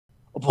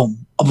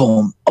boom, a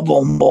boom, a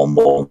boom, boom,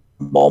 boom,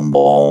 boom,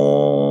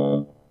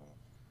 boom.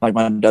 Like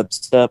my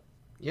dubstep.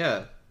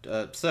 Yeah.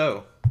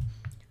 So,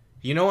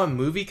 you know what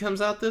movie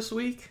comes out this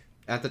week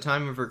at the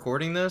time of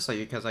recording this?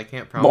 Because I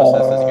can't promise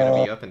this is going to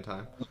Boom. be up in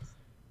time.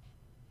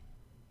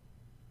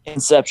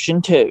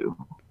 Inception 2.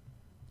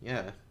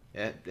 Yeah.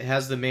 It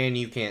has the man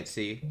you can't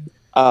see.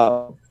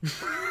 Oh,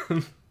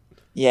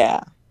 yeah.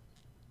 And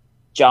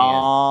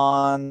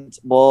John's.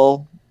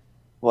 Well,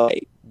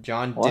 wait.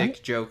 John What?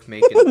 Dick joke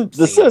making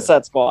The Cena.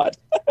 Suicide Squad.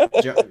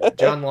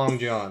 John Long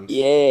Johns.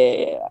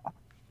 Yeah.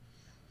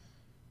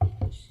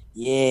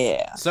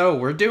 Yeah. So,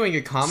 we're doing a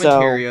So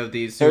commentary of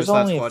the there's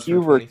Suicide only a Squad from few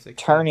 2016.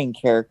 returning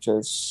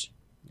characters,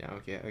 Yeah,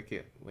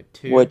 okay. With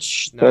two?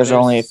 which No, there's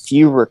only a there's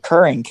few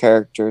recurring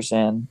characters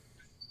in.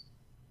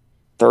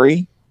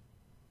 3.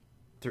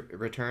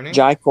 returning?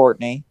 Jai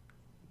Courtney.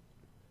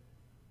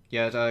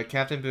 Yeah, it's,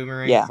 Captain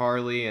Boomerang, Yeah.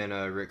 Harley, and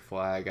Rick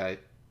Flag.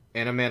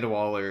 And Amanda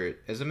Waller.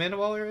 Is Amanda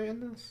Waller in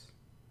this?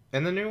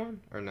 In the new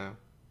one? Or no?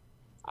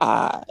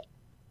 I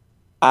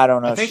I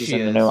don't I know if think she's she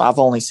in the new. is. I've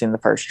only seen the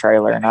first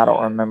trailer, and I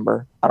don't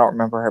remember. I don't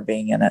remember her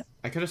being in it,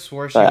 I could have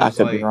swore she but I was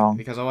could be like, wrong.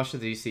 because I watched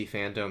the DC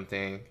fandom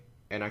thing,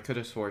 and I could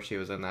have swore she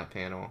was in that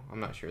panel. I'm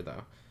not sure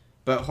though.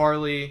 But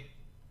Harley,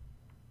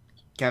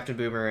 Captain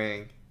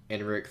Boomerang,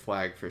 and Rick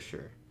Flag for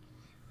sure.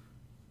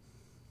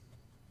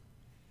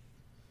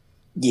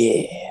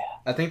 Yeah,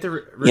 I think the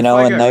Rick Flag and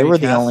got they were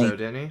the recast though, only.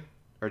 didn't he?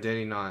 Or did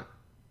he not?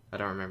 I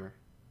don't remember.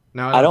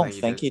 No, I I don't don't think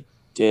he think did. he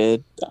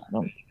did. I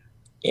don't.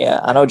 Yeah,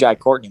 I I know don't Jai think.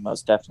 Courtney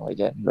most definitely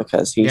didn't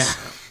because Yeah.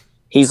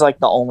 he's like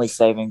the only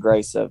saving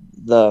grace of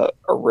the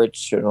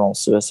original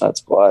Suicide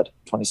Squad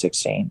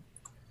 2016.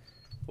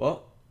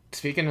 Well,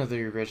 speaking of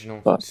the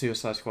original But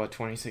Suicide Squad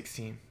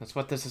 2016, that's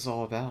what this is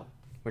all about.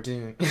 We're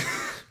doing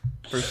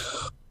for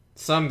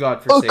some a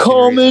godforsaken reason.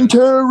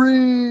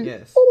 commentary.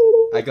 Yes,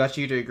 I got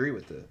you to agree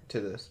with to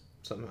this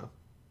somehow.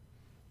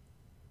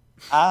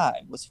 I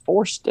was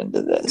forced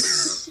into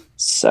this,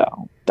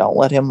 so don't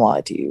let him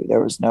lie to you. There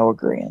was no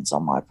agreement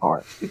on my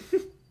part.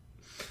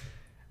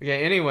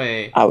 Okay.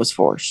 Anyway, I was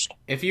forced.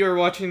 if you are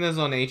watching this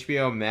on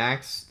HBO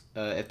Max,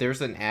 if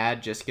there's an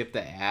ad, just skip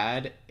the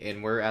ad,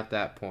 and we're at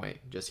that point.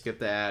 Just skip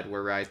the ad.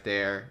 We're right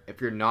there.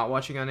 If you're not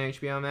watching on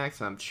HBO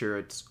Max, I'm sure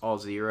it's all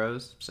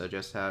zeros. So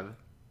just have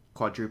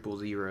quadruple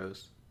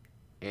zeros,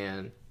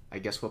 and I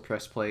guess we'll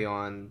press play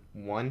on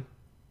 1,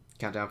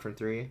 count down from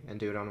 3, and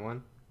do it on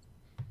 1.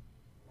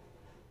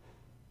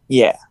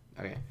 Yeah.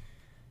 Okay,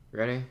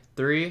 ready?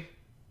 3,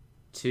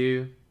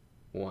 2,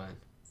 1.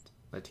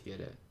 Let's get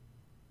it.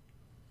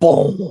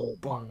 Boom.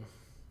 Boom.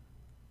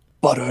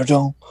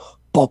 Ba-da-dum.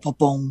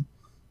 Ba-ba-boom.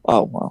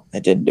 Oh, well,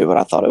 it didn't do what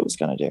I thought it was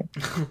going to do.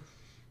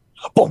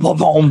 Boom, boom,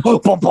 boom. Boom,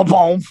 boom,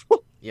 boom.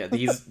 Yeah,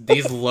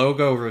 these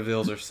logo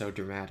reveals are so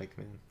dramatic,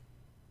 man.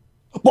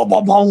 Boom,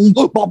 boom, boom.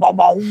 Boom, boom,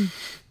 boom.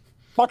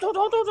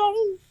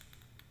 Ba-da-da-da-dum.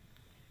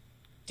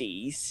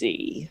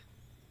 DC.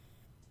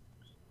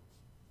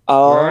 We're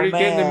Oh, already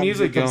getting the man. Here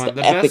music comes going.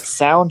 the The epic best,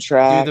 dude.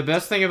 soundtrack. The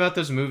best thing about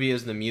this movie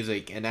is the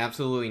music, and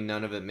absolutely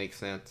none of it makes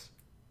sense.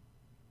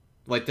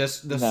 Like the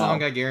song,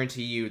 No. I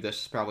guarantee you,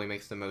 this probably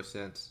makes the most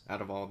sense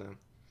out of all of them.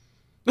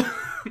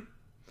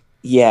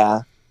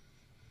 Yeah.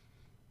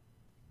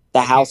 The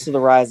I can't. House of the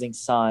Rising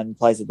Sun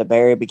plays at the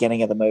very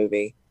beginning of the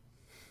movie.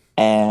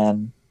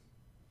 And,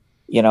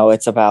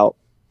 it's about,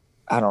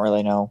 I don't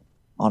really know,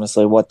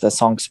 honestly, what the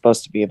song's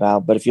supposed to be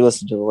about. But if you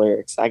listen to the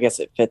lyrics, I guess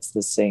it fits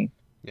this scene.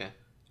 Yeah,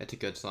 it's a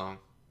good song.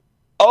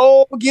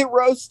 Oh, get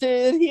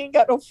roasted. He ain't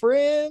got no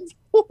friends.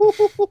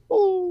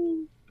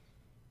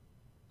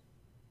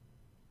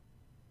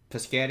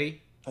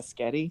 Pescetti.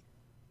 Paschetti.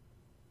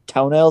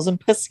 Toenails and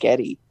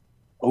Paschetti.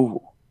 Ooh.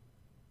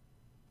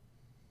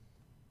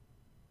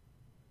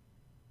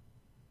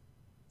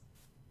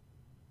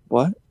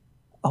 What?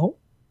 Oh.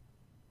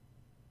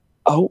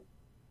 Oh.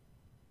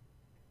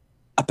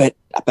 I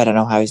bet I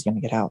know how he's gonna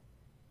get out.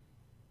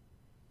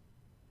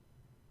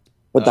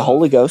 Would the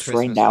Holy Ghost rain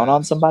Christmas down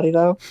on Past. somebody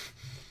though?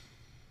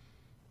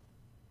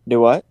 Do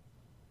what?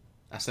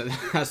 I said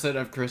I said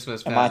of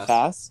Christmas Am I Past.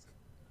 fast?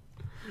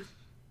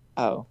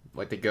 Oh.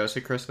 Like the Ghost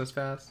of Christmas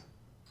Past.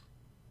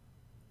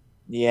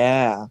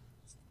 Yeah.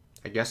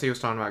 I guess he was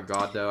talking about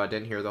God though. I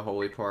didn't hear the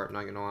holy part.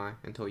 Not gonna lie,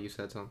 until you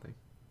said something.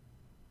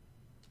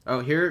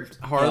 Oh, here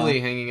Yeah. Harley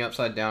hanging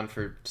upside down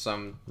for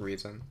some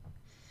reason.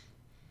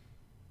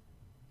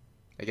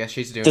 I guess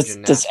she's doing Does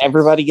gymnastics.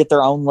 everybody get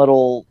their own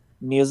little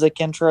music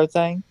intro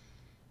thing?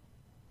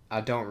 I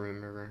don't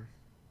remember.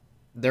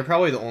 They're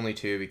probably the only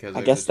two because I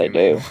they're the guess they two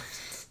main do.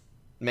 ones.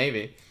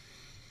 Maybe.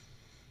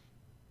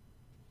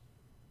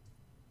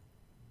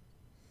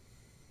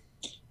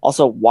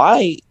 Also,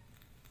 why?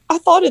 I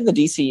thought in the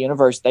DC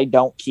universe they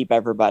don't keep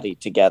everybody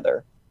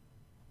together.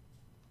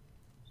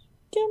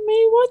 Give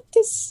me what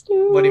this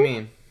do. What do you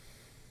mean?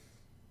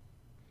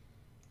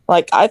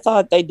 Like, I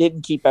thought they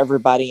didn't keep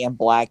everybody in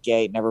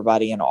Blackgate and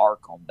everybody in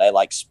Arkham. They,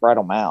 spread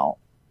them out.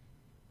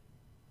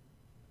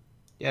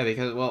 Yeah,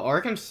 because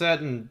Arkham's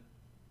set in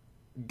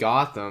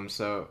Gotham,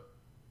 so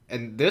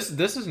and this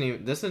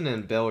isn't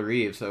in Belle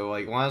Reve, so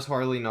why is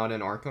Harley not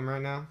in Arkham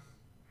right now?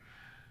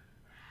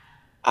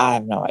 I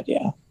have no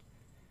idea.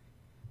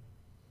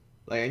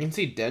 Like I can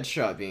see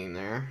Deadshot being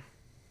there,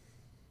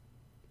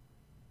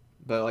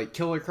 but like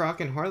Killer Croc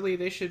and Harley,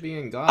 they should be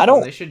in I Gotham.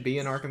 don't. They should be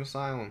in Arkham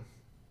Asylum.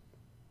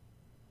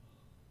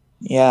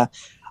 Yeah,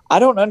 I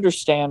don't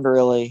understand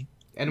really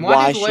And why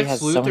why did she Lex has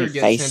so many Luthor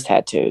get face sent?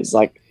 tattoos.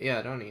 Like, Yeah,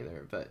 I don't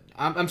either. But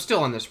I'm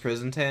still on this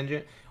prison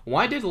tangent.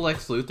 Why did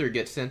Lex Luthor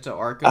get sent to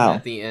Arkham oh,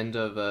 at the end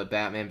of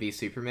Batman v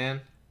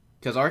Superman?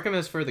 Because Arkham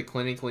is for the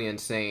clinically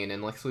insane,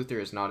 and Lex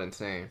Luthor is not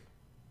insane.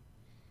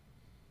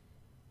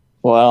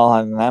 well,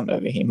 in that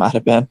movie he might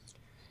have been.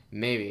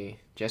 Maybe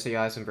Jesse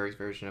Eisenberg's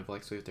version of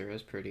Lex Luthor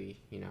is pretty,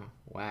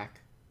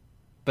 whack.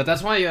 But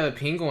that's why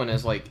Penguin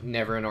is like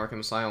never in Arkham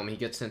Asylum. He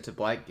gets sent to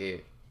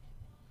Blackgate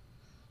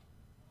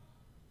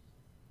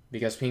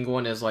because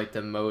Penguin is like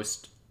the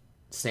most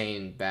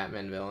sane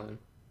Batman villain.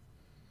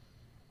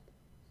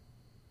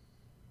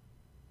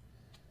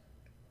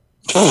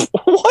 What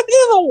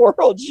in the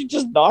world? She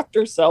just knocked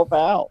herself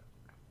out.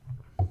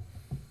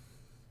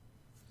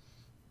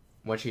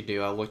 What'd she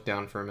do? I looked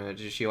down for a minute.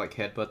 Did she like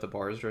headbutt the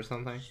bars or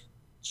something?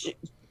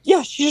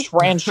 Yeah, she just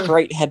ran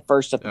straight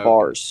headfirst at the Okay.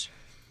 bars.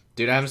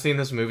 Dude, I haven't seen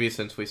this movie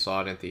since we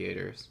saw it in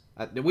theaters.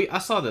 I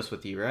saw this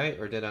with you, right?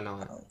 Or did I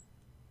not?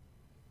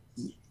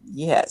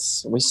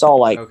 Yes, we saw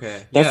like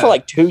Okay. there Yeah. for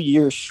like 2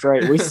 years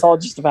straight. We saw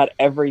just about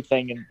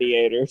everything in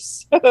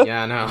theaters.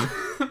 Yeah, I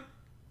know.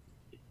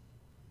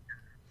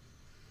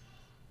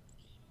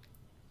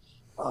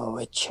 Oh,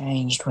 it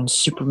changed when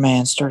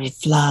Superman started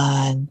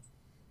flying.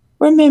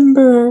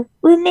 Remember,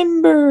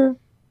 remember.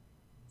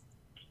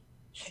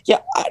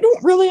 Yeah, I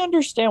don't really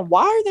understand.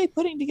 Why are they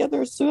putting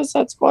together a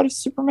Suicide Squad if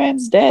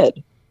Superman's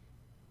dead?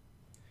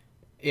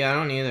 Yeah, I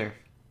don't either.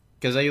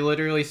 Because they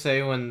literally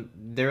say when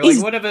they're like,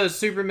 He's what if a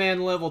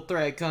Superman level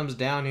threat comes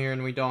down here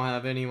and we don't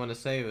have anyone to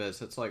save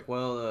us? It's like,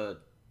 well,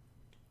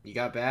 you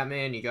got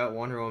Batman, you got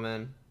Wonder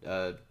Woman,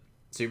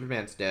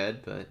 Superman's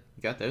dead, but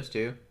you got those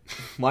two.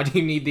 Why do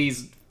you need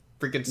these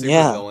freaking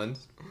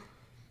supervillains?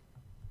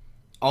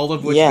 All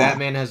of which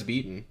Batman has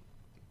beaten.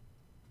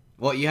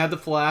 Well, you have the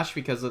Flash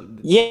because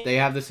they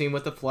have the scene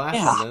with the Flash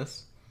in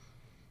this.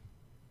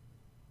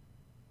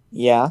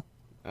 Yeah.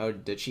 Oh,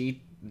 did she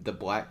eat the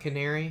Black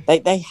Canary?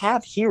 They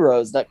have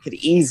heroes that could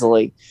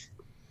easily.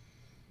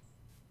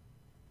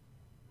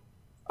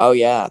 Oh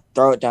yeah,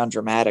 throw it down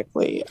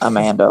dramatically,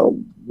 Amanda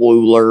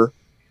Wooler.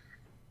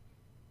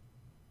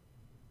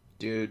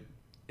 Dude,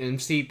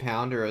 MC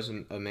Pounder as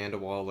Amanda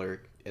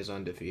Waller is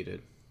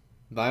undefeated.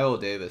 Viola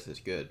Davis is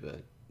good,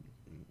 but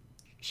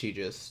she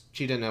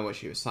didn't know what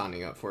she was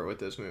signing up for with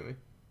this movie.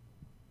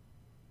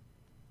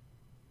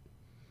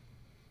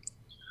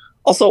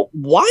 Also,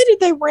 why did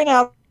they rent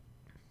out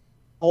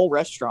a whole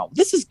restaurant?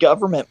 This is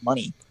government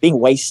money being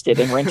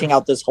wasted and renting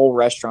out this whole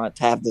restaurant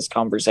to have this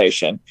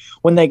conversation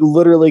when they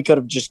literally could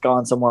have just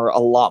gone somewhere a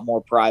lot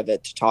more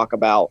private to talk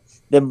about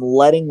them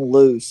letting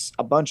loose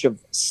a bunch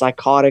of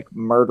psychotic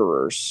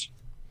murderers.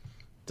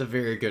 It's a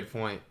very good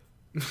point.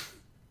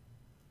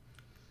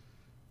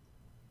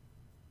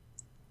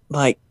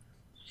 Like,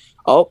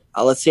 oh,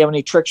 let's see how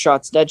many trick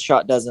shots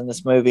Deadshot does in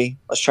this movie.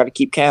 Let's try to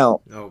keep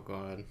count. Oh,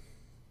 God.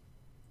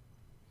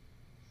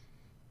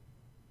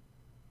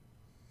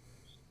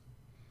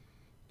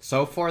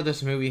 So far,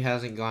 this movie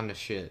hasn't gone to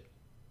shit.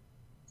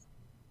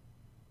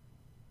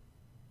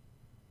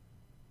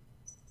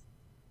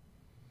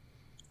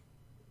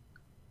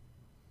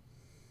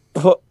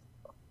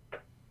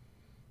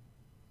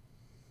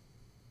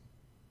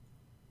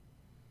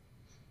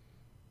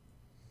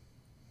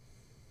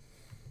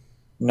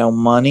 No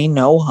money,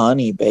 no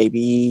honey,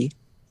 baby.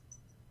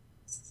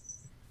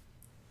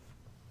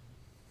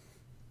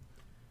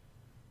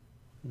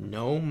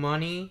 No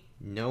money,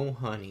 no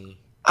honey.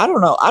 I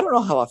don't know. I don't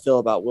know how I feel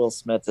about Will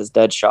Smith as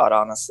Deadshot,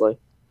 honestly.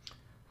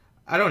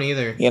 I don't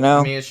either. You know?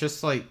 I mean, it's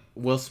just like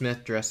Will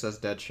Smith dressed as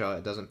Deadshot.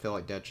 It doesn't feel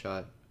like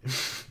Deadshot.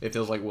 It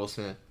feels like Will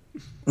Smith.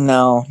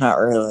 No, not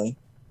really.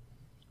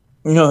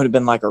 You know, it would have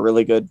been like a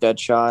really good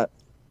Deadshot.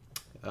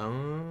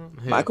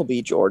 Who? Michael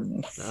B.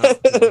 Jordan.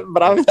 Oh,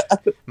 But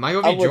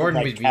Michael B.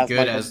 Jordan would be good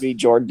Michael as B.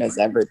 Jordan as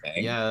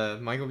everything. Yeah,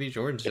 Michael B.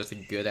 Jordan's just a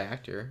good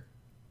actor.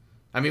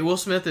 I mean, Will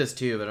Smith is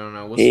too, but I don't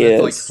know. Will He Smith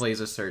like is. plays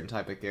a certain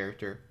type of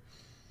character.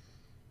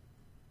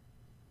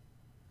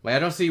 Like I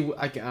don't see.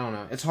 I don't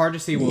know. It's hard to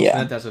see Will Yeah.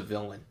 Smith as a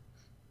villain.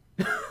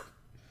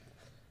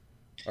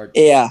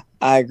 Yeah,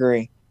 I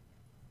agree.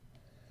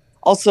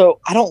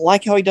 Also, I don't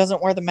like how he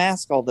doesn't wear the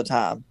mask all the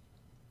time.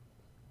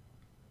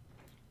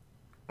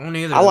 I don't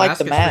either. I The like mask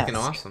the is mask. freaking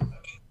awesome.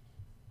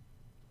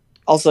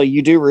 Also,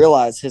 you do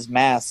realize his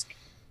mask,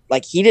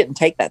 like he didn't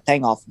take that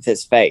thing off of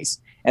his face,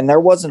 and there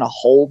wasn't a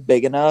hole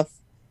big enough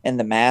in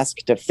the mask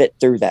to fit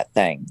through that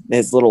thing,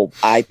 his little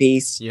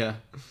eyepiece. Yeah.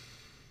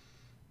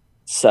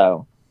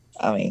 So,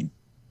 I mean,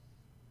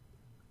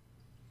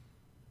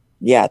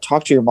 yeah,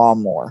 talk to your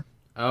mom more.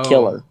 Oh.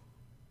 Killer.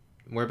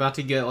 We're about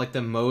to get like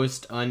the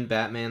most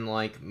un-Batman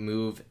like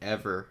move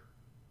ever.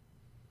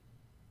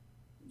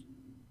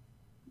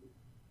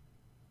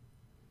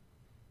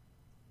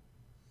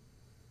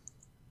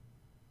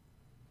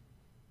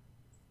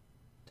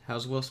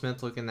 How's Will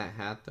Smith look in that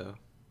hat though?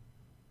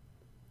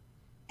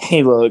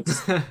 He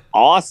looks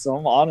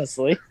awesome,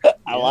 honestly.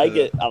 I like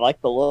Yeah. it. I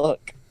like the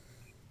look.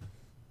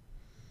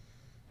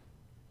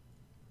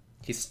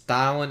 He's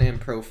styling and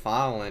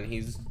profiling.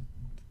 He's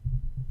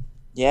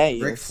Yeah,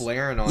 he Ric is.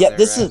 Flairing on Yeah, there,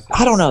 this is, I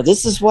actually. don't know.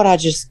 This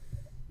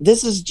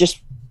is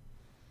just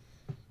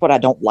what I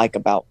don't like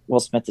about Will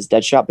Smith as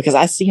Deadshot, because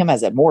I see him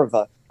as a more of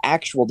a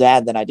actual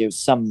dad than I do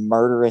some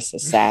murderous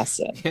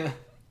assassin. Yeah,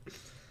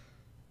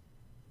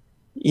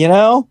 You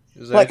know?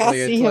 Like, I exactly.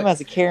 It's see him like,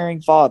 as a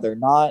caring father,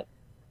 not,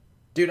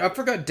 dude, I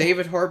forgot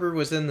David Harbour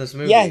was in this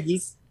yeah, movie.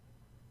 he's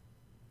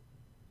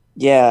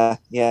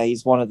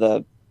one of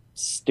the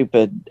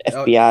stupid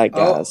Oh, FBI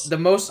oh, guys. the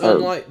most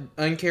Or,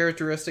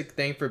 uncharacteristic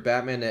thing for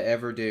Batman to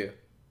ever do.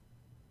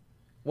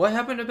 What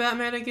happened to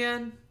Batman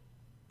again?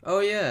 Oh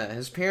yeah,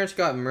 his parents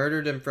got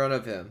murdered in front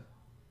of him.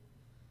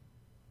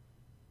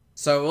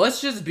 So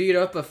let's just beat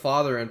up a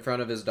father in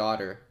front of his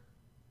daughter.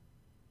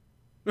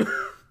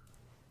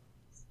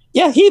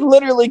 yeah, he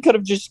literally could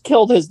have just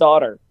killed his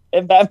daughter.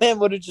 And Batman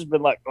would have just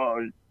been like,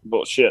 oh,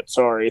 bullshit,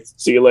 sorry.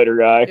 See you later,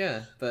 guy.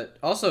 Yeah, but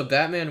also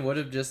Batman would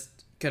have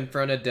just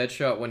confronted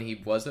Deadshot when he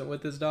wasn't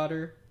with his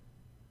daughter.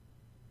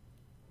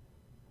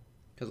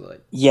 Cause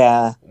like,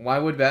 Yeah. why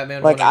would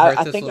Batman want Like, to hurt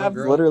I this think little I've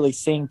girl? literally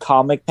seen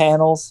comic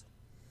panels.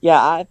 Yeah,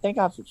 I think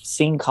I've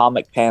seen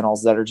comic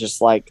panels that are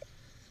just like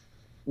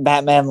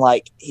Batman,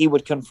 like, he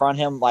would confront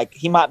him, like,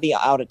 he might be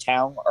out of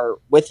town or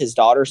with his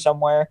daughter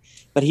somewhere,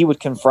 but he would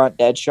confront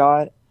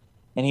Deadshot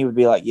and he would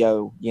be like,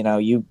 yo,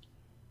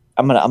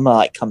 I'm gonna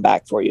like come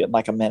back for you in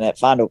like a minute.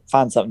 Find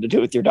something to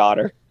do with your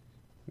daughter.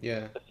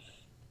 Yeah,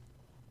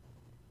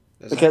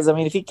 Because I exactly.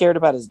 mean, if he cared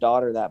about his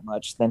daughter that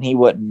much, then he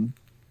wouldn't.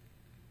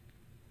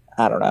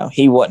 I don't know.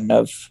 He wouldn't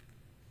have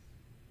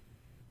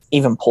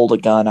even pulled a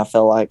gun. I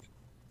feel like.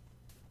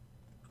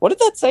 What did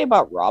that say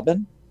about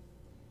Robin?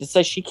 Did it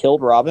say she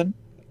killed Robin?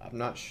 I'm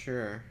not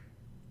sure.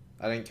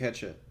 I didn't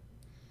catch it.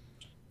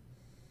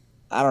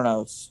 I don't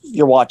know. If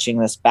you're watching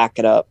this, back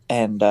it up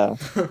and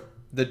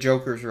The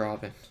Joker's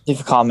Robin.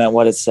 leave a comment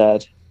what it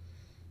said.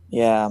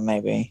 Yeah,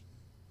 maybe.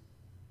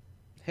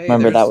 Hey,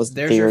 Remember that there's was the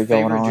there's your theory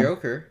going favorite on.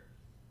 Joker.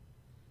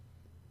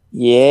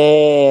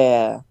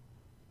 Yeah.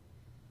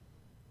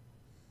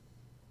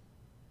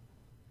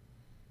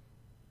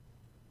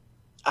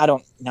 I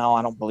don't. No,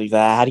 I don't believe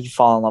that. How do you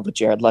fall in love with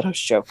Jared Leto's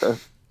Joker?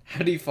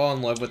 How do you fall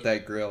in love with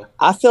that grill?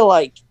 I feel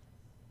like,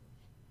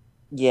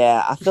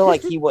 yeah, I feel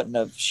like she wouldn't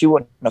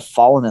have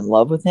fallen in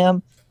love with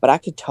him, but I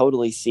could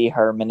totally see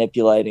him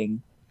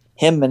manipulating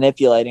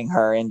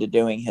her into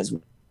doing his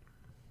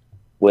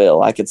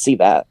will. I could see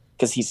that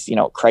because he's,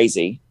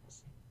 crazy.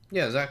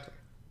 Yeah, exactly.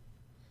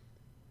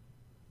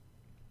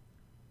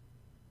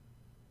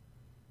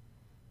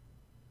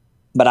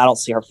 But I don't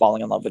see her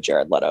falling in love with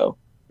Jared Leto.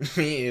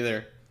 Me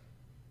either.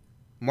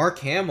 Mark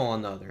Hamill,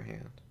 on the other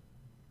hand,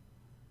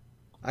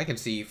 I can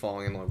see you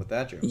falling in love with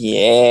that Joker.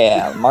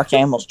 Yeah, Mark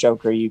Hamill's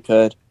Joker, you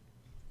could.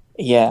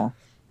 Yeah.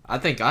 I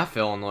think I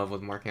fell in love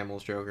with Mark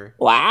Hamill's Joker. It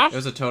What?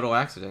 was a total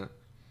accident.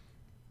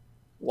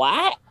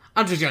 What?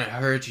 I'm just gonna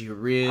hurt you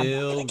I'm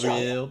not gonna kill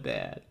you. real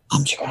bad.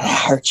 I'm just gonna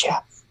hurt you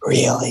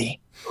really,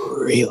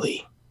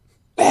 really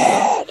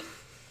bad.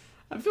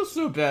 I feel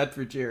so bad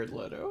for Jared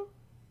Leto.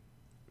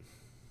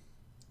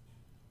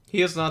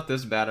 He is not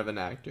this bad of an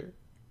actor.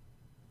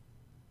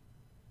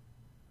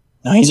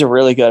 No, he's a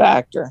really good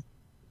actor.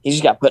 He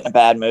just got put in a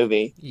bad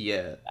movie,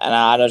 Yeah. and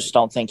I just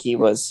don't think he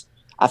was.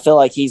 I feel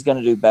like he's going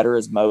to do better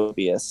as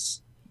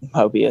Morbius?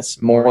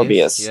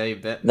 Morbius Yeah, you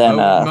bet. than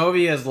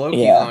Mobius Loki's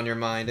yeah, on your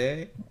mind,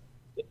 eh?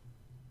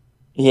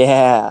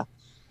 yeah.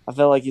 I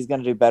feel like he's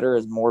going to do better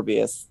as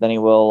Morbius than he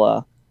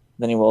will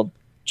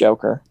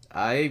Joker.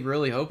 I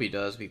really hope he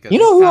does because You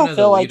he's know who kind I of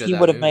the feel like lead of he that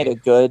would have made movie.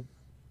 a good.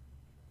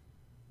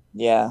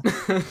 Yeah,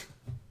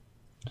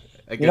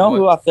 A you good know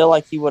who what? I feel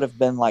like he would have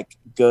been like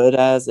good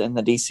as in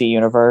the DC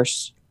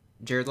universe.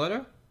 Jared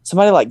Leto?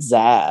 Somebody like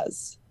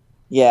Zaz.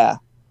 Yeah,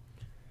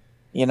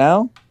 you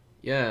know.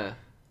 Yeah.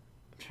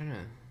 I'm trying to.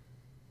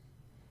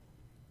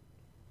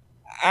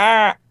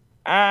 Ah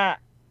ah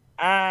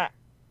ah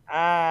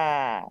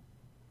ah.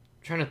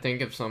 Trying to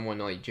think of someone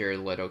like Jared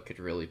Leto could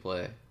really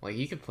play. Like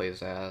he could play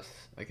his ass.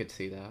 I could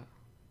see that.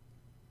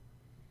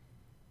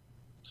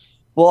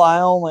 Well, I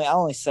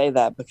only say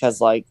that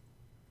because like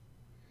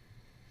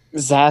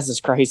Zaz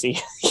is crazy.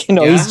 He's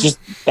Yeah. just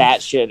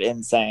batshit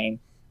insane.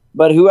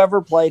 But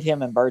whoever played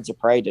him in Birds of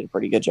Prey did a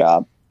pretty good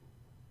job.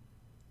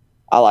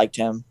 I liked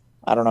him.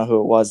 I don't know who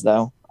it was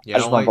though. I Yeah, I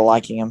just remember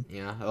like. liking him.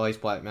 Yeah, I like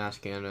Black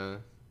Mask and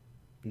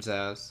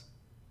Zaz.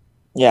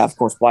 Yeah, of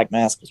course, Black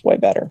Mask was way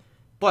better.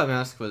 Black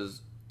Mask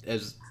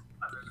is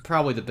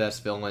probably the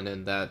best villain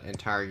in that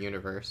entire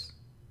universe.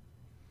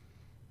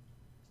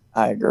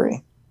 I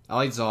agree. I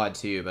like Zod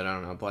too, but I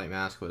don't know. Black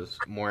Mask was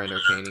more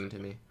entertaining to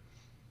me.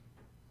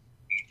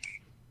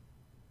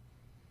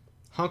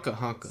 Hunka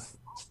hunka.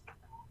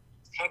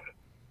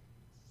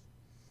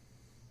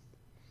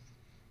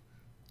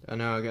 Oh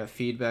no, I got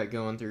feedback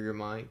going through your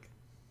mic.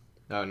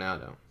 Oh, now I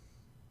don't.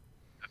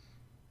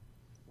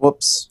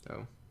 Whoops.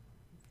 Oh.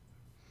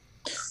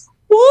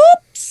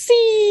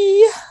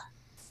 Whoopsie.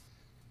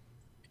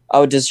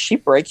 Oh, does she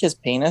break his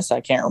penis?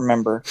 I can't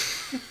remember.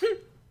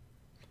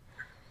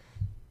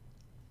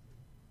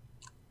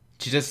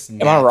 She just Am I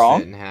snaps it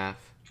wrong? in half.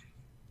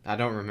 I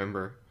don't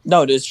remember.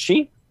 No, does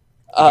she?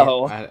 I don't.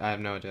 Oh. I have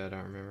no idea. I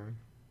don't remember.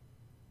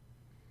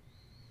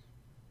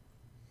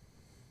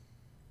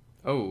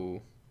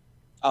 Oh,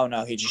 Oh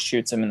no, he just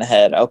shoots him in the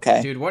head.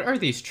 Okay. dude, what are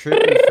these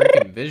trippy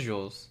freaking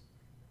visuals?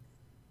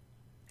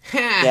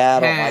 Ha Yeah, I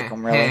don't like ha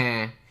him really.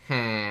 ha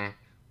ha.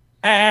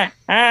 Ah,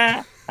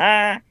 ah,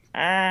 ah,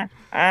 ah,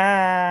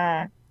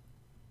 ah.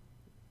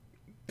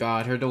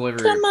 God, her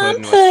delivery Come of on,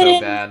 Puddin was so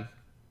Puddin'. bad.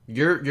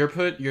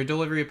 Your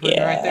delivery of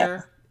Puddin right Yeah.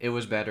 there, it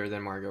was better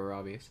than Margot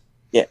Robbie's.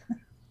 Yeah.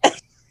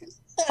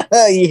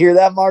 You hear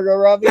that, Margot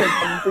Robbie? I'm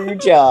coming for your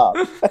job.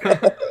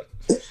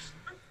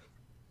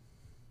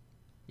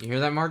 You hear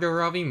that, Margot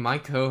Robbie? My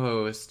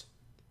co-host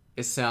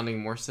is sounding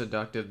more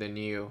seductive than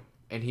you,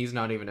 and he's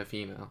not even a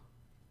female.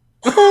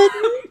 I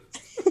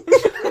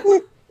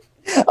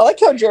like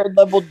how Jared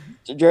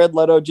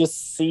Leto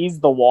just sees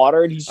the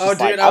water and he's Oh, just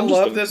like, dude, I I'm just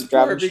love gonna this keep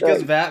driving part because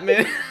straight.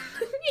 Batman,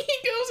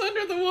 he goes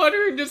under the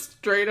water and just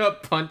straight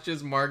up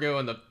punches Margot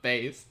in the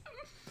face.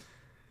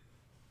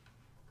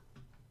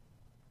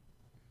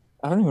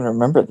 I don't even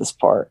remember this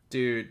part.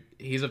 Dude,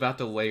 he's about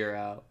to lay her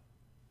out.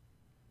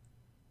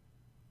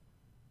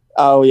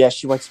 Oh yeah,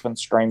 she wakes up and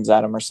screams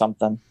at him or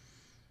something.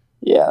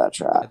 Yeah,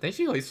 that's I right. think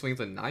she like swings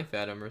a knife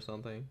at him or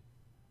something.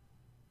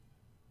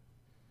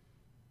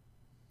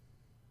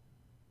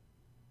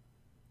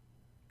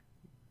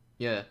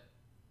 Yeah.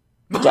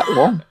 Yeah,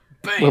 well,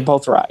 we're Bam!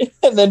 both right.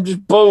 And then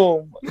just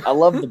boom. I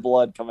love the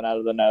blood coming out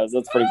of the nose.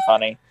 That's pretty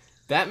funny.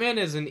 Batman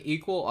is an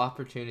equal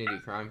opportunity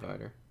crime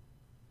fighter.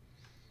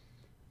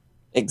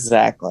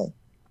 Exactly.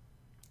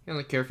 He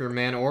doesn't care if you're a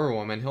man or a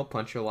woman, he'll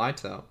punch your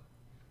lights out.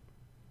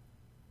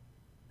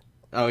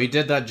 Oh, he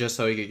did that just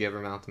so he could give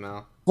her mouth to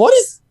mouth. What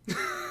is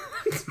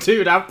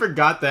Dude, I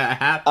forgot that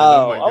happened.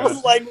 Oh, My I god.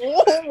 was like,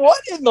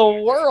 what in the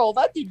world?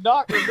 I do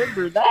not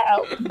remember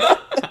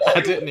that.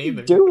 I didn't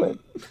either. Doing?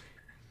 I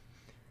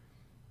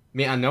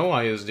mean, I know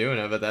why he was doing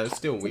it, but that's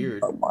still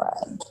weird.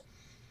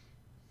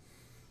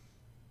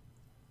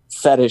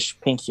 Fetish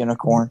pink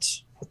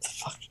unicorns. What the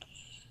fuck?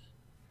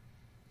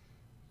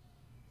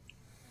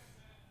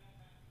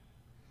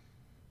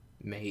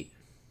 Mate.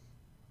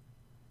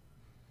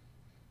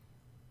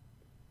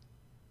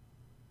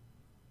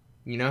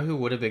 You know who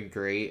would have been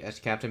great as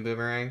Captain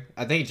Boomerang?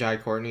 I think Jai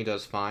Courtney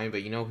does fine,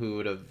 but you know who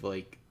would have,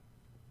 like,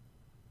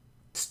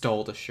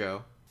 stole the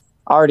show?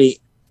 I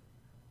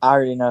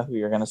already know who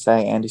you're gonna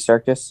say. Andy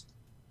Serkis.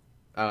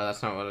 Oh,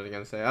 that's not what I was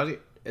gonna say.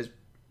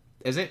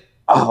 Is it?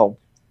 Oh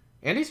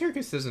Andy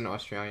Serkis isn't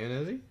Australian,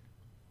 is he?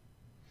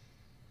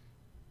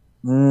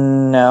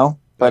 no,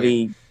 but Okay.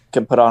 he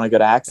can put on a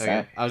good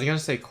accent. Okay. I was gonna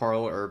say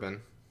Carl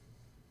Urban.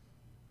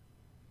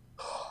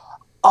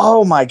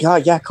 Oh my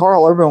god, yeah,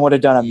 Carl Urban would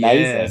have done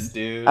amazing. Yes,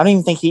 dude. I don't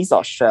even think he's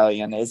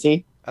Australian, is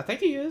he? I think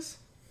he is.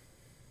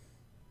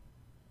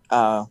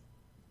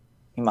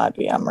 He might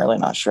be. I'm really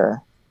not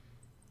sure.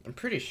 I'm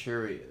pretty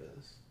sure he is.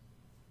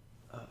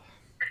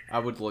 I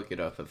would look it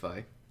up if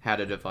I had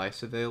a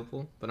device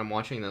available, but I'm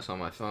watching this on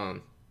my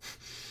phone.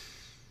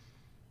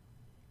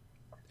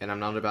 And I'm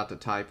not about to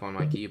type on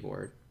my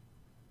keyboard.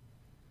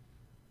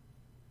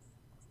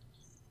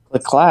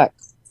 Click clack.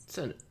 It's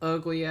an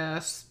ugly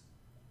ass,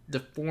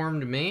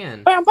 deformed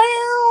man. Bow,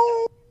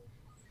 bow.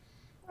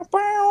 Bow,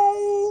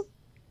 bow.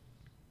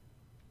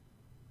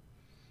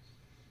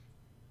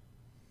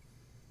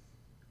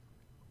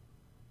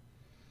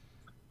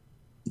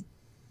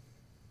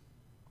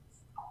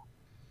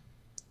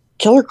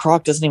 Killer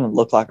Croc doesn't even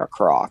look like a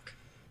croc.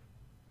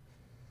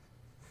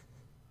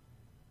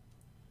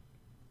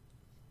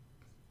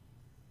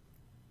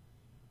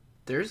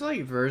 There's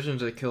like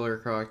versions of Killer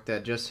Croc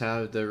that just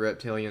have the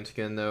reptilian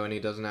skin though, and he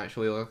doesn't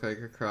actually look like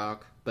a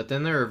croc. But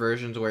then there are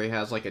versions where he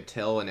has like a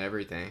tail and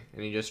everything,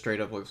 and he just straight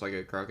up looks like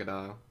a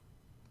crocodile.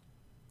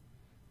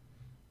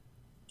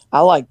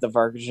 I like the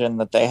version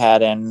that they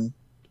had in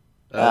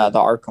the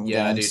Arkham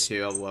Yeah, games. I do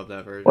too. I love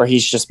that version. Where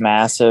he's just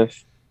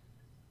massive.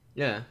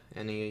 Yeah,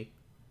 and he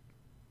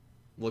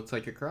looks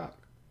like a croc.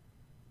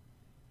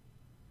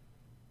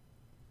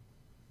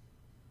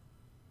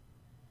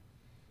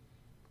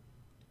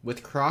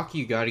 With Croc,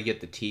 you gotta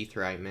get the teeth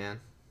right, man.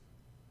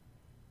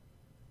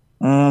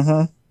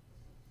 Mm-hmm.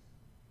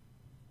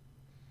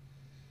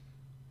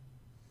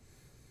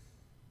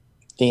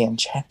 The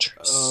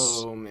Enchantress.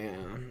 Oh,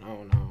 man.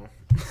 Oh,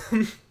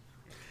 no.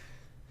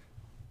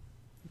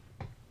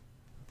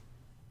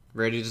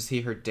 Ready to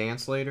see her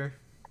dance later?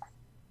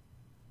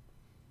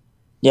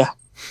 Yeah.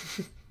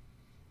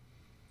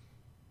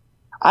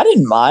 I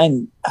didn't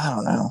mind. I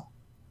don't know.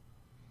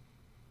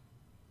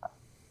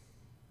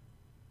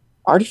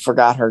 I already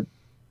forgot her.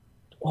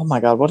 Oh my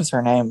god, what is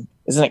her name?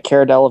 Isn't it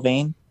Cara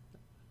Delevingne?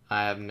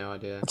 I have no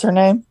idea. What's her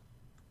name?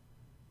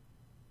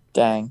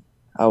 Dang.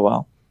 Oh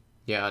well.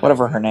 Yeah,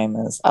 whatever her name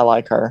is. I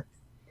like her.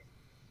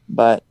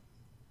 But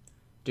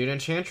dude,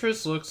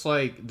 Enchantress looks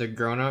like the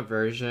grown-up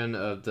version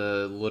of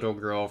the little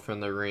girl from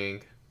The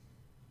Ring.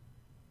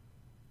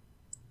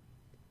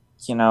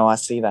 I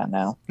see that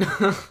now.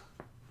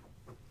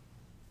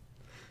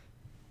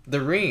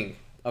 The Ring,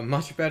 a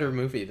much better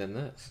movie than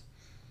this.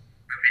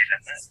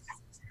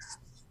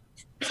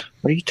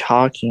 What are you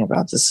talking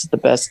about? This is the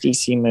best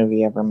DC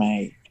movie ever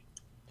made.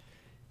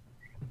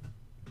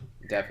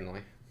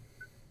 Definitely.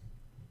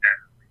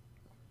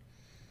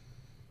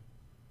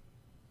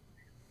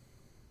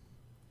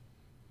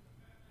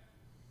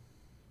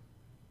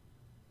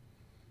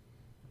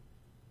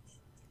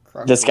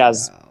 This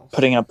guy's Crocodiles.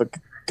 putting up a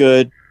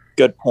good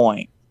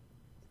point.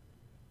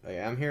 Oh,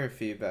 yeah, I'm hearing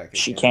feedback.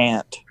 She again.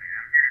 can't.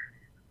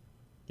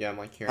 Yeah, I'm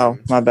like hearing. Oh,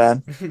 my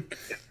bad.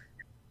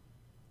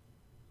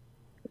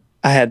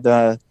 I had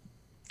the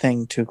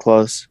thing too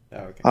close. Oh,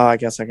 okay. Oh, I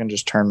guess I can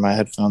just turn my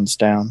headphones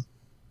down.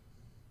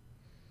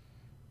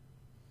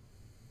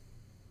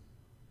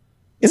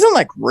 Isn't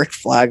like Rick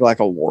Flag like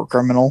a war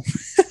criminal?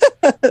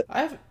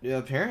 Yeah,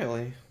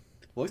 apparently.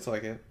 Looks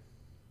like it.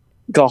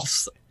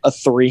 Golf's a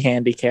 3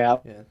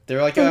 handicap. Yeah.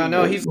 They're like, oh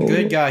no, he's a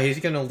good guy. He's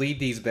gonna lead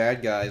these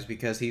bad guys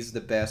because he's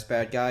the best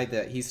bad guy.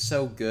 That he's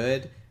so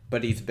good,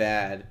 but he's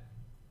bad.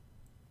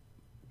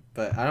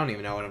 But I don't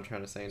even know what I'm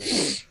trying to say now.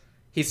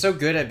 He's so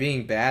good at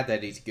being bad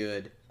that he's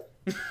good.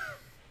 Are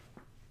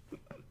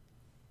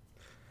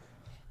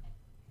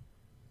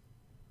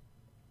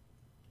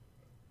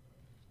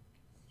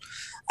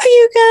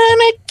you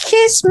gonna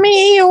kiss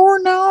me or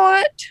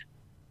not?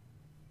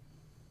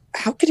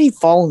 How could he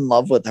fall in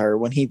love with her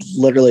when he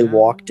literally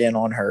walked in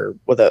on her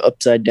with an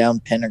upside down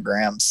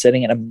pentagram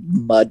sitting in a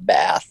mud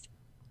bath?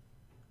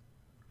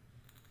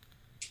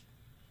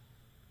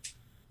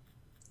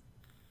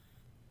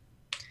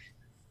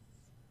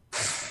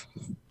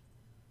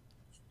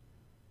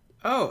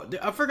 Oh,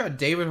 I forgot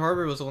David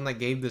Harbour was the one that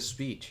gave this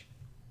speech.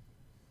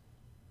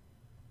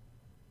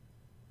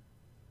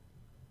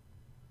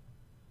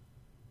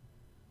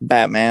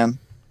 Batman.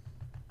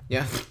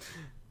 Yeah.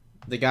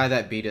 The guy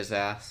that beat his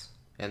ass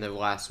in the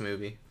last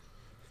movie.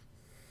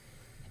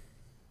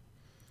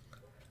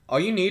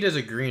 All you need is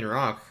a green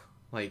rock.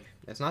 Like,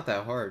 it's not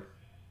that hard.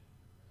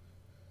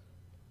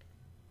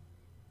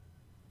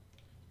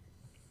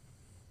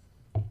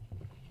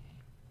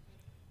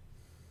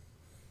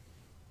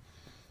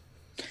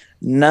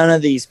 None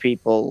of these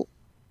people,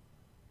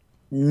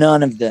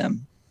 none of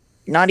them,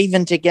 not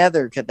even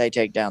together could they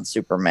take down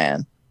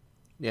Superman.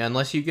 Yeah,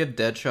 unless you give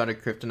Deadshot a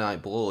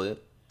kryptonite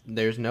bullet,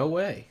 there's no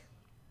way.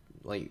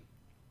 Like,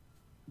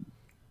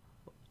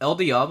 El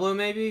Diablo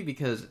maybe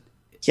because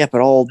Yeah,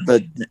 but all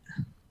the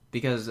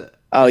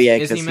oh yeah,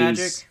 is he because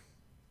magic?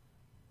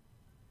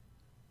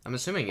 I'm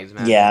assuming he's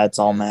magic. Yeah, it's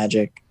all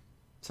magic.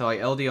 So like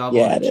El Diablo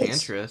Yeah, and it is.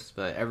 Enchantress,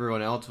 but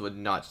everyone else would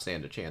not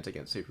stand a chance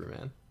against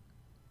Superman.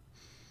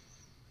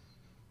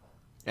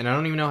 And I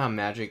don't even know how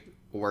magic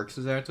works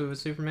exactly with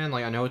Superman.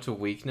 Like, I know it's a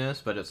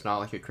weakness, but it's not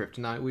like a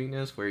kryptonite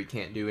weakness where he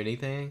can't do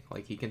anything.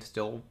 Like, he can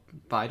still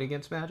fight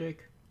against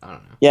magic. I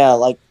don't know. Yeah,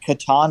 like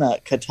Katana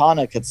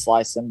could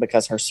slice him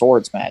because her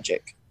sword's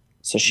magic,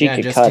 so she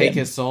could just cut take him.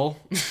 his soul.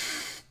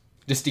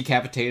 Just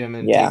decapitate him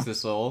and Yeah. takes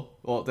his soul.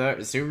 Well,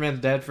 Superman's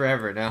dead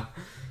forever now.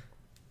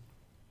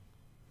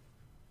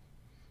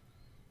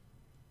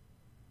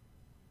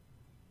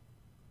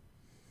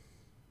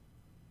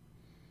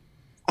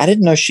 I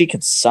didn't know she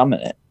could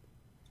summon it.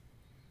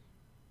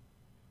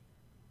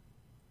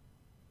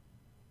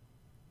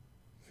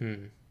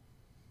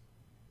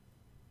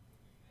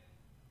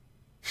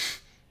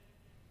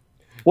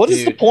 What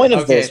is the Dude, point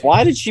of okay. this?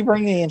 Why did she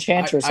bring the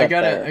Enchantress I up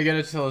gotta there? I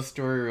gotta tell a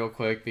story real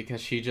quick because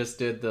she just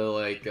did the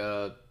like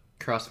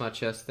cross my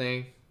chest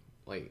thing.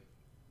 Like,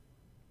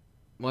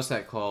 what's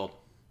that called?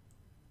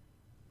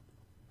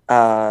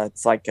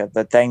 It's like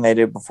the thing they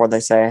do before they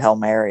say Hail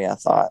Mary, I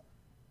thought.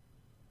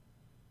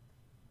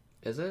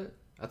 Is it?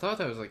 I thought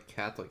that was like a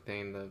Catholic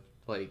thing. The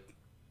like.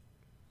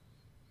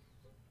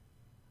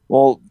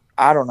 Well,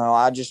 I don't know.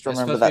 I just It's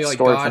remember supposed to that be like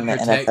story God from the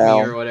protect me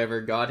or NFL.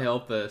 whatever. God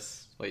help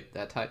us. Like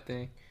that type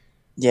thing.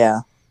 Yeah.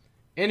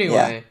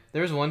 Anyway,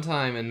 there was one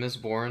time in Miss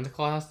Bourne's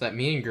class that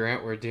me and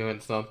Grant were doing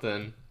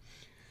something,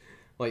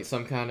 like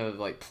some kind of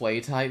like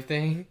play type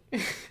thing,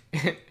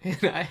 and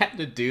I had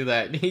to do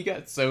that, and he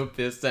got so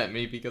pissed at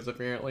me because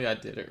apparently I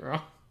did it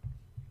wrong.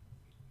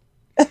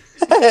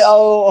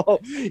 Oh,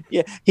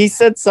 yeah. He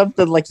said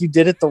something like you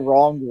did it the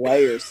wrong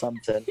way or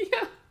something.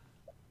 Yeah.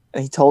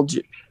 And he told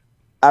you.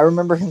 I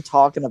remember him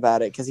talking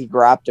about it because he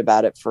rapped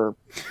about it for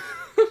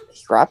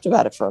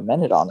a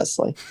minute,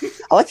 honestly.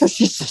 I like how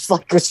she's just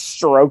like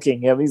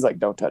stroking him. He's like,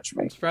 don't touch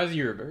me. I'm surprised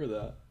you remember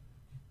that.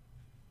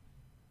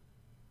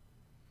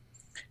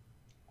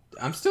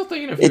 I'm still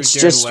thinking of who It's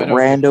Jared just Leto would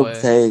random play.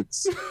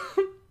 things.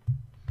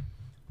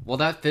 Well,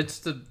 that fits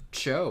the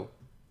show.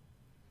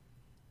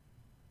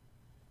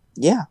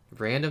 Yeah.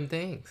 Random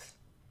things.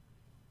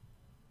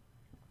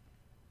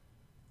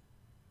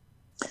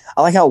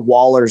 I like how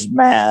Waller's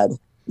mad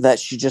that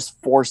she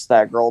just forced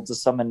that girl to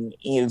summon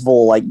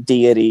evil like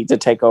deity to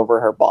take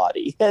over her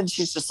body. And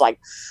she's just like,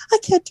 I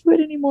can't do it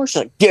anymore.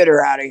 She's like, get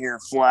her out of here,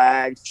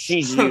 Flag.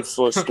 She's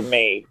useless to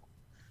me.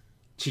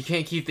 She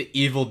can't keep the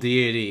evil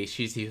deity.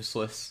 She's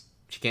useless.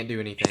 She can't do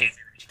anything.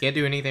 She can't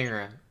do anything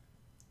right.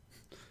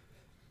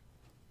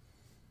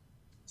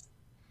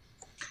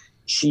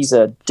 she's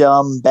a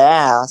dumb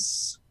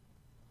bass.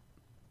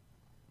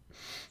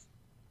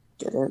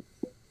 Get it?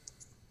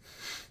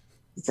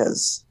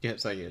 Because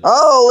Yes, I get it.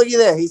 oh, look at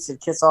there. He said,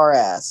 "Kiss our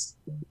ass."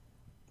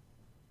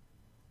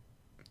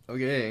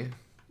 Okay,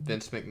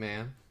 Vince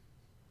McMahon.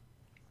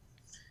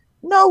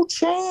 No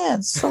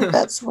chance. So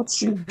that's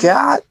what you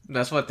got.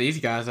 That's what these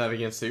guys have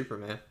against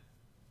Superman.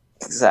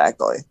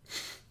 Exactly.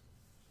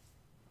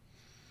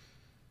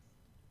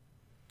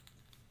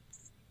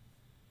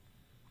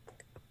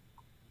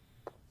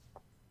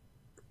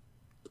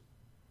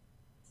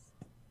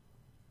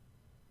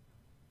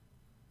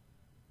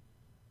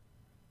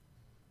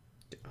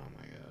 Oh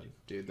my god,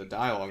 dude, the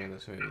dialogue in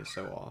this movie is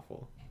so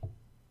awful.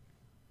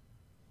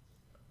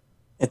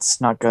 It's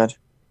not good.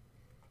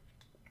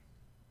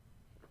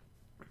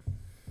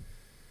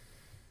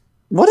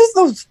 What is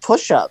those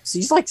push-ups?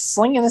 He's like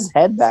slinging his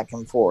head back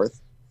and forth.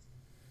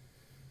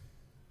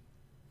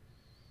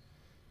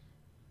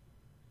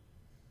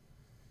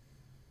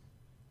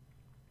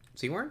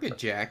 Is he wearing a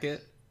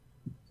jacket?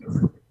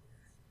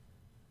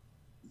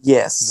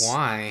 Yes.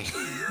 Why?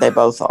 They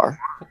both are.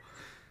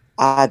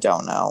 I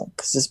don't know,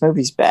 because this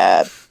movie's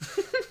bad.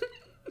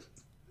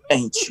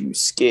 Ain't you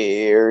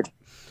scared?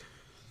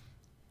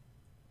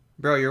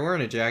 Bro, you're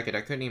wearing a jacket.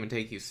 I couldn't even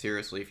take you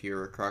seriously if you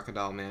were a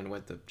crocodile man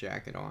with the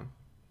jacket on.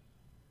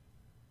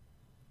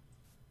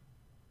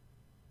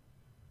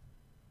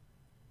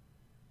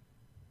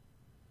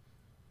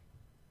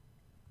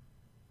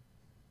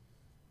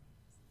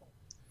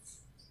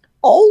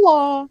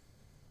 Hola.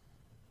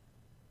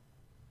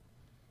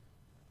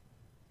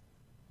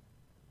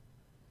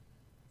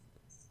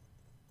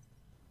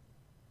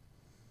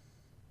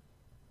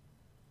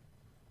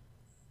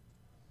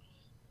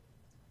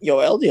 Yo,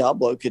 El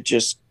Diablo could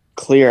just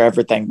clear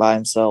everything by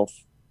himself.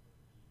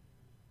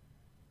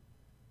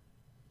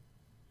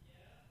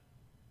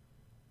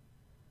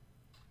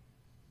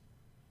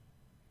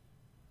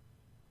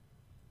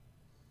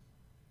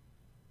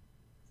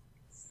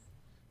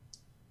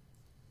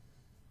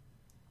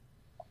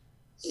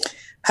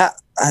 I,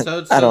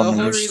 So I don't the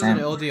whole reason understand.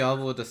 El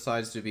Diablo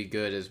decides to be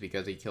good is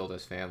because he killed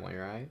his family,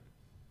 right?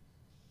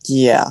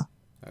 Yeah.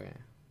 Okay.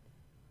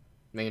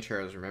 Making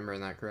sure I was remembering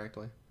that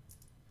correctly.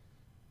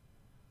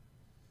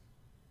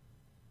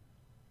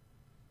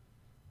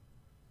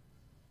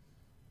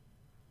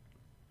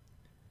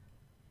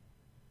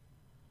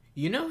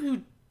 You know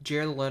who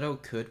Jared Leto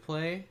could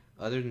play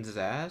other than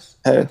Zaz?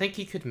 I Who? think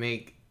he could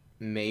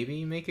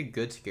maybe make a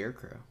good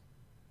Scarecrow.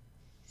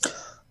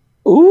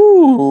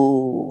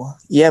 Ooh.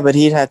 Yeah, but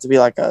he'd have to be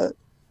like a.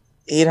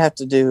 He'd have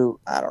to do.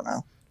 I don't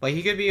know. Like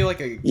he could be like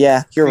a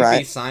Yeah, you're creepy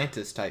right.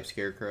 scientist type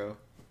Scarecrow.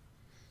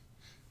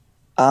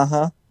 Uh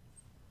huh.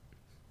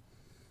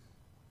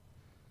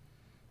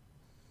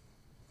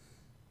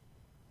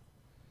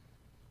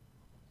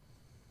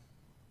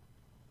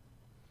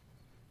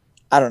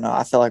 I don't know.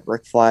 I feel like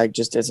Rick Flag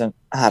just isn't.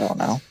 I don't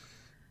know.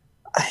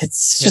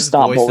 It's His just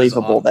not voice is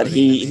believable that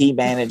off-putting to me. he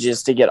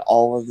manages to get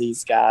all of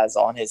these guys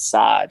on his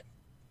side.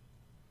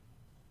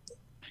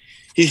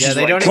 He's Yeah, just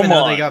they like, don't even come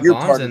know they on, got you're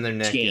bombs part in of their the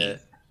neck team.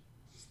 yet.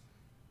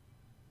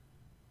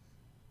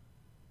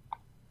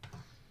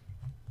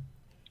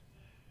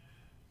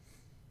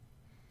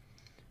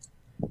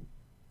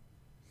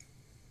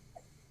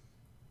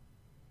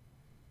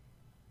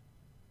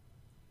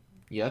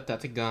 Yep,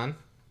 that's a gun.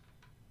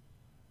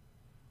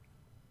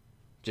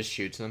 Just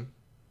shoots him.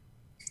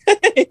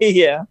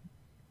 Yeah.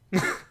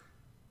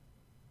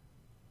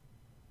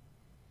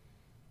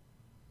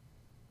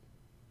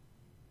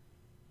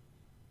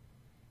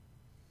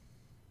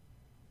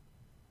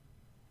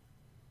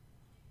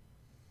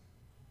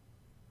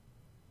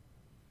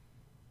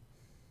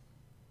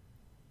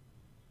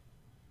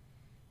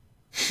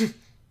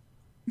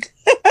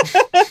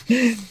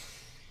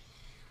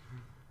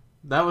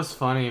 That was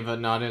funny, but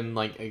not in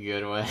like a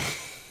good way.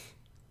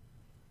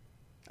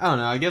 I don't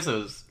know. I guess it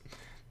was.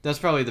 That's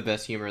probably the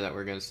best humor that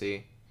we're gonna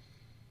see.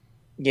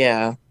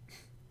 Yeah.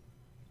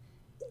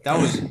 That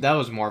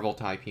was Marvel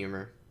type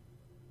humor.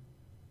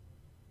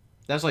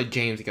 That's like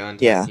James Gunn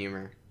type Yeah.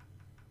 humor.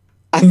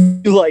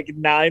 I'm like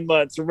 9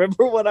 months.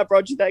 Remember when I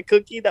brought you that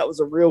cookie? That was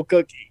a real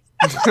cookie.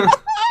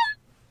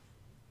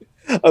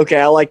 Okay,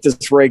 I like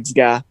this Riggs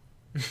guy.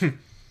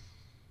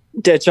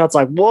 Deadshot's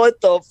like, what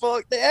the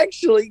fuck? They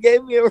actually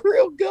gave me a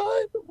real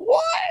gun?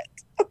 What?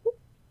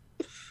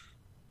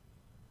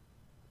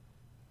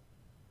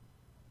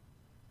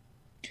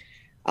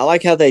 I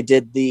like how they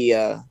did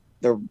the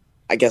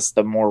I guess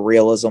the more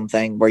realism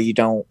thing where you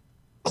don't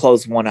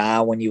close one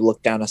eye when you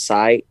look down a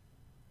sight.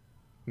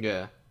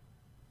 Yeah.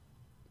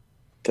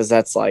 Because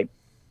that's like,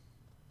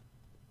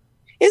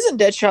 isn't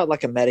Deadshot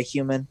like a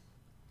metahuman?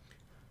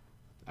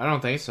 I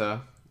don't think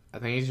so. I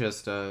think he's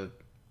just a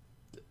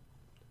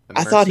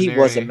I thought he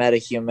was a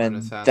mercenary, an metahuman.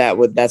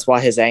 assassin. That's why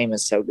his aim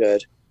is so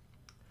good.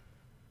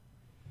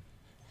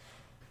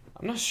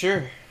 I'm not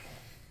sure.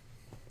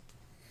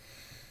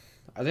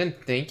 I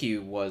didn't think he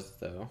was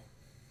though.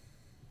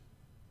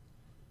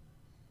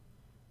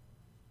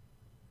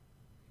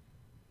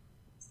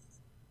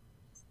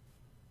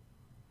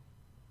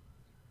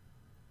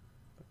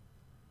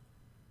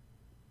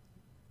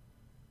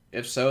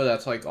 If so,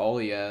 that's like all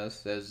he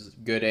has is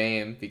good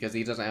aim because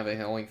he doesn't have a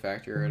healing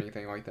factor or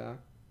anything like that.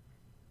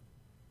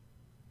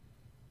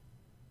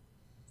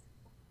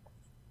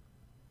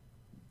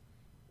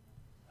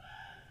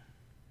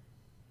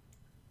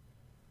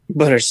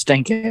 But her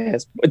stink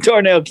ass.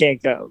 Darnell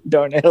can't go.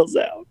 Darnell's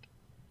out.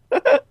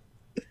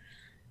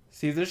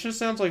 See, this just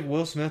sounds like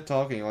Will Smith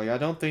talking. Like, I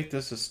don't think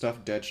this is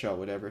stuff Deadshot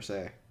would ever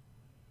say.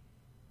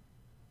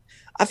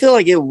 I feel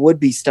like it would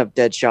be stuff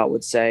Deadshot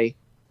would say,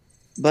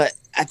 but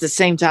at the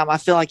same time, I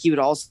feel like he would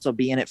also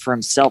be in it for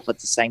himself at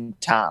the same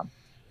time.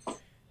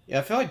 Yeah,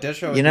 I feel like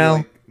Deadshot You would be know?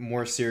 like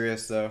more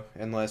serious though,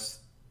 and less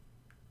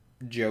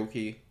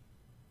jokey.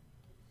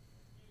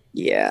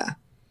 Yeah.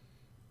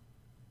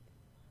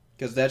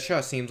 Because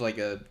Deadshot seems like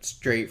a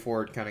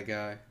straightforward kind of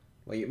guy.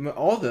 Like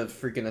all the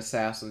freaking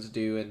assassins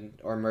do, and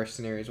or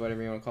mercenaries,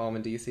 whatever you want to call them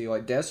in DC.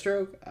 Like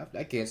Deathstroke,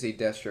 I can't see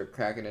Deathstroke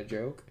cracking a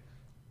joke.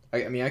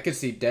 I mean, I could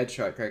see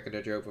Deadshot cracking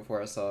a joke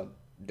before I saw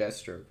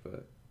Deathstroke,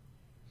 but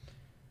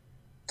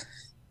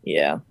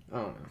Yeah. I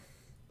don't know.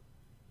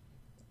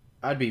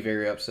 I'd be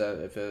very upset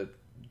if a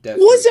Deathstroke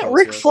Wasn't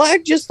Rick posted it.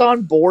 Flag just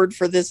on board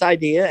for this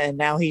idea, and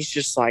now he's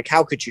just like,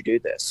 how could you do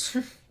this?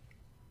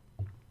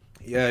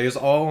 Yeah, he was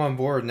all on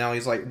board. Now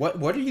he's like,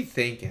 What are you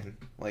thinking?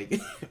 Like,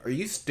 are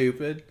you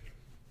stupid?"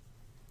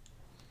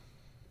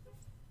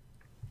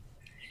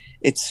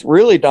 It's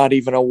really not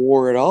even a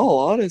war at all,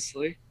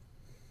 honestly.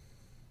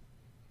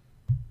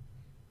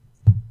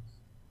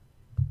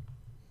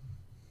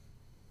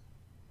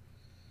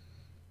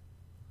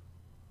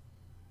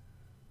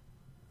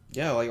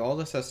 Yeah, like all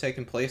this has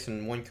taken place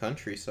in one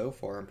country so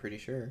far. I'm pretty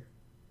sure.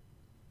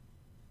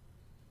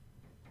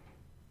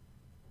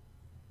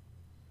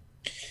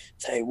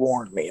 They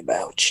warned me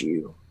about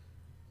you.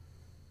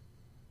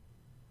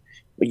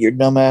 But your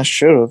dumbass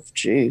should have.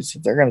 Jeez,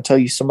 if they're going to tell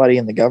you somebody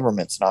in the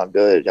government's not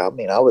good, I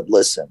mean, I would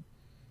listen.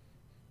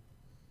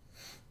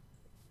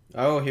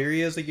 Oh, here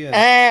he is again.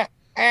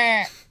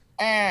 uh,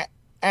 uh,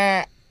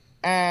 uh,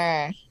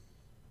 uh.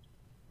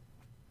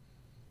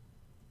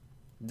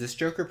 This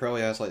Joker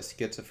probably has like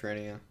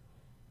schizophrenia.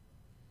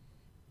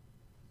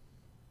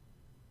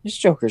 This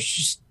Joker's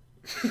just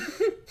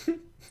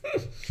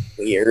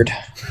weird.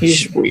 He's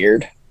just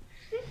weird.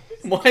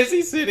 Why is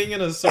he sitting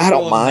in a circle I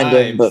don't of mind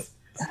him, but knives?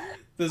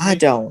 This I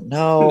makes don't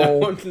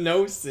know.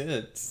 no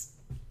sense.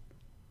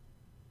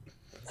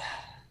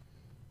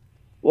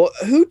 Well,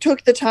 who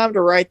took the time to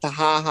write the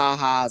ha ha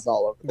ha's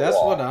all over the That's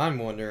wall? what I'm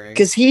wondering.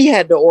 Because he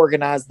had to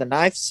organize the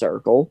knife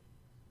circle.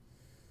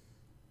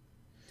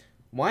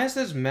 Why is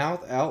his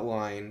mouth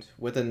outlined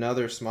with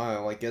another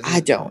smile? Like,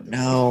 I don't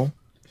know.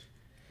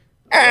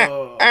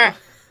 Oh. uh,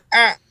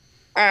 uh,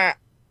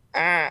 Look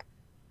at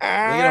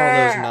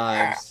all those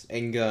knives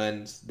and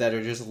guns that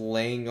are just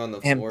laying on the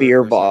floor. And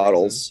beer for some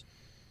bottles. reason.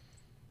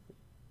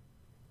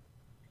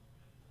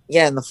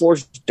 Yeah, and the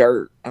floor's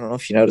dirt. I don't know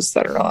if you noticed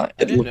that or not.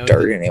 I It didn't looked know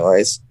dirt that.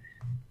 anyways.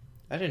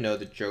 I didn't know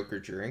the Joker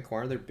drank. Why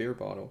are there beer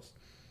bottles?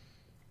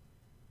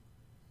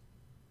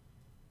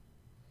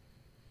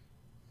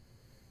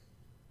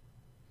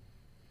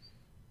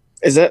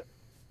 Is that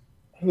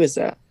who is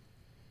that?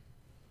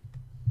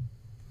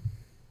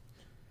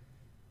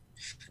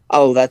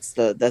 Oh, that's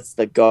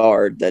the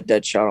guard that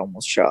Deadshot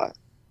almost shot.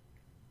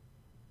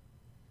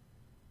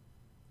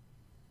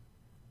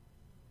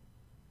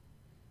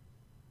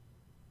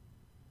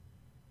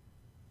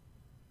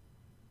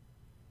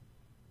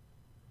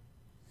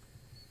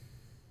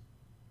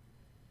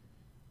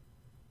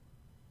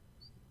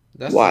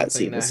 That's Why is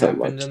something he that so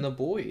happened lucky? in The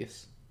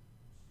Boys.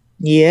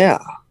 Yeah.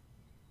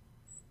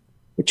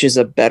 Which is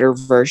a better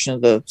version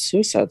of the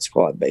Suicide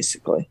Squad,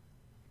 basically.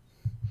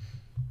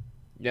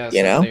 Yeah, You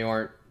except know? they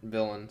aren't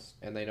villains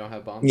and they don't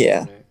have bombs.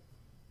 Yeah. in it.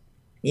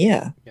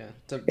 Yeah. Yeah.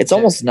 It's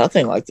almost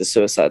nothing like the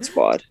Suicide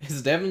Squad.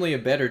 It's definitely a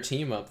better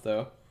team up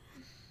though.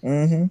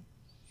 Mm-hmm.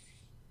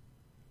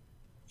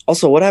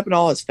 Also, what happened to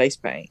all his face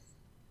paint?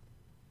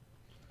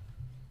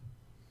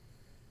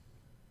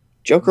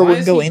 Joker Why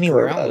wouldn't is go he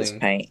anywhere without his growling?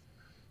 paint.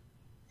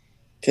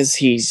 Because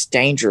he's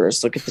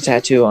dangerous. Look at the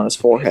tattoo on his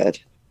forehead.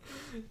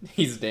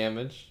 He's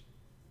damaged.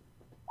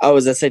 Oh,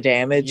 is that say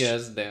damage? He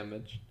has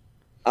damage.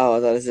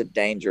 Oh, that is it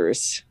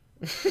dangerous.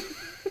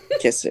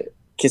 Kiss it.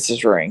 Kiss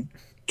his ring.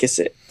 Kiss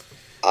it.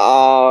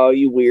 Oh,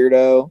 you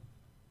weirdo.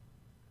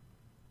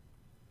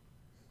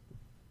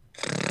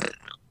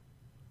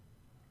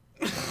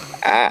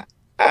 Ah.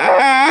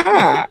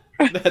 Ah.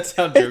 That's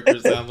how Joker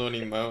sounds when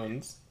he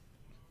moans.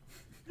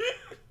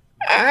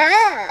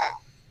 Ah.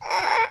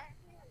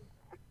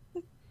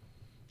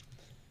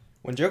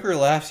 When Joker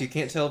laughs, you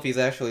can't tell if he's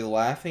actually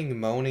laughing,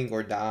 moaning,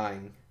 or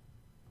dying.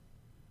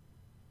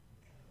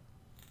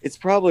 It's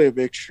probably a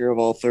mixture of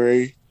all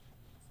three.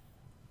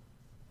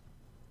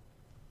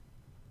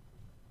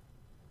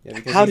 Yeah,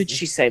 because How did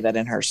she say that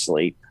in her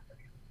sleep?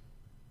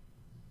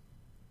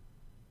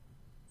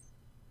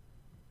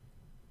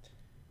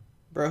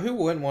 Bro, who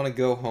wouldn't want to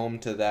go home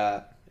to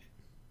that?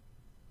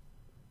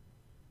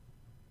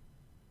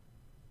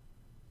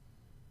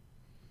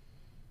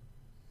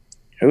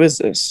 Who is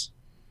this?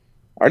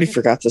 I already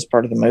forgot this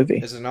part of the movie.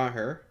 Is it not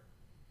her?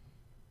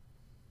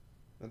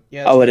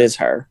 Yeah, it's Oh, it her. is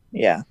her.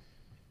 Yeah.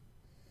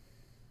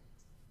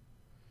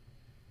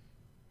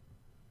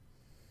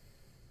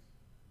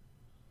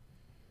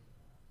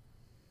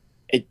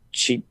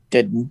 She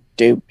didn't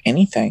do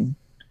anything.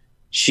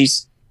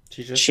 She's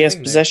She's just she has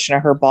sitting there. possession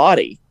of her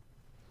body.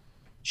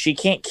 She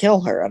can't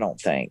kill her, I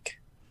don't think.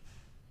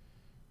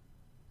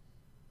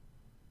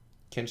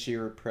 Can she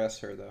repress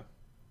her though?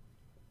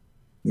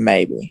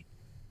 Maybe.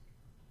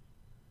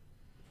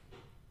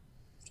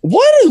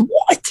 What is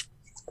what? I can't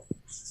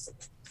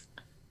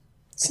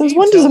Since even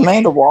when does tell what's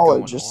Amanda Waller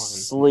going just on.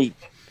 sleep?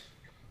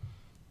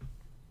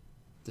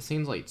 This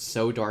seems like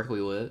so darkly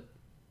lit.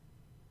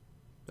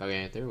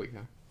 Okay, there we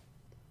go.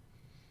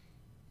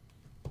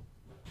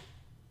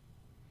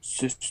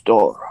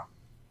 Sister.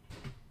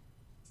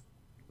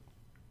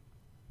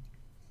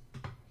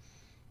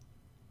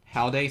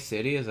 Howday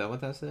City, is that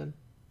what that said?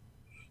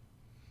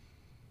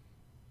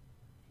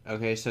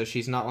 Okay, so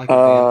she's not like a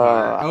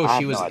vampire. Oh, I she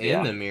have no was in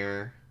idea. the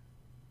mirror.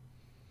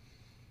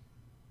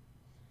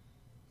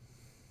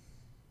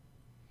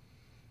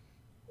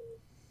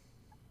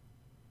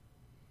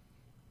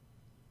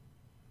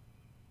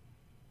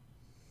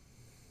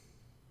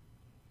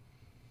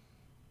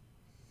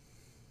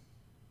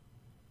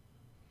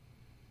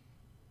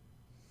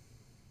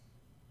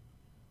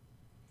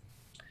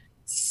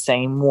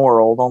 Same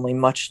world, only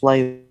much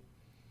later.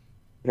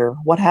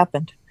 What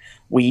happened?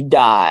 We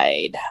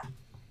died.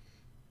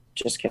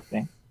 Just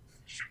kidding.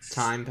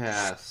 Time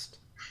passed.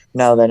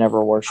 No, they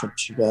never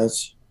worshipped you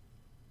guys.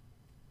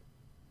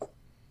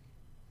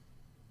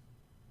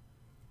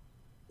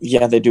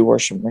 Yeah, they do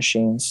worship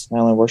machines. They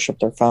only worship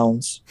their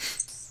phones.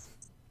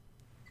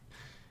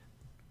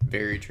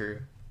 Very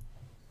true.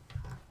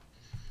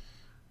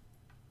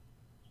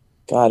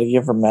 God, have you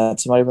ever met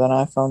somebody with an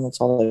iPhone? That's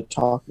all they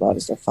talk about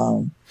is their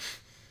phone.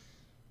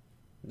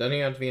 Doesn't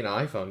even have to be an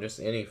iPhone, just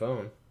any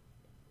phone.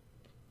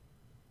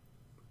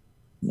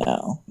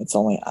 No, it's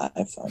only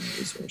iPhone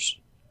users.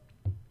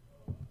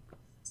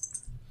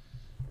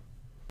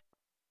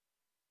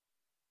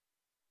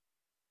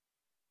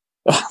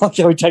 Look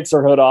how he takes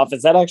her hood off.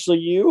 Is that actually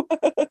you?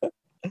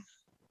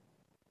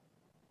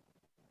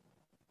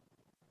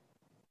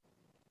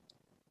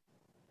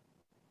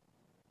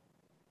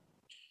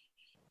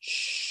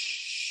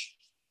 Shh.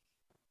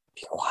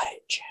 Be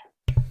quiet,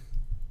 Jim.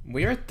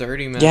 We are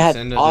 30 minutes Yeah,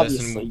 into this,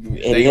 obviously, and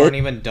you they aren't idiot.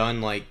 even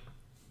done, like,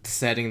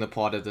 setting the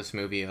plot of this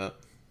movie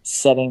up.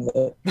 Setting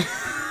the.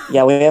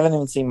 Yeah, we haven't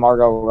even seen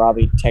Margot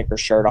Robbie take her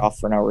shirt off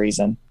for no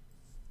reason.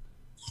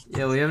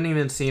 Yeah, we haven't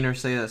even seen her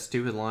say that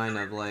stupid line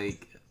of,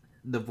 like,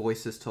 the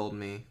voices told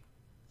me.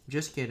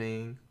 Just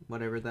kidding.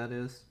 Whatever that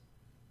is.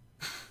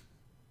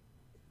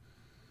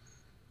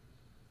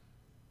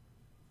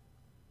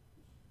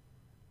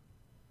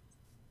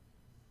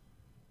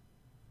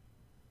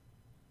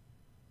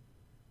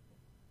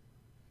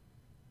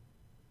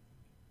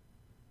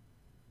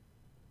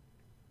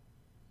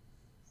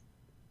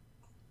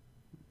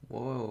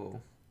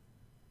 Whoa.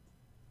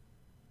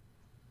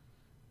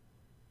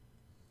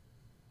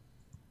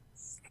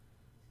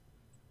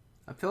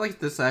 I feel like if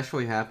this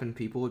actually happened,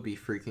 people would be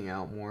freaking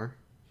out more.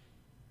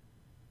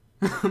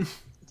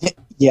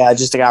 Yeah,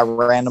 just a guy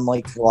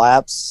randomly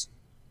collapse.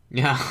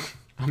 Yeah.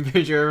 I'm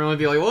pretty sure everyone would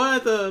be like,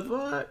 what the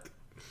fuck?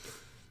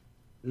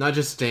 Not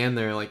just stand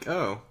there like,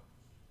 oh,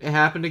 it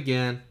happened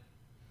again.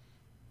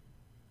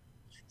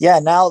 Yeah,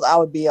 now I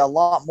would be a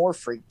lot more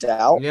freaked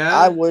out. I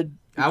Yeah, would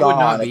be I would not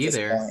gone at be this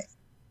there. point.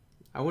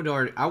 I would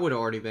have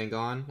already been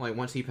gone. Like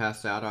once he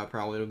passed out, I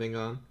probably would have been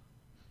gone.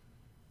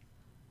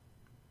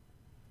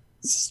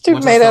 Is this dude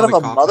Once I made saw out of the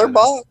a cops mother had him.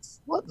 box?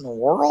 What in the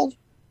world?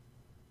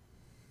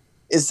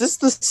 Is this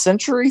the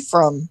Century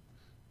from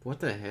What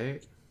the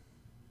heck?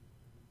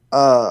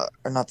 or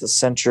not the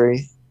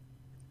Century?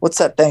 What's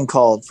that thing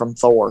called from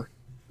Thor?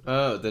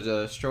 Oh, the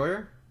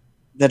destroyer?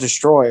 The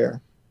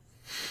Destroyer.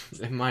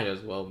 It might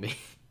as well be.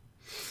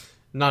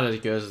 Not as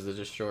good as the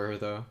destroyer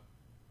though.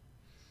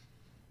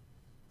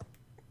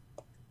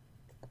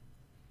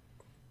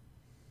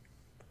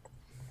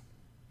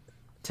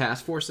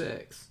 Task Force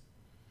X.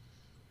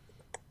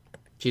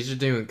 She's just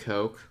doing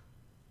coke.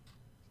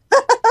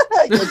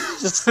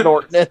 Just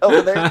snorting it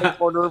over there in the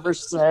corner of her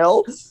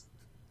cell.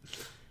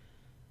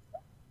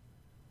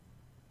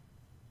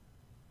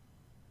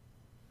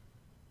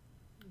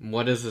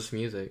 What is this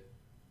music?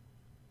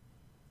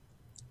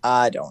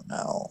 I don't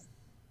know.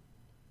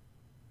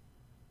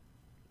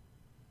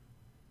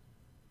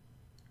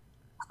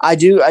 I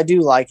do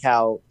like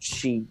how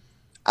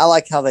I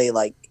like how they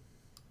like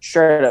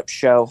straight up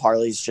show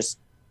Harley's just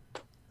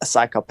a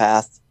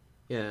psychopath.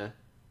 Yeah.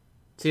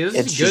 See, this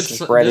And is a good. she's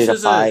just ready to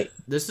fight.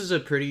 This is a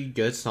pretty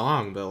good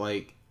song, but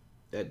like,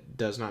 it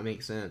does not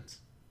make sense.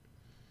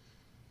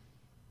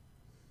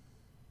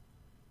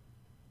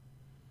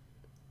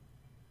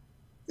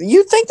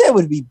 You'd think they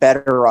would be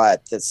better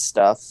at this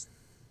stuff.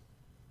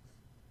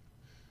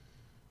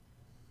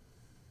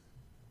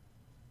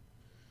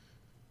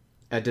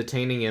 At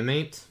detaining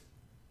inmates.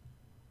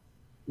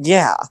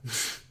 Yeah.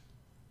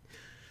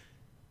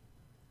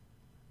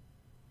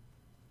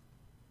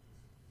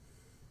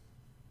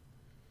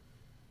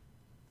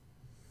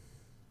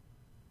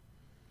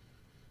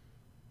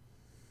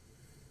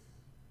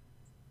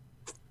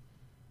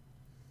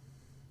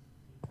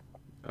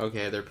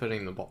 Okay, they're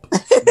putting the bombs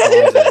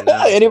in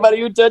now.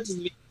 Anybody who touches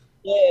me,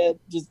 yeah,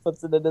 just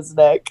puts it in his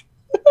neck.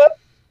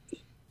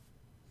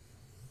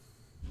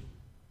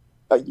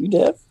 Are you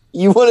deaf?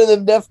 You one of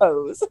them deaf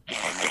hoes.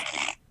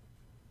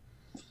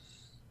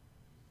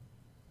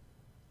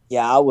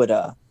 Yeah, I would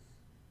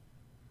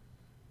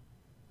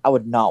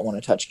not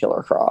want to touch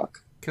Killer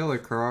Croc. Killer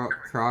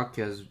Croc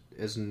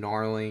is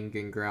gnarling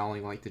and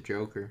growling like the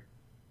Joker.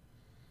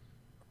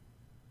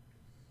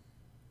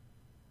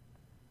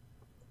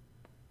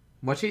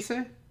 What'd she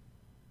say?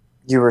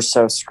 You were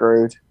so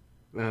screwed.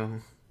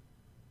 Oh.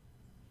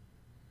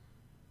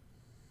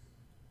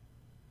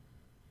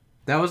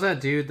 That was that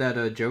dude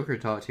that Joker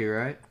talked to,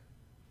 right?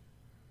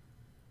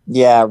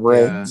 Yeah,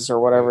 Riggs or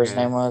whatever his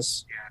okay. name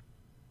was.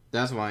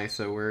 That's why he's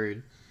so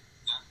worried.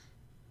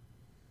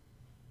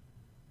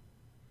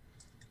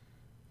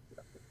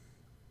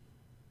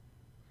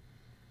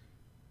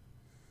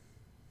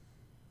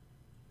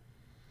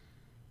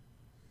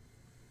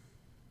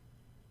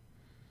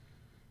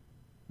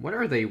 What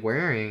are they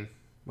wearing?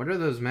 What are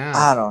those masks?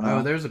 I don't know.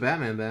 Oh, there's a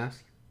Batman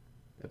mask.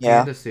 A Yeah.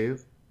 panda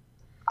suit.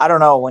 I don't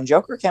know. When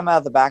Joker came out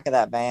of the back of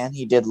that van,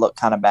 he did look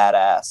kind of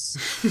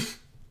badass.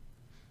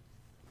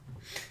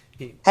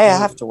 Hey, I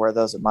have to wear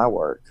those at my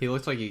work. He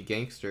looks like a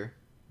gangster.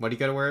 What do you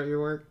gotta wear at your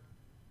work?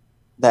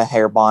 The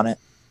hair bonnet.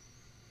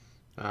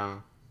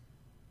 Oh.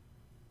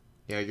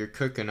 Yeah, you're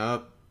cooking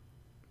up.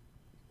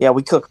 Yeah,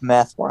 we cook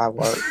meth where I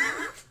work.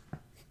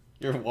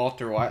 You're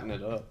Walter Whiting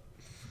it up.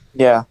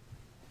 Yeah.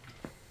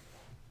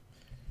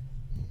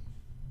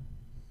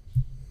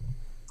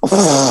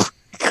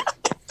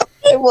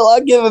 Well,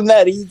 I'll give him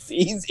that.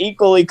 He's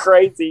equally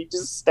crazy. He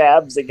just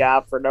stabs a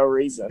guy for no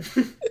reason.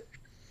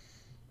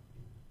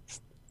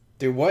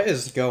 Dude, what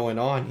is going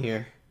on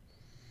here?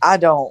 I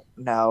don't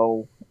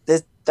know.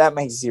 That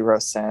makes zero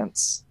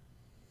sense.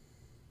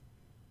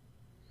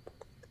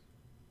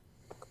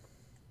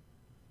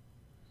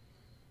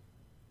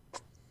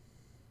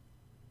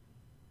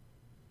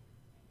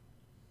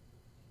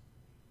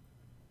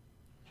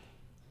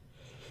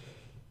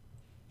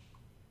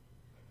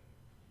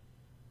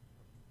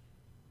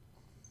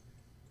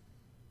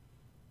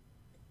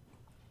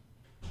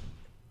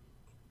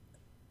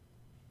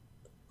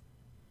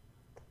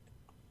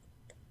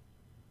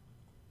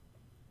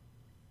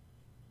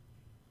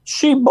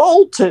 She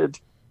bolted.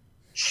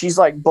 She's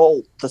like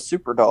Bolt, the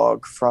super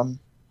dog from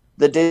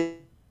the Disney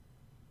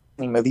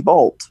movie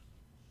Bolt.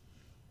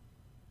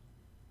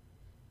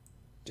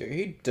 Dude,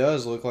 he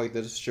does look like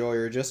the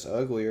Destroyer, just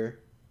uglier.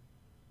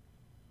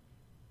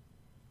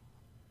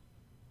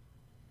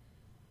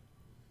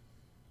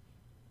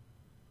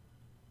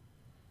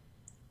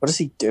 What is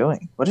he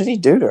doing? What did he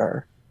do to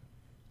her?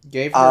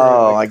 Gave her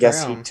I crown.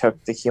 guess he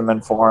took the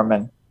human form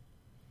and...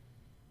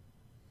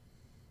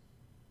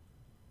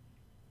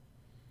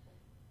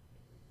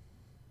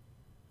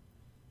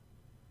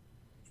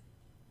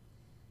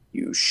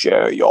 You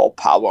share your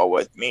power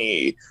with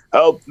me.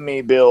 Help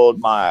me build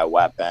my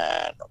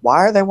weapon. Why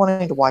are they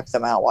wanting to wipe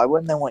them out? Why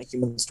wouldn't they want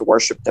humans to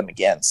worship them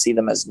again? See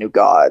them as new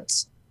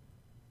gods?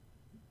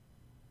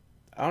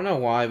 I don't know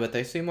why, but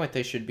they seem like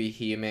they should be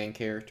He-Man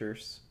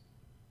characters.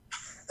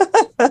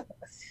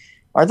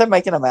 Aren't they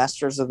making a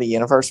Masters of the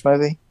Universe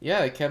movie?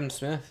 Yeah, Kevin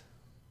Smith.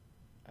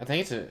 I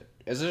think it's a...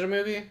 Is it a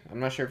movie?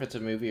 I'm not sure if it's a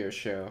movie or a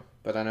show,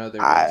 but I know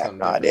they're doing I have something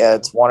no different idea. now.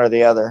 It's one or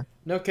the other.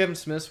 No, Kevin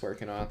Smith's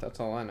working on it. That's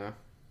all I know.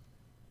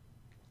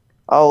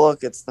 Oh,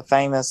 look, it's the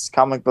famous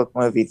comic book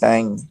movie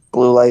thing.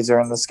 Blue laser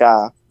in the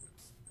sky.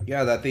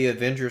 Yeah, that the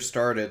Avengers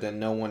started and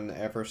no one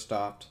ever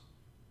stopped.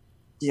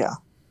 Yeah.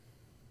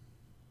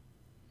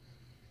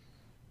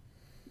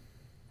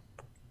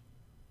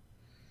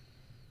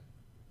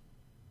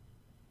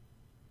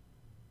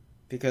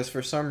 Because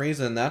for some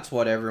reason, that's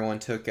what everyone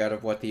took out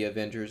of what the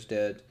Avengers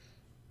did.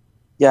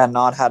 Yeah,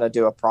 not how to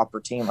do a proper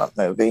team-up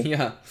movie.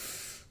 Yeah.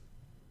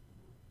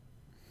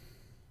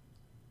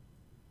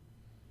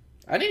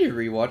 I need to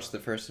rewatch the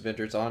first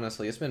Avengers,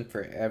 honestly. It's been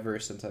forever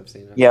since I've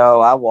seen it.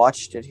 Yo, I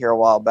watched it here a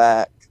while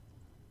back.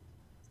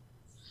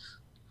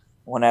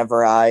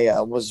 Whenever I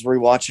was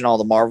rewatching all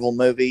the Marvel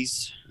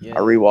movies, Yeah.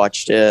 I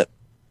rewatched it.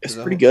 It's Does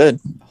it pretty good.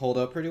 Hold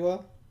up pretty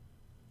well?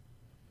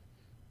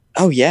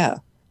 Oh, yeah.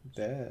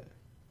 Bet.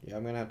 Yeah,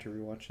 I'm going to have to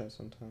rewatch that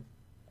sometime.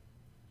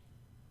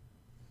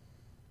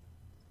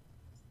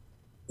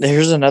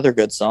 Here's another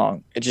good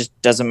song. It just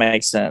doesn't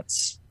make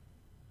sense.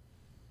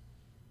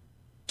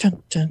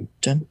 Dun, dun,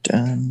 dun,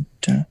 dun,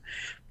 dun.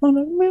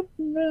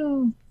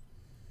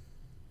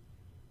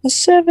 The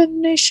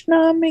Seven Nation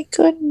Army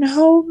couldn't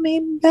hold me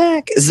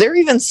back. Is there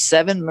even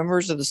 7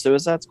 members of the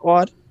Suicide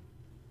Squad?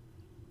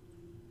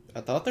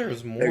 I thought there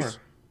was more.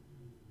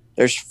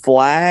 There's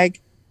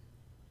Flag,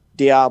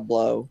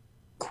 Diablo,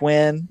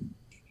 Quinn.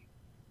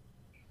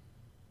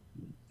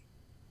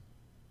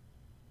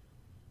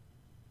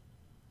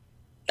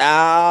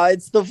 Ah,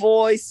 it's the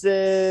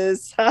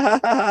voices.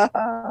 That's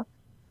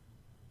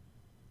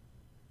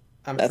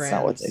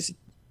not what they say.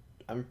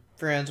 I'm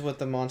friends with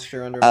the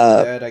monster under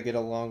my bed. I get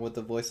along with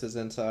the voices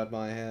inside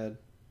my head.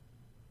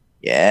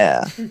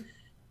 Yeah.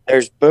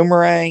 There's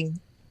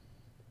Boomerang,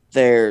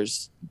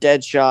 There's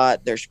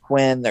Deadshot, there's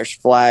Quinn, there's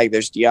Flag,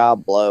 there's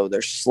Diablo,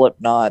 there's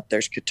Slipknot,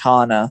 there's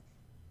Katana.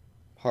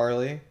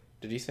 Harley.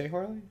 Did you say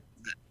Harley?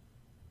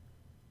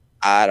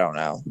 I don't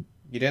know.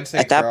 You didn't say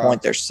At that Croc.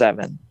 point, there's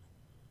 7.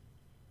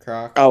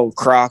 Croc. Oh,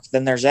 Croc.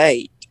 Then there's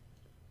 8.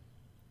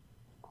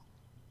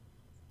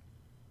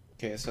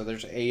 Okay, so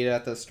there's 8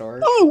 at the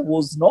start. I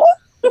was not.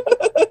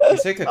 You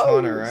say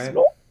Katana, right?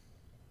 Not.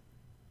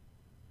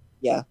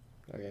 Yeah.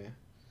 Okay.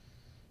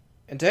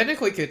 And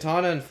technically,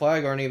 Katana and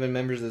Flag aren't even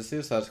members of the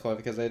Suicide Squad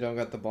because they don't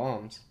got the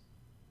bombs.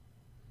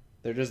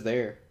 They're just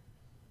there.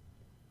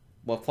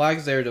 Well,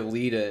 Flag's there to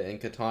lead it, and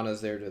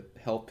Katana's there to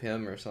help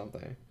him or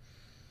something.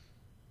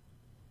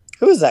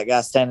 Who is that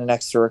guy standing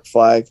next to Rick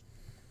Flag?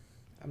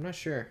 I'm not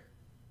sure.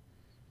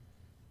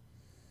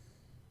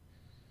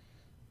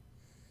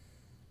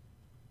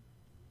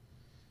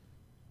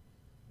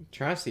 I'm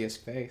trying to see his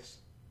face.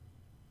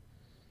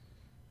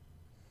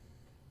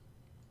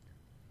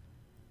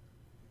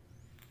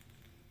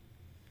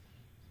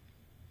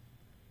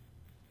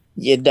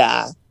 You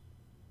die.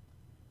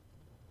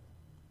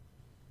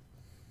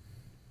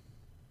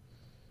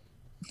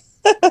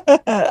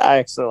 I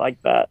actually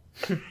like that.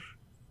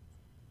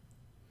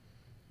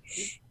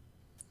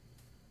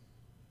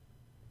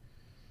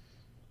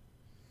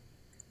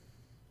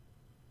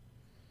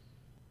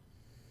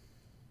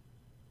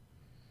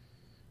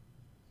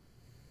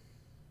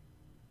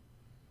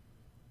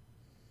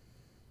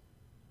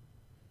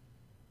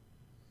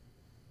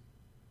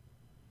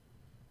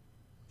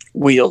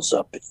 Wheels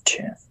up at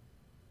 10.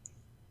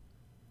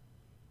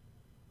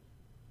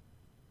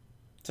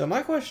 So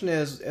my question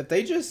is, if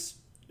they just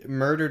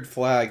murdered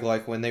Flag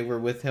like when they were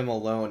with him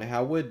alone,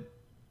 how would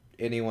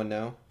anyone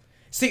know?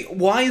 See,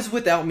 why is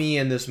Without Me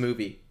in this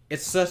movie?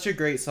 It's such a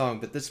great song,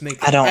 but this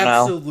makes I don't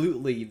know.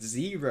 absolutely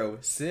zero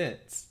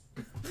sense.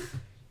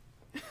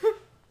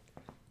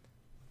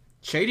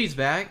 Shady's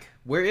back.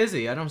 Where is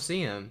he? I don't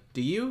see him.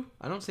 Do you?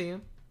 I don't see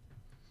him.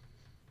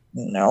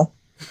 No.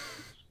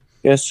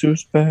 Guess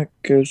who's back?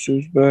 Guess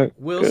who's back?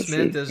 Will Guess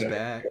Smith who's is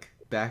back.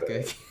 Back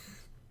again.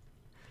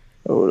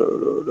 Oh, no,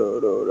 no, no,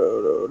 no,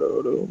 no, no,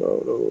 no, no,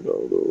 no,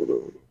 no,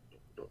 no,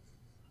 no.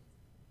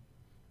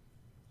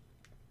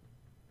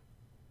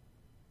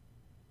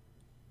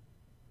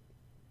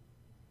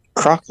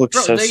 Croc looks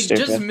Bro, so they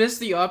stupid. just missed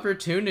the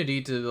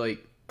opportunity to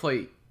like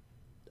play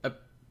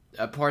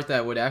a part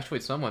that would actually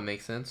somewhat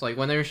make sense. Like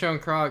when they were showing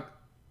Croc,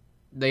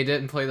 they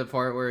didn't play the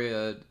part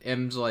where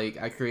M's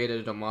like, I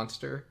created a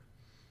monster.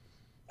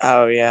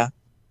 Oh, yeah.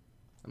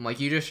 I'm like,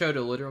 you just showed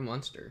a literal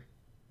monster.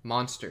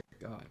 Monster.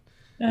 God.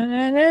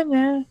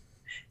 Hey,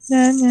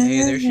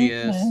 Hey, there she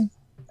is.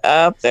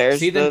 Up there's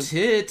See them the...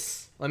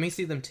 tits. Let me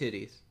see them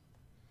titties.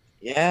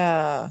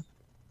 Yeah.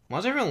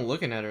 Why's everyone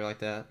looking at her like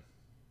that?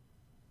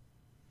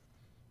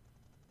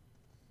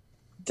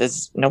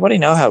 Does nobody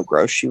know how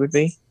gross she would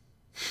be?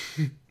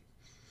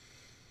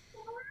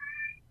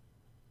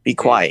 Be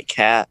quiet,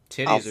 cat.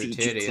 Titties I'll are feed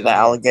titties. you to the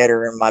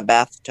alligator in my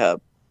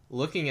bathtub.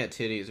 Looking at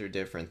titties are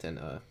different than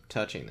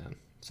touching them.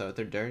 So if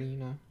they're dirty, you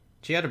know.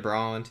 She had a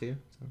bra on too.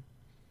 So.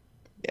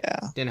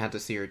 Yeah. Didn't have to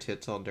see her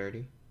tits all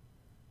dirty.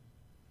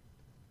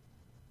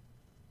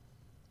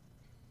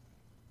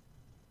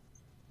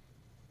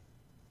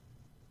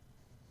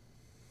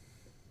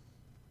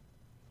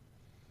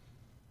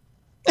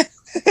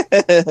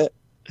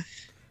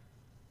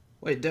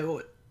 Wait,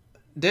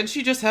 didn't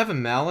she just have a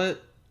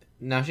mallet?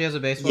 Now she has a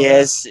baseball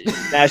Yes.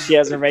 Now she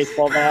has her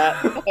baseball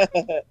bat.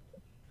 bat?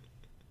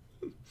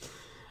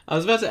 I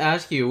was about to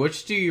ask you,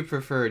 which do you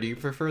prefer? Do you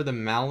prefer the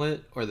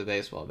mallet or the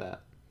baseball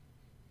bat?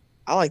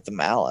 I like the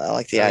mallet. I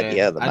like the Okay,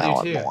 idea of the I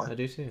mallet do too. more. I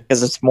do too.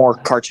 Because it's more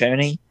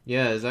cartoony.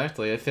 Yeah,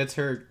 exactly. It fits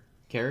her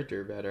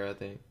character better, I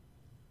think.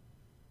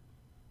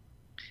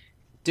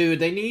 Dude,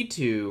 they need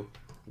to.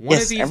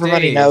 Yes,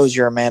 everybody knows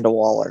you're Amanda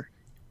Waller.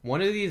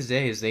 One of these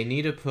days, they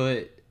need to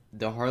put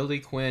the Harley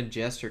Quinn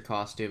Jester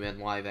costume in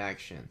live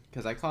action.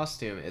 Because that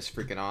costume is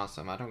freaking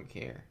awesome. I don't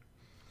care.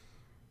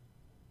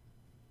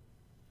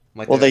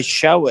 Like Well, they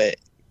show it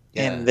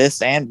in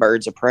this and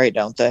Birds of Prey,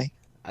 don't they?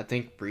 I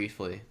think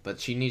briefly. But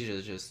she needs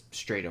to just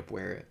straight up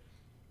wear it.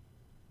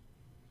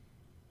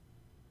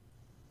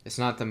 It's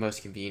not the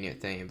most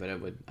convenient thing, but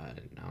it would... I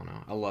don't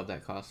know. I love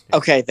that costume.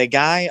 Okay, the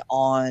guy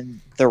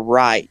on the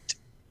right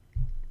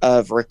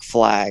of Rick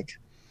Flag.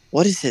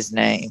 What is his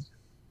name?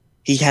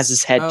 He has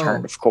his head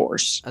turned, of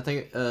course. I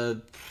think,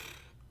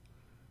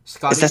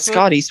 Scott Is that Eastwood?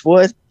 Scott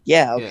Eastwood?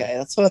 Yeah, okay. Yeah.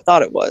 That's what I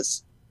thought it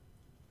was.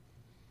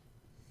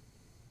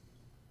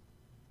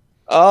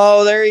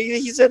 Oh, there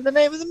he's in the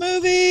name of the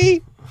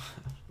movie.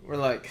 We're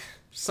like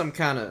some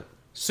kind of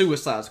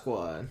Suicide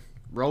Squad.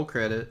 Roll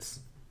credits.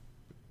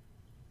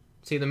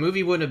 See, the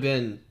movie wouldn't have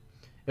been...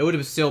 It would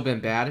have still been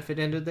bad if it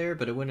ended there,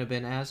 but it wouldn't have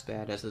been as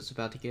bad as it's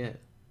about to get.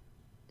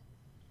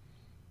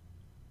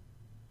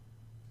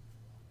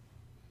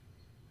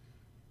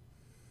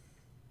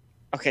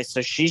 Okay,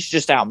 so she's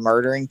just out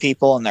murdering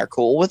people and they're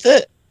cool with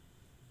it?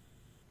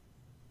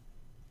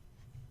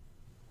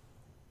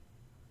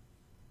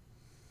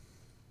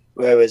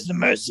 Where was the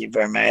mercy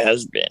for my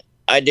husband?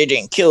 I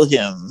didn't kill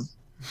him.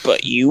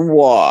 but you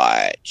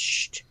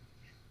watched.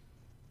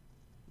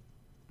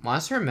 Why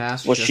is her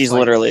mask Well, just she's like,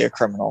 literally a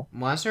criminal.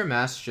 why is her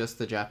mask just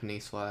the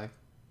Japanese flag?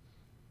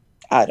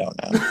 I don't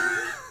know.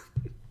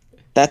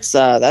 That's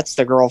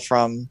the girl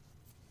from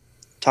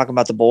talking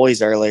about The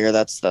Boys earlier.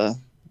 That's the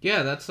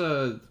Yeah, that's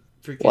a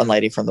freaking one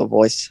lady from The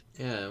Voice.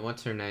 Yeah,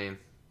 what's her name?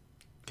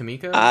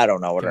 Kamiko? I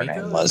don't know what her Kamiko?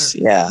 name Is was.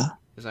 that, Yeah.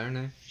 is that her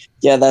name?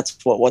 Yeah, that's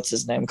what's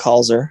his name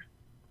calls her.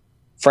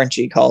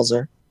 Frenchie calls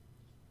her.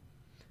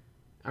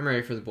 I'm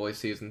ready for The Boys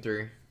season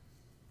 3.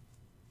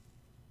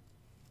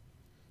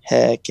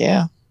 Heck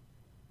yeah.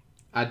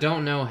 I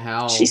don't know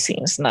how. She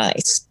seems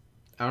nice.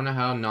 I don't know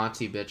how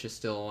Nazi bitch is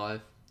still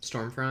alive.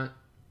 Stormfront.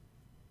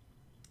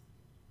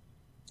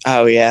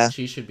 Oh yeah.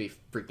 She should be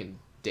freaking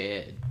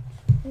dead.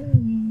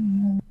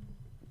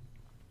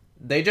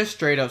 They just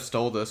straight up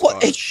stole this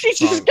What? song.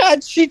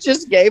 She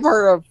just gave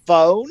her a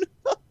phone.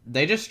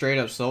 They just straight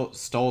up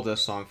stole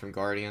this song from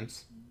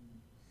Guardians.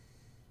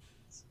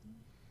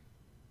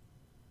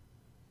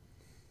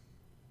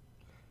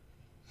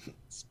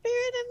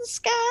 Spirit in the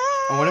sky.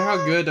 I wonder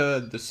how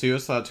good the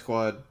Suicide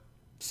Squad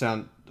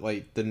sound,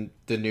 like the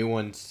new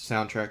one's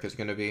soundtrack is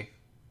gonna be.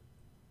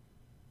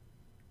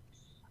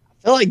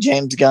 I feel like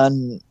James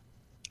Gunn,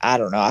 I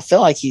don't know. I feel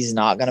like he's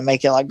not going to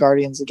make it like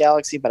Guardians of the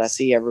Galaxy, but I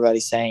see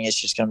everybody saying it's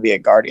just going to be a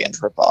Guardians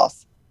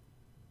ripoff.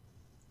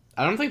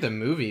 I don't think the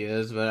movie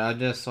is, but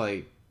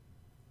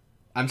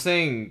I'm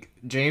saying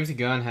James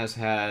Gunn has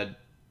had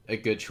a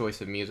good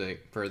choice of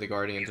music for the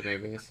Guardians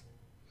movies.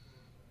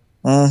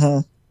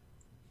 Mm-hmm.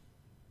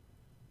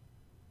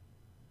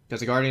 Because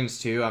the Guardians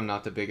 2, I'm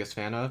not the biggest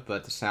fan of,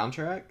 but the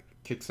soundtrack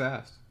kicks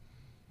ass.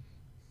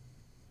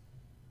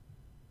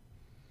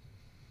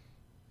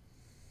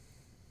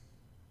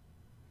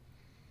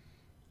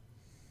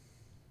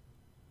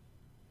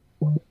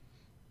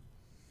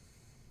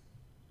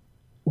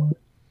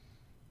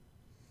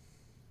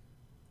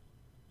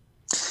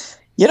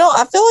 You know,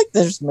 I feel like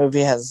this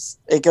movie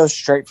it goes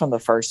straight from the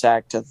first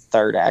act to the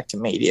third act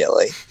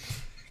immediately.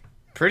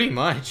 Pretty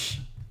much.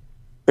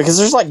 Because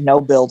there's like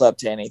no build up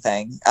to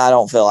anything. I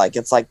don't feel like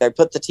it's like they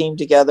put the team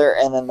together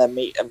and then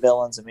the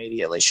villains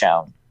immediately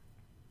shown.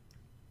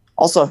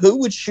 Also, who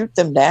would shoot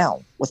them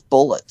down with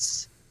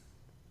bullets?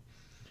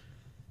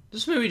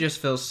 This movie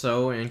just feels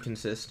so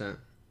inconsistent.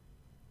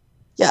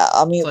 Yeah,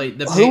 I mean, like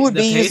who would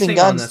be using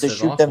guns to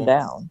shoot them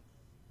down?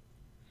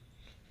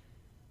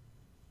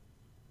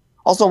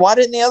 Also, why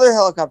didn't the other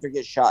helicopter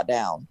get shot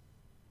down?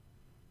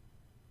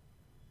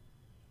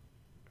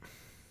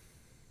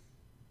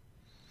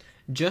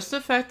 Just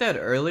the fact that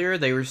earlier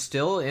they were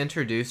still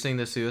introducing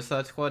the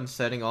Suicide Squad and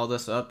setting all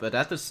this up, but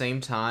at the same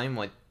time,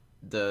 like,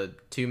 the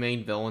two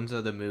main villains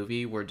of the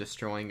movie were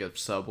destroying a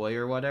subway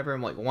or whatever.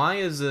 I'm like, why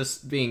is this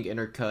being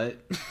intercut?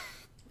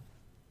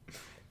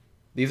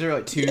 These are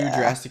like two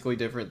drastically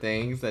different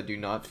things that do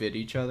not fit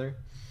each other.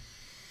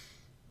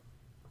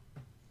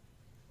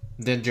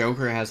 Then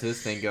Joker has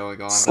his thing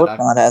going on.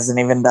 Slipknot hasn't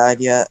even died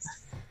yet.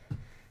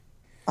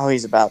 Oh,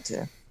 he's about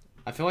to.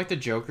 I feel like the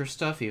Joker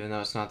stuff, even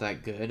though it's not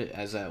that good,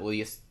 is at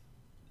least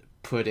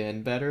put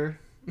in better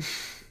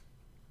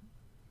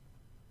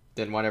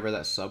than whatever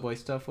that subway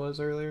stuff was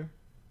earlier.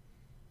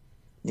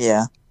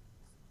 Yeah.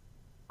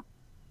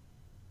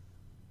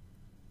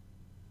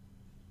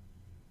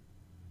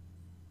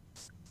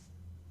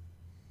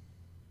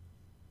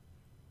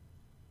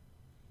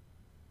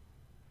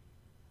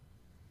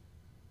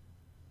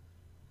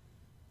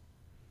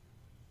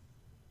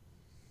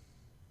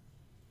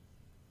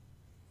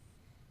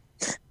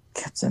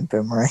 Captain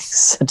Boomerang's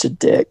such a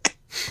dick.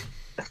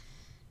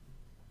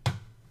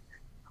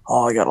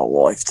 Oh, I got a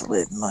life to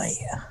live, mate.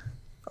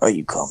 Are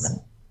you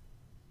coming?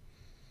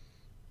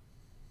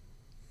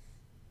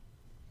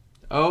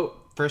 Oh,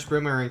 first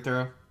boomerang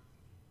throw.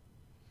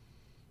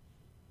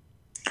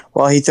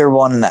 Well, he threw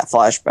one in that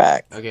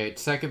flashback. Okay,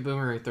 second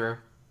boomerang throw.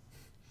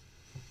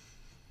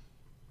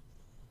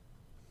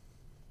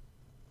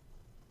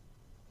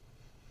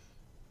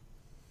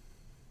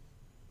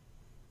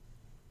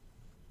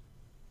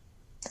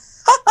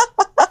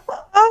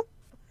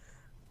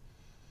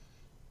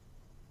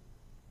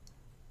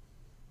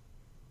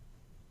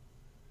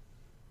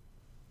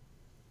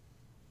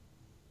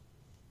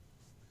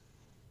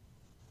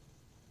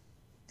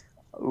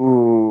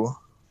 Ooh.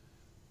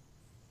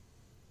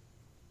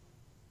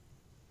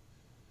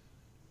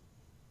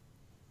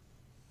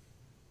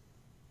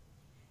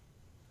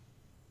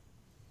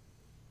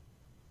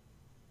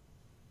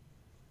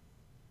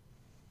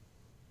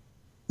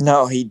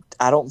 No,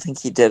 I don't think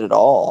he did at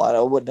all. I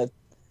wouldn't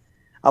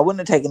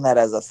have taken that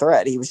as a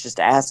threat. He was just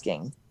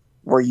asking,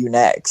 "Were you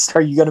next?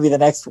 Are you going to be the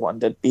next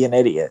one to be an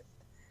idiot?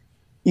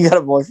 You got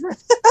a boyfriend?"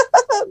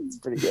 It's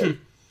pretty good.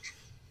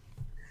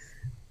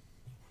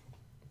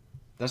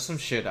 That's some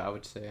shit I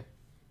would say.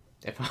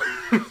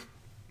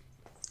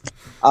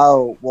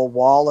 Oh, well,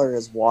 Waller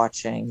is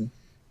watching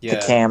the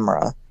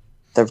camera,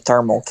 the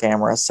thermal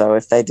camera. So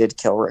if they did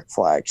kill Rick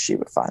Flag, she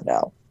would find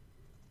out.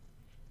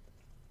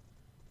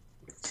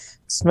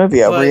 Is this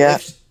movie over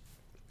yet?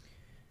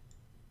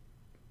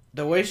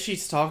 The way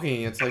she's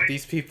talking, it's like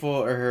these people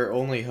are her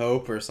only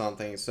hope or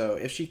something. So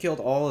if she killed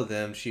all of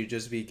them, she'd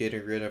just be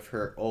getting rid of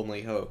her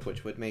only hope,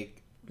 which would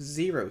make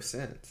zero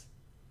sense.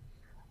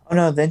 Oh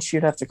no, then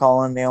she'd have to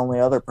call in the only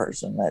other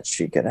person that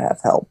she could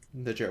have help,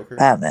 The Joker.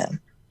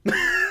 Batman.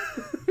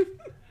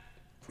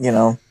 You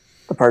know,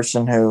 the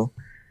person who,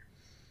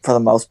 for the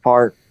most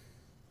part,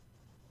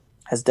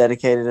 has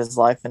dedicated his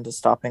life into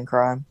stopping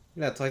crime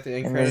Yeah, it's like the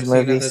end in credit these scene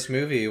of movies. this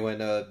movie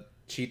when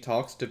she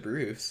talks to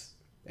Bruce,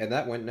 and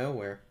that went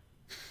nowhere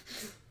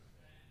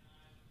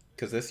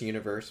because this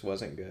universe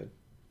wasn't good.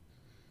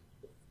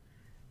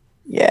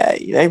 Yeah,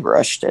 they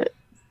rushed it.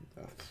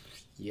 Uh,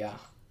 yeah.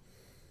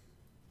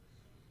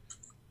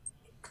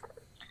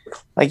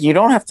 Like, you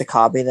don't have to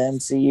copy the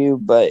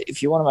MCU, but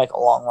if you want to make a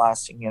long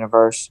lasting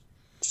universe,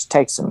 just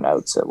take some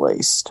notes at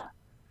least.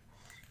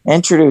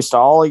 Introduced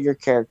all of your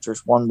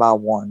characters one by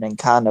one and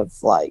kind of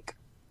like,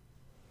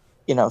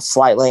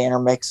 slightly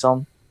intermix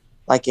them.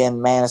 Like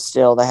in Man of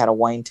Steel, they had a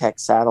Wayne Tech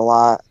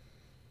satellite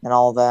and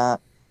all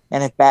that.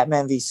 And if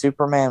Batman v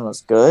Superman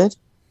was good,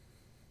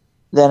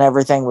 then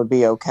everything would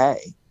be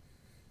okay,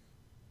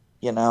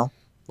 you know?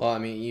 Well, I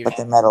mean, But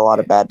they made a lot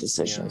of bad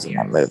decisions yeah, in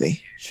that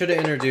movie. should have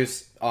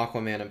introduced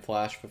Aquaman and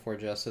Flash before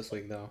Justice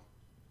League though,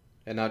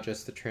 and not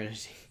just the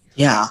Trinity.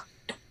 Yeah.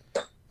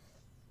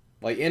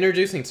 Like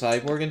introducing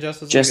Cyborg in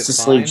Justice League is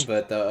Justice fine, League.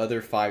 but the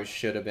other five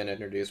should have been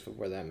introduced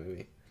before that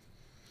movie.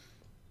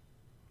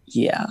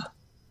 Yeah.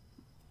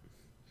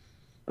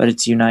 But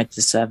it's Unite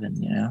the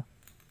Seven, you know?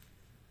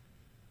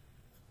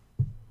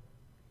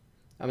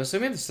 I'm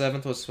assuming the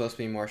seventh was supposed to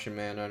be Martian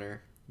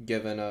Manhunter,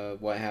 given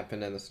what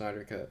happened in the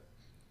Snyder Cut.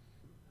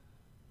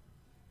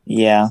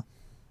 Yeah.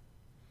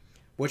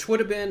 Which would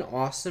have been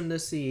awesome to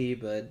see,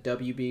 but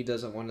WB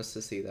doesn't want us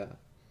to see that.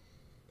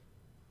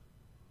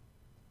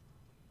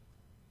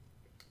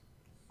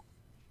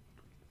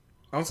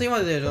 I don't see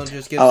why they don't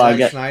just give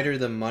Zack Snyder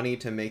the money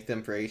to make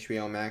them for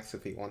HBO Max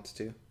if he wants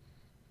to.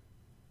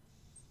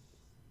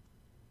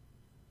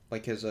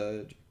 Like his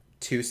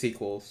 2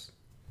 sequels.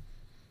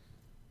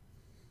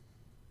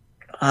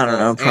 I don't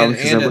know, probably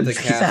because it wouldn't be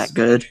that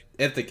good.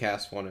 If the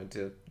cast wanted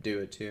to do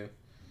it too.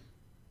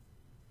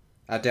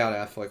 I doubt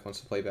Affleck wants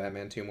to play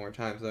Batman 2 more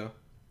times though.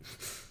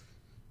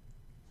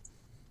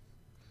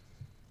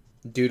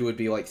 Dude would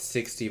be like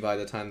 60 by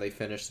the time they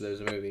finish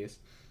those movies.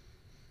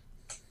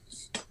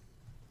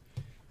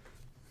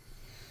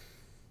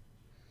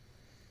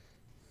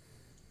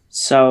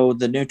 So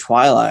the new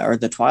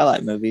the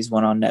Twilight movies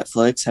went on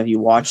Netflix. Have you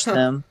watched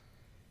them?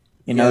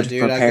 To dude,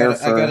 prepare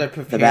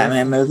for the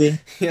Batman movie?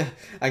 Yeah,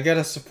 I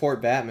gotta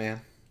support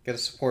Batman. Gotta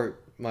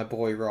support my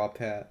boy Raw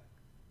Pat.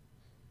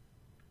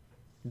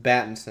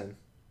 Battinson.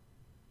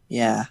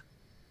 Yeah.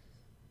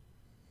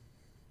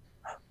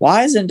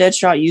 Why isn't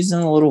Deadshot using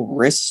the little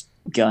wrist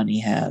gun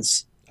he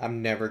has?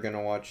 I'm never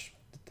gonna watch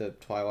the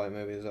Twilight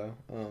movies though.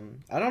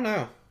 I don't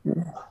know.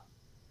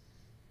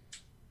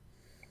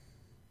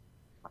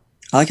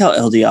 I like how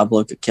El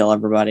Diablo could kill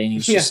everybody, and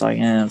he's just like,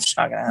 it's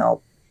not gonna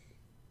help.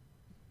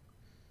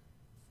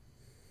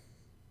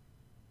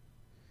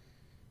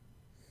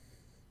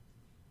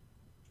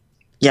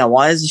 Yeah,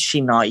 why is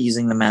she not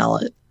using the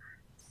mallet?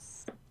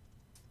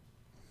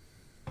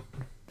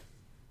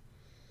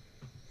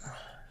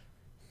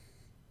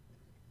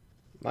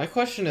 My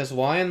question is,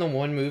 why in the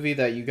one movie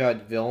that you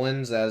got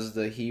villains as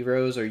the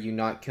heroes are you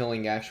not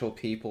killing actual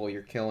people?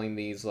 You're killing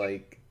these,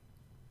 like,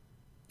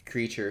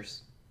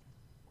 creatures.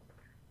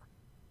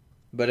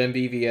 But in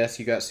BVS,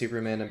 you got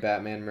Superman and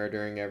Batman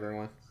murdering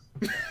everyone.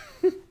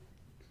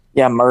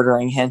 Yeah,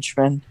 murdering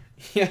henchmen.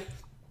 Yeah.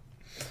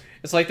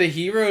 It's like the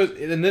heroes...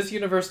 In this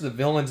universe, the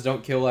villains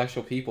don't kill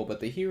actual people,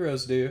 but the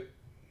heroes do.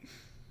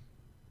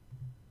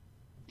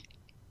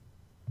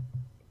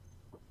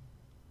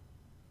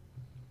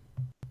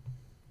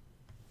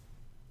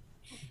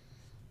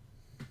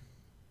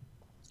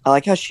 I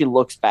like how she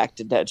looks back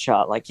to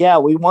Deadshot like, yeah,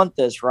 we want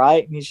this,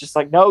 right? And he's just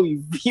like, no,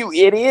 you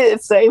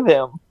idiot, save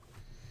him.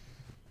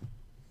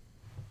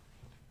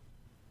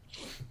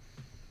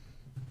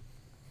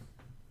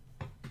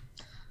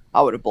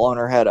 I would have blown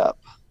her head up.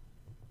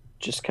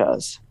 Just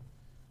cause.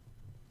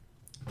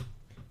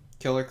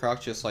 Killer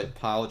Croc just, like,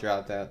 pile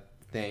drive that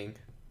thing.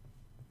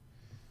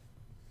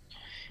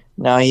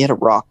 No, he had a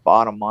rock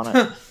bottom on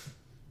it.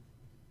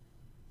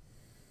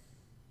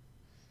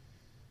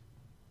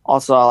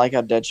 Also, I like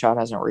how Deadshot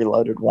hasn't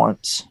reloaded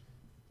once.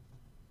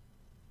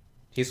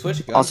 He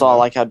switched guns. Also, I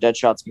like how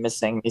Deadshot's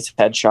missing these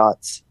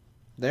headshots.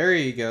 There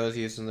he goes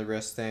using the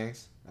wrist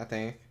things, I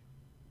think.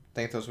 I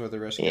think those were the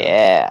wrist guns.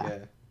 Yeah.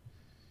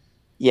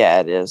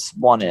 Yeah, it is.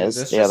 One is.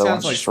 This the other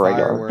one's like just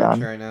regular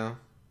gun. Right now.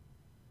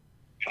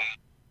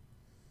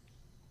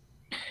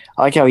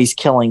 I like how he's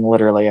killing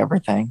literally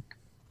everything.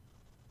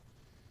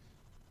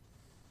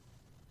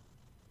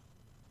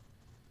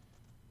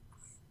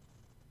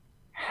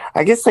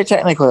 I guess they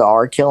technically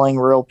are killing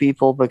real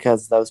people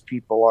because those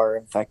people are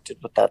infected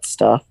with that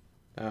stuff.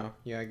 Oh,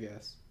 yeah, I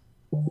guess.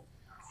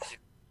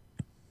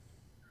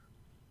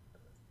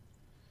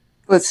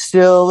 But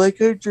still, they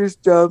could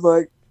just done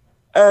like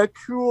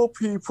actual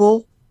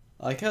people.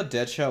 I like how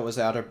Deadshot was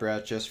out of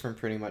breath just from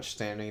pretty much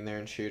standing there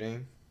and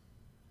shooting.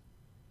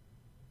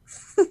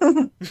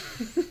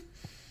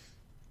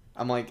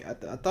 I'm like,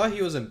 I thought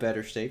he was in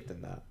better shape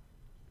than that.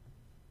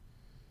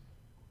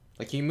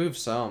 Like, he moved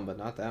some, but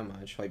not that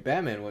much. Like,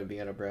 Batman would be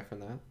out of breath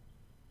from that.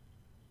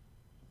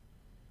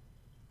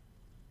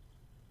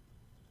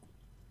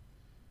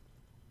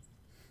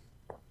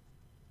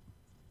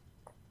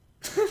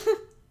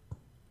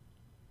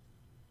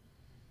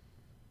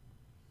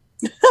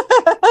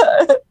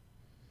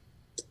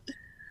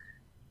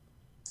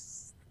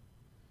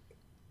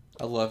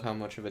 I love how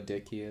much of a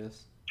dick he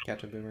is,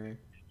 Captain Boomerang.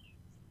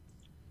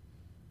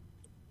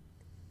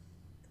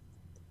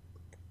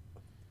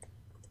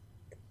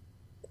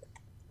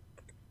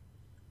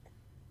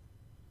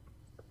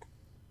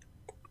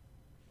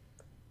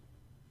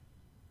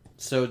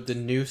 So, the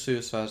new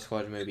Suicide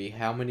Squad movie,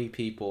 how many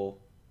people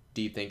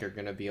do you think are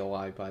going to be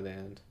alive by the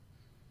end?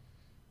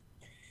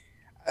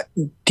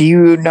 Do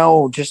you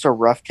know just a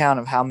rough count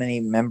of how many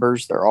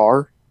members there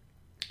are?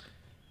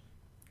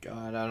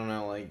 God, I don't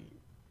know, like,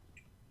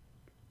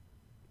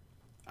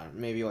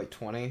 maybe like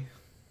 20?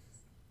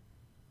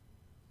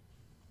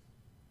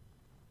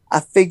 I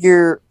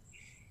figure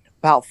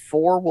about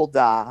four will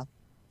die,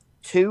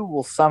 two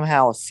will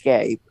somehow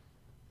escape,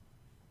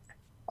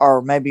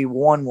 or maybe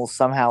one will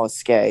somehow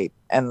escape,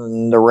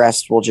 and the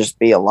rest will just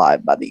be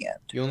alive by the end.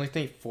 You only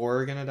think 4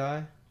 are going to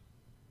die?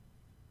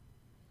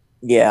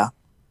 Yeah.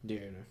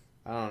 Dude,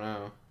 I don't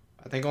know.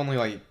 I think only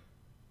like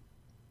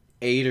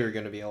 8 are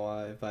going to be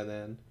alive by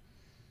then.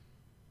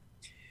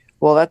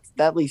 Well,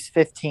 that leaves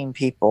 15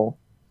 people.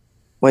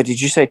 Wait,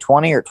 did you say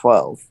 20 or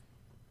 12?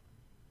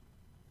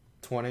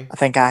 20? I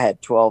think I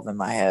had 12 in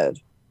my head.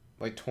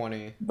 Like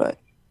 20. But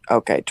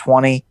okay,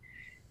 20.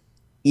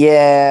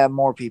 Yeah,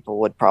 more people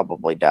would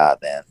probably die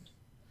then.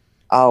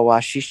 Oh, wow,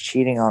 she's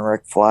cheating on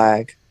Rick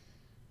Flag.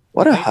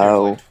 What I a think there's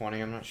hoe. like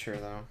 20, I'm not sure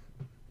though.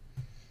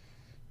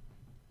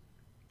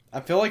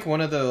 I feel like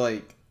one of the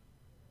like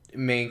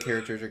main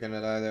characters are going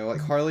to die though. Like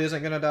Harley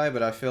isn't going to die,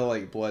 but I feel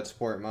like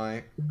Bloodsport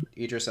might.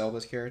 Idris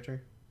Elba's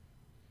character.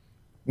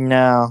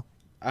 No.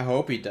 I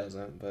hope he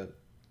doesn't, but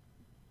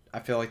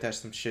I feel like that's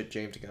some shit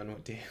James Gunn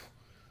would do.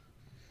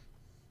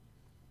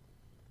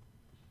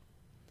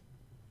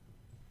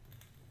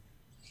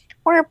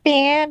 We're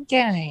bad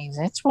guys.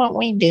 That's what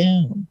we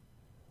do.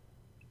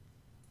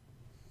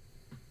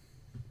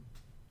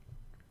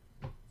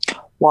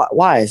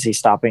 Why is he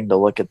stopping to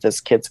look at this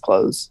kid's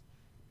clothes?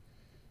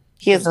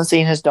 He hasn't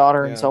seen his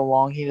daughter in Yeah. so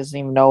long. He doesn't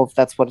even know if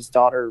that's what his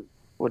daughter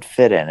would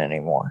fit in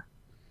anymore.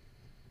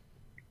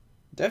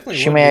 Definitely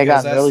She would, may have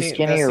because gotten really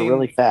skinny or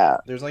really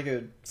fat. there's like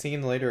a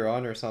scene later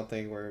on or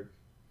something where,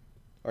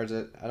 or is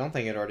it? I don't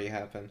think it already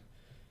happened.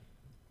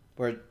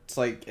 Where it's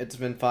like it's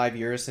been 5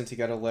 years since he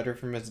got a letter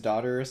from his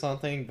daughter or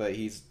something, but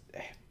he's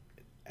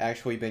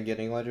actually been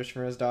getting letters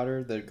from his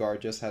daughter. The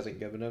guard just hasn't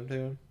given them to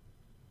him.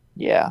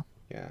 Yeah.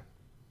 Yeah.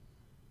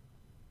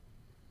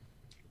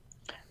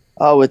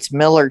 Oh, it's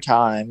Miller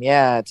time.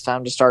 Yeah, it's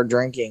time to start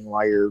drinking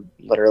while you're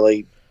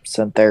literally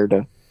sent there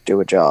to do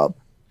a job.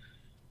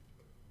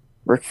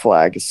 Rick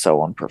Flag is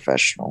so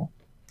unprofessional.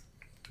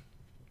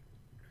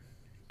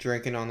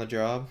 Drinking on the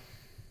job.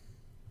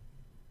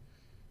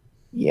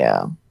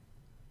 Yeah.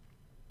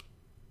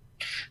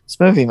 This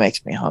movie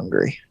makes me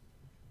hungry.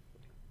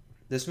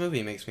 This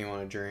movie makes me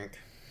want to drink.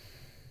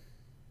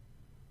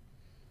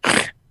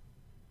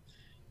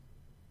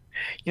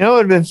 You know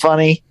what would have been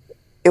funny?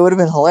 It would have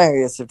been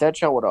hilarious if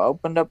Deadshot would have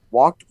opened up,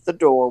 walked up the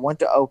door, went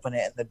to open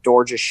it, and the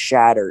door just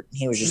shattered. And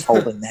he was just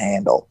holding the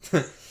handle.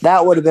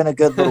 That would have been a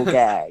good little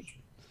gag.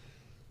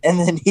 And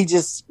then he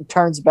just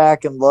turns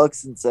back and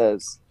looks and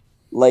says,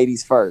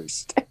 "Ladies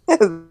first."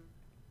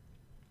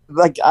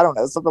 Like, I don't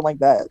know, something like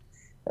that.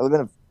 That would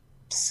have been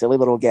a silly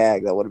little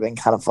gag that would have been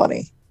kind of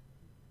funny.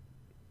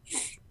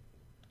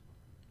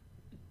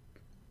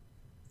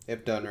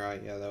 If done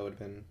right, yeah, that would have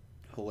been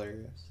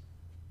hilarious.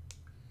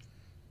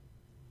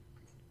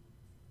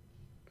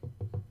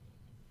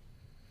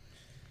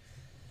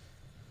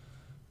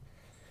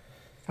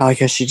 I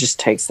guess she just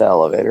takes the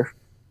elevator.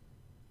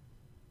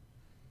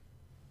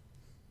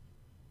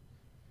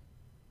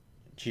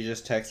 She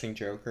just texting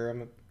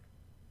Joker.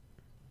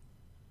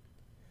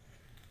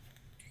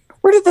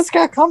 Where did this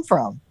guy come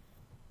from?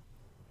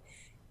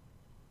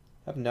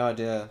 I have no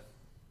idea.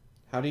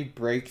 How do you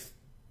break?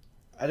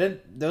 I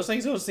didn't. Those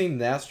things don't seem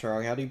that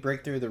strong. How do you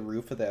break through the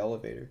roof of the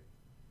elevator?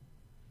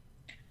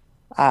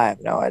 I have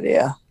no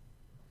idea.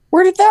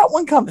 Where did that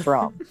one come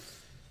from?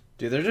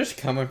 Dude, they're just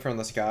coming from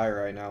the sky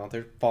right now.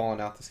 They're falling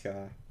out the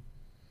sky.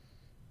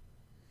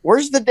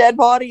 Where's the dead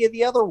body of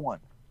the other one?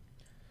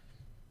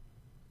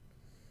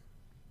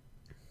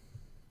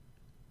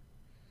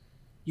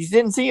 You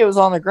didn't see it was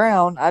on the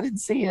ground. I didn't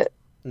see it.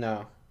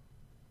 No.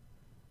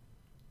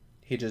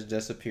 He just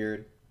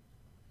disappeared.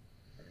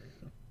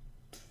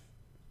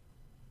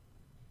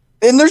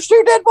 And there's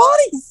two dead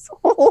bodies.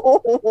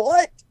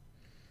 What?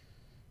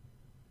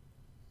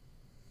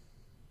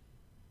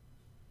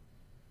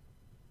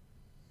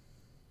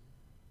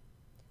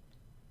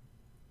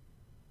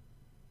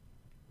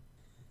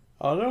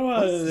 I don't know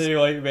why What's they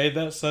like made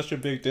that such a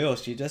big deal.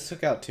 She just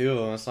took out two of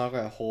them. It's not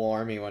like a whole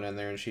army went in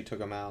there and she took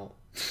them out.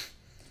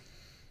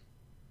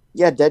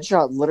 Yeah,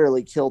 Deadshot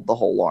literally killed the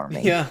whole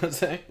army. Yeah,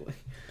 exactly.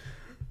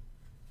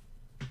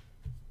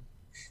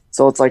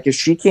 So it's like if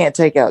she can't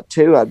take out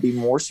two, I'd be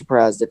more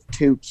surprised if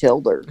two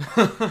killed her.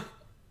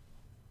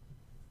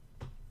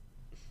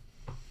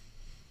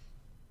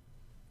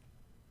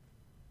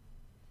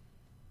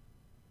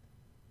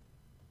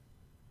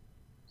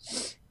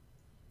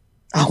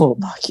 I will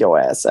knock your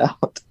ass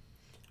out.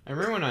 I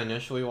remember when I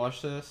initially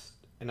watched this,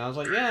 and I was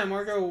like, yeah,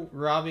 Margot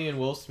Robbie and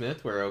Will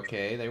Smith were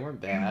okay. They weren't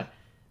bad.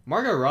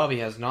 Margot Robbie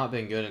has not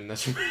been good in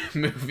this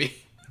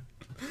movie.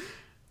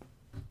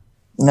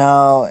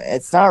 No,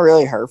 it's not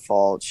really her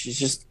fault. She's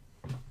just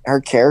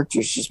her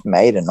character's just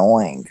made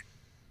annoying.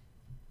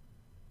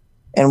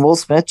 And Will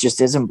Smith just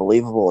isn't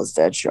believable as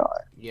Deadshot.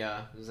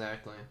 Yeah,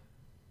 exactly.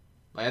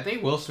 Like, I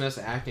think Will Smith's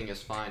acting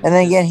is fine. And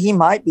then again, he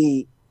might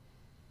be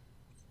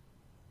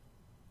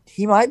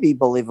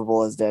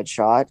believable as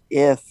Deadshot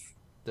if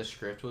The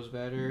script was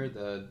better,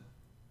 the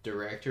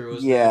director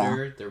was yeah,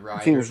 better, the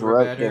if he was writers were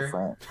wrote better.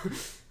 different.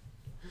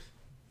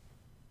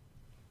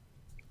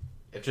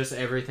 If just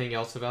everything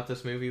else about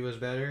this movie was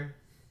better.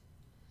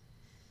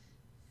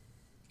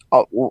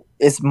 Oh,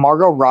 is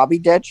Margot Robbie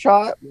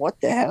Deadshot? What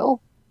the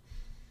hell?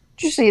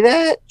 Did you see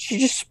that? She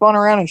just spun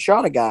around and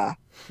shot a guy.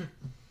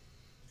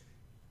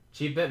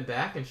 She bent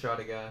back and shot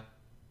a guy.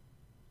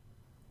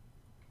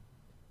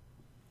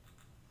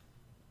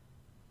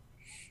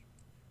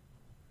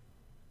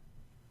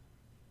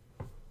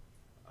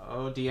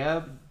 Oh,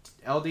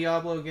 El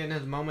Diablo getting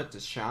his moment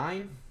to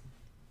shine?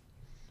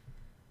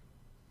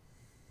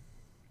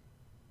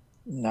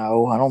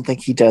 No, I don't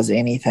think he does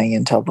anything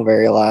until the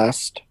very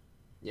last.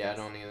 Yeah, I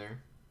don't either.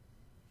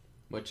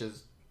 Which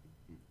is,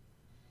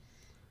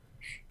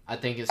 I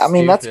think it's I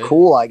mean, that's stupid.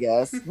 cool, I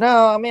guess.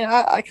 No, I mean,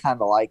 I kind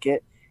of like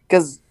it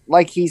because,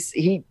 like,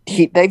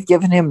 they've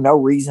given him no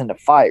reason to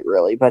fight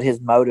really, but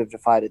his motive to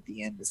fight at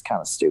the end is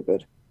kind of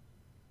stupid.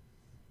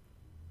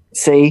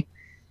 See,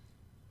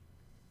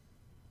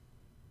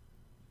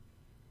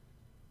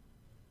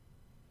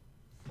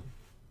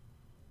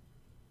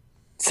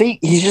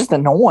 he's just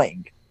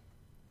annoying.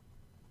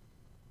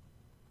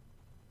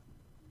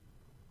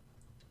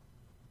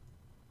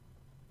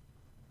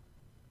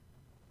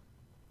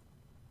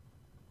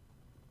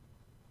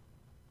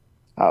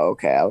 Oh,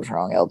 okay, I was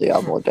wrong. El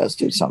Diablo does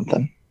do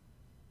something.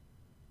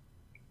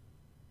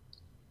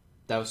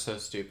 That was so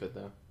stupid,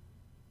 though.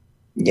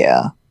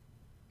 Yeah,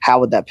 how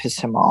would that piss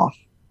him off?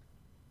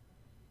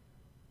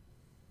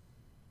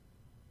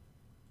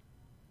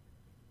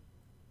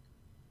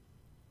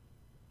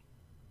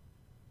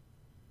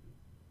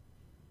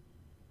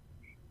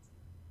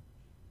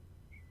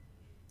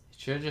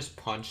 Should have just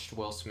punched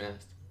Will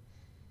Smith.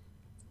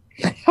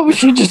 We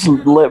should just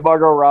lit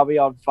Margot Robbie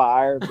on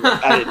fire.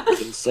 I didn't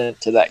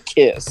consent to that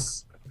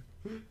kiss.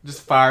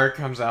 Just fire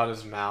comes out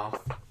his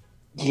mouth.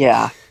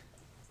 Yeah.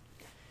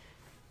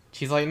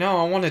 She's like, no,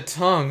 I want a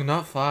tongue,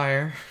 not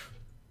fire.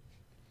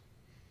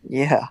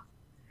 Yeah.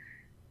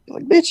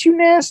 Like, bitch, you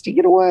nasty.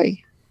 Get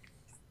away.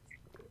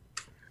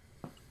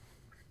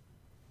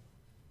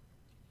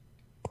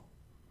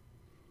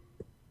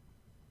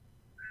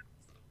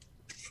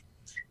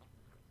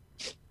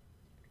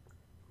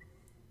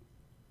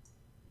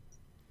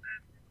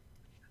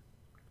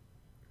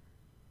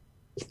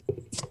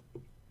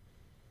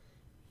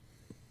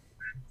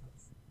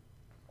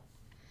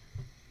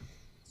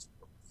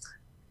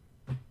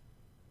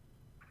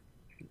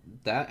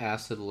 That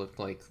acid looked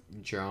like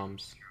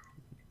drums.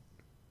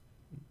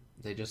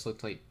 They just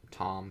looked like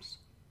toms.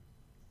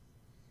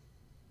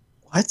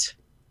 What?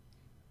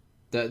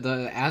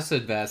 The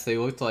acid vats, they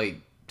looked like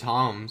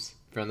toms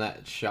from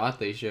that shot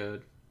they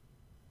showed.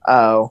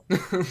 Oh.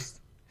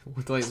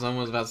 Looked like someone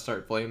was about to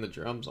start playing the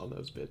drums on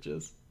those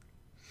bitches.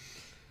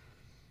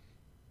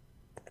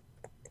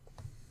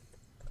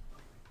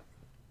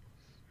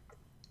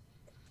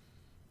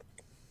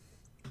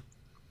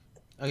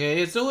 Okay,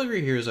 his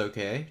delivery here is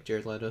okay.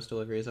 Jared Leto's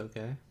delivery is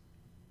okay.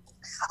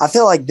 I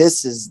feel like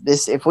this.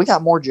 If we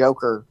got more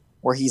Joker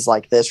where he's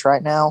like this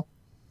right now,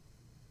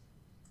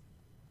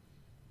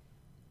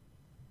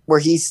 where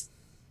he's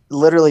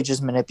literally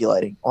just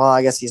manipulating. Well,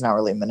 I guess he's not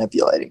really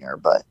manipulating her,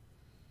 but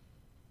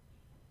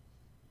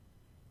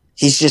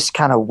he's just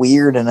kind of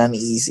weird and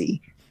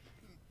uneasy.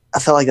 I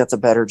feel like that's a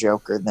better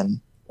Joker than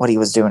what he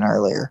was doing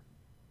earlier.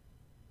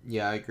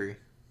 Yeah, I agree.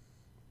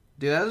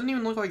 Dude, that doesn't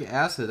even look like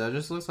acid. That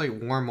just looks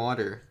like warm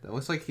water. That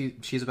looks like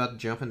she's about to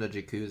jump into a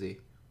jacuzzi.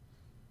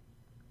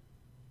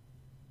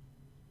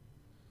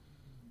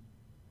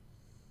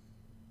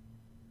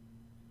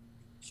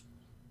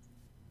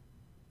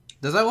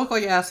 Does that look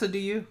like acid to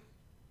you?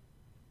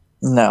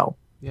 No.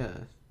 Yeah.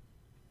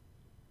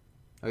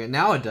 Okay,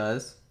 now it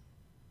does.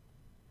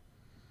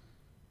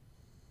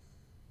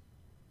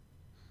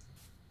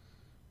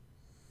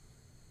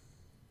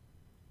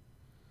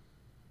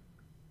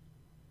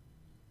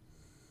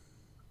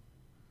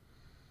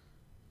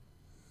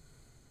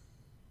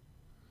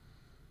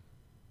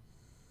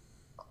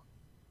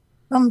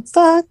 I'm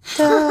fucked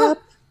up.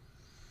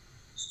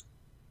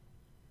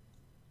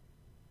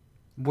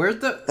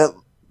 Where'd the That,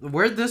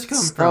 where'd this come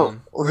so,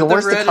 from? Where'd the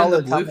where's the red and the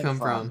color blue coming come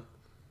from? from?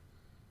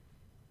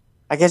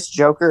 I guess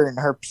Joker and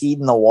her peed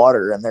in the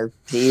water, and their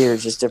pee are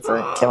just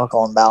different I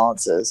chemical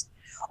imbalances.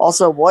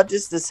 Also, what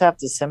does this have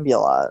to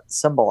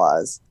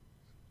symbolize?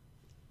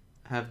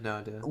 have no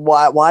idea.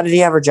 Why did he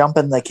have her jump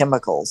in the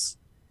chemicals?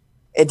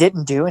 It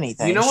didn't do You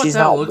anything. know what She's that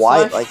not looks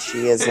white like? like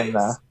she is in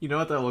the You know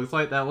what that looks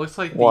like? That looks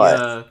like the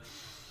what?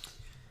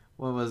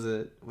 what was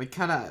it? What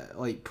kind of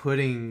like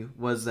pudding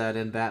was that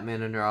in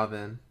Batman and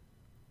Robin?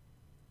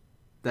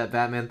 That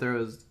Batman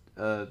throws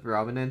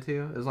Robin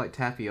into? It was like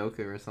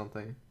tapioca or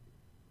something.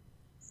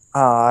 Oh,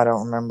 I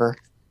don't remember.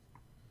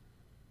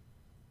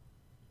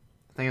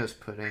 I think it was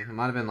pudding. It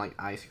might have been like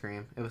ice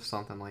cream. It was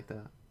something like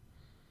that.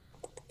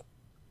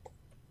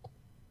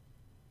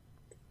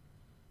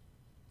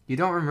 You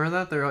don't remember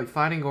that? They're like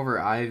fighting over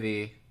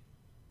Ivy,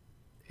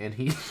 and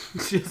he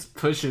just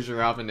pushes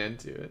Robin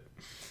into it.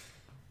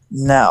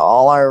 No,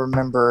 all I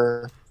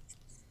remember.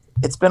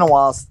 It's been a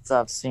while since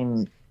I've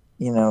seen,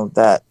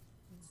 that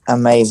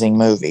amazing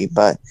movie,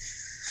 but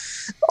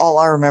all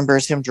I remember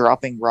is him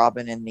dropping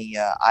Robin in the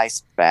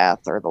ice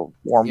bath or the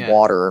warm Yeah,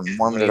 water and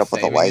warming when it he's up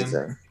with a saving him.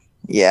 laser.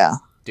 Yeah.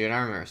 Dude, I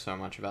remember so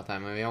much about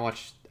that movie. I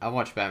watched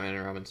Batman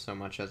and Robin so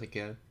much as a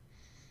kid.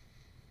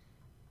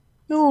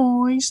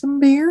 Oh, he's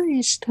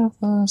embarrassed of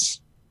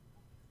us.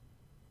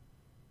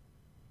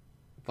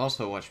 I've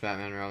also watched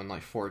Batman and Robin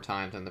like 4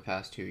 times in the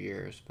past 2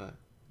 years, but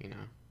you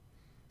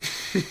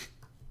know,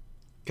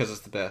 because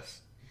it's the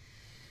best.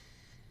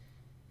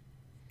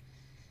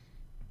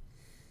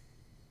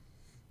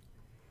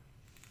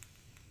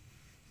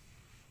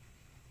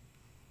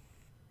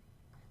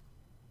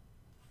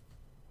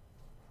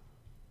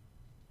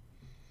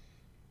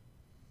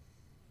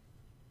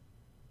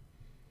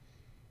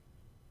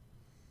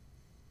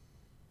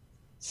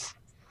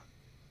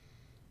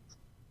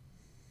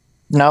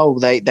 No,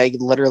 they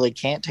literally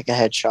can't take a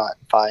headshot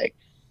and fight.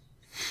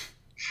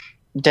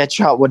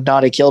 Deadshot would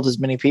not have killed as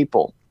many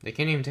people. They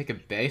can't even take a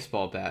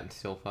baseball bat and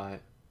still fight.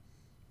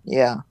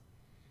 Yeah.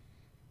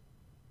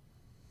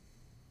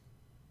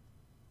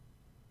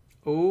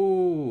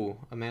 Ooh,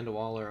 Amanda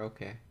Waller.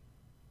 Okay.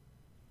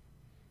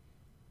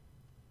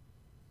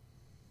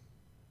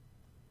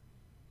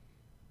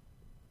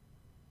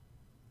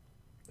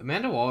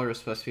 Amanda Waller is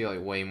supposed to be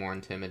like way more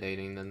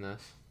intimidating than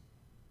this.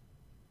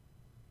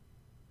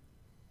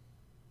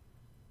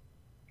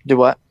 Do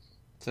what?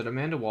 Said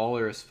Amanda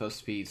Waller is supposed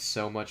to be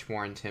so much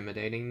more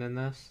intimidating than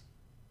this.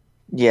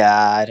 Yeah,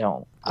 I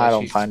don't. I Like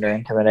don't she's find her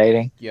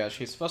intimidating. yeah,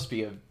 she's supposed to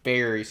be a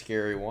very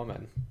scary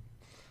woman.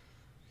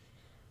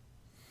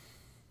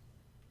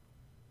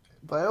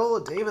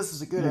 Viola Davis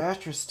is a good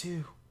actress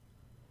too.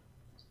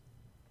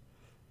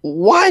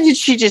 Why did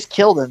she just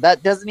kill them?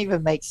 That doesn't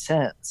even make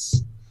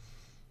sense.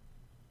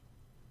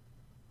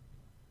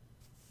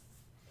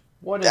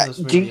 What in this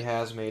movie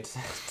has made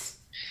sense?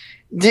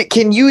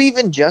 Can you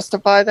even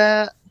justify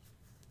that?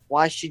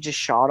 Why she just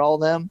shot all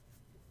them?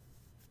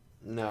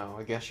 No,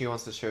 I guess she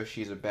wants to show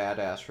she's a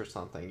badass or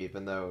something,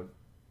 even though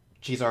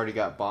she's already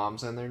got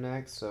bombs in their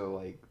necks. So,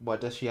 like,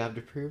 what does she have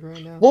to prove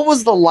right now? What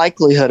was the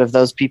likelihood of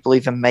those people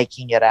even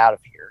making it out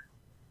of here?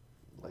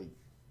 Like,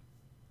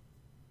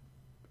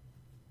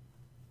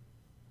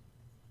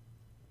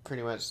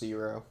 pretty much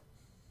zero.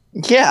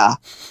 Yeah.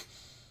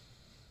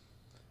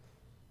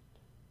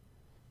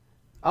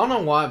 I don't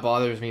know why it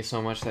bothers me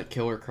so much that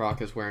Killer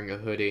Croc is wearing a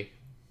hoodie.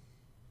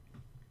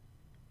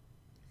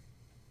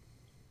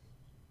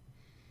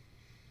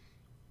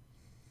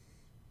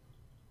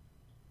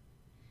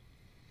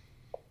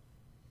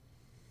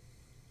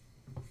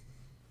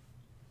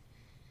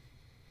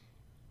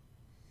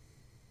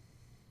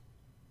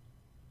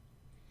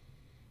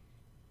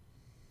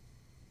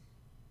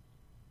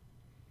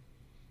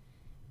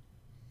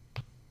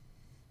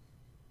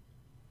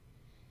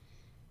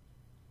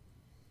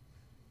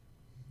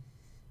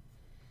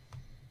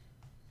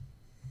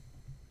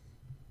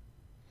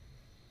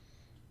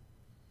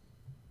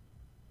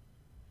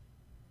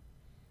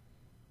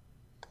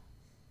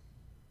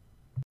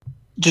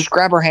 Just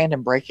grab her hand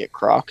and break it,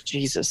 Croc.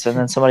 Jesus. And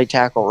then somebody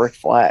tackle Rick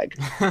Flag.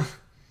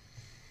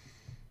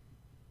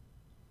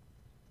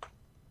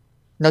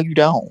 No, you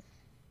don't.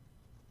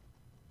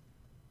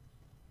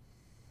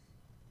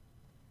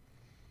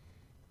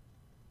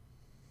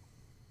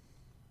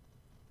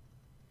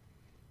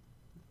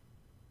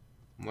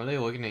 Why are they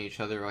looking at each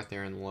other like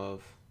they're in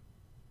love?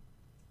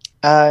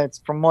 It's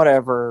from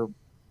whatever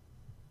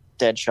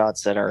Deadshot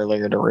said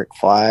earlier to Rick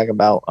Flag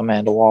about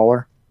Amanda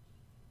Waller.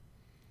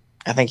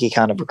 I think he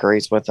kind of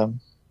agrees with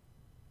him.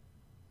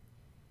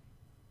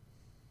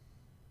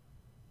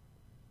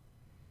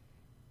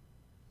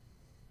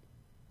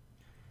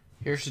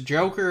 Here's the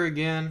Joker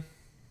again.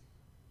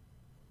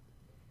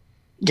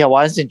 Yeah,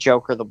 why isn't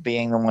Joker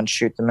being the one to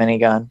shoot the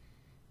minigun?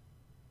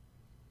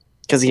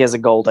 Because he has a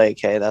gold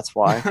AK, that's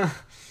why.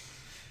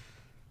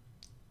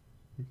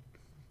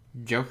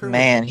 Joker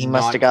Man, would he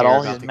must not have got care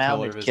all about his the color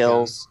mounted of his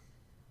kills.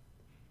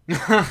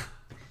 gun.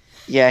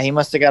 Yeah, he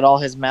must have got all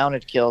his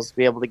mounted kills to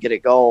be able to get it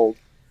gold.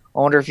 I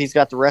wonder if he's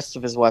got the rest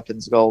of his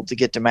weapons gold to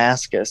get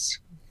Damascus.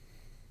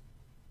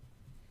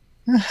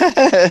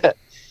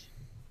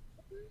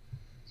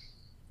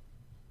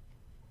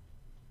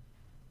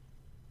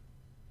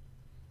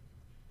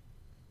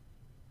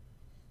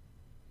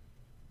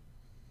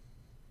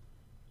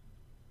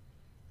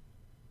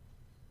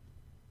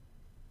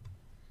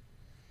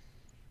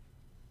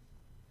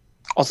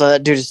 Also,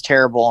 that dude is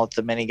terrible with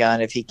the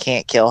minigun if he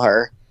can't kill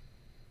her.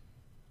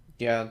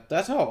 Yeah,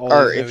 that's how all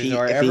Or these movies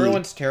are.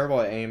 Everyone's terrible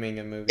at aiming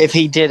in movies. if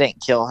he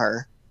didn't kill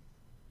her.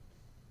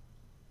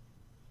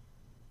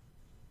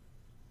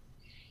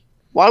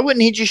 Why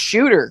wouldn't he just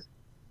shoot her?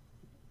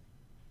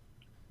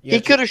 Yeah,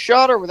 He could have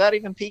shot her without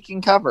even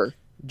peeking cover.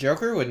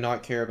 Joker would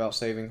not care about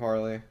saving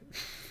Harley.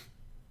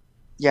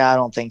 Yeah, I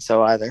don't think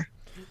so either.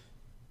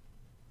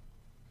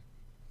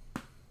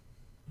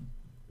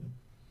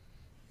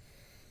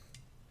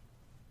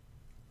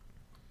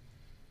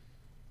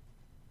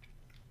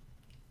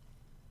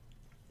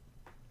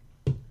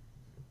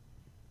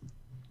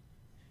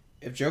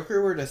 If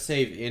Joker were to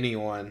save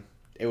anyone,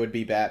 it would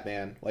be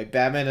Batman. Like,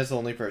 Batman is the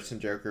only person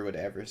Joker would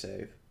ever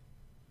save.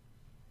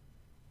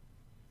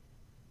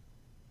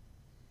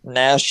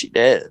 Now she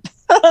did.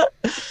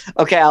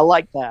 Okay, I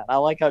like that. I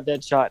like how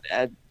Deadshot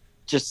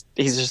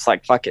he's just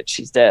like, fuck it,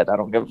 she's dead. I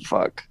don't give a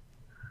fuck.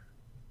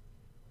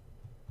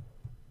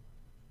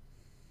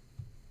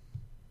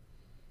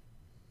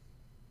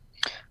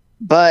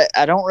 But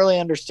I don't really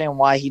understand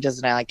why he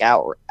doesn't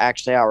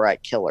actually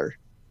outright kill her.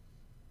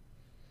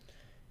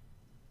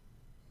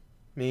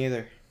 Me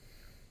either.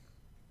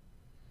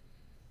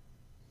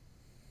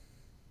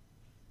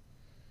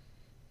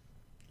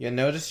 Yeah,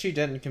 notice she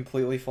didn't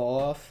completely fall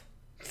off.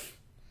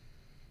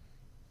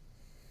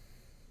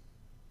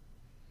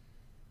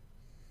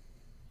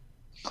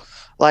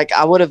 Like,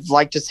 I would have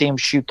liked to see him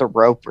shoot the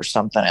rope or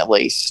something at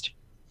least.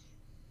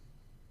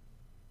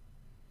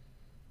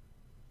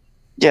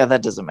 Yeah,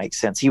 that doesn't make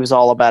sense. He was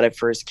all about it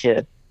for his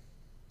kid.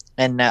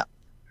 And now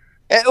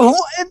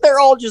and they're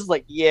all just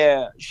like,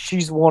 yeah,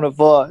 she's one of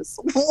us.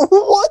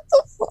 What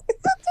the fuck?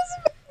 That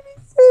doesn't make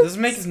any sense. This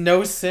makes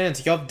no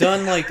sense. Y'all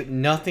done, like,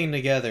 nothing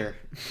together.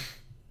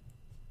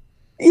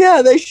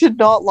 Yeah, they should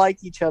not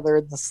like each other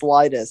in the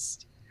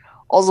slightest.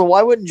 Also,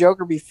 why wouldn't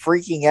Joker be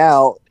freaking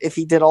out if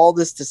he did all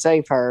this to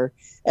save her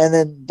and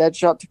then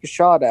Deadshot took a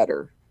shot at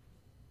her?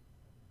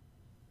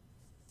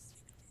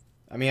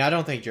 I mean, I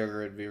don't think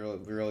Joker would be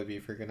really be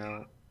freaking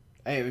out.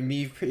 I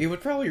mean, he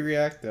would probably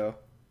react, though.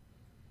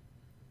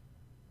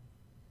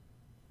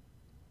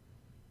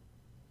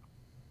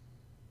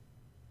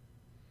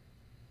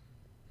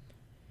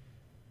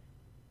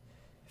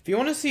 If you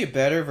want to see a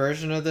better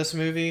version of this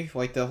movie,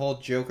 like the whole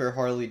Joker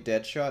Harley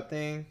Deadshot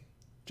thing,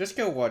 just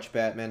go watch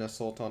Batman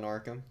Assault on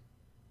Arkham.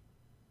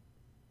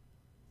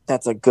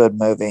 That's a good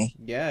movie.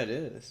 Yeah, it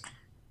is.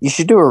 You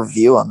should do a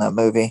review on that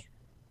movie.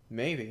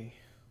 Maybe.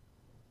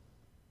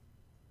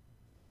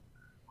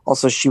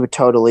 Also, she would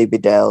totally be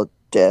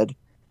dead.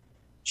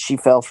 She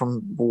fell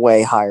from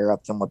way higher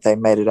up than what they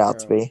made it out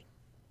to be.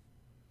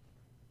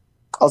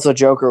 Also,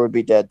 Joker would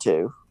be dead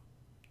too.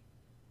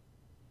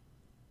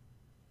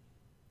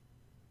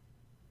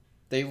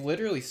 They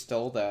literally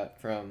stole that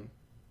from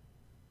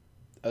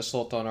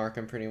Assault on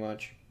Arkham, pretty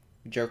much.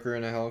 Joker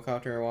in a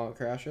helicopter while it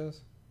crashes.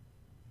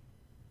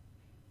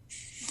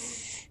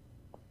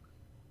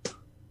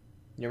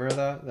 You remember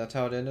that? That's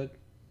how it ended?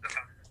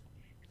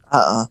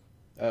 Oh,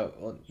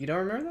 well, you don't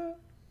remember that?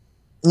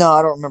 No,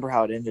 I don't remember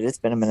how it ended. It's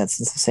been a minute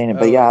since I've seen it,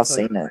 but yeah, I've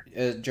seen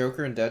it.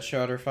 Joker and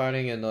Deadshot are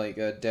fighting, and like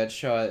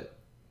Deadshot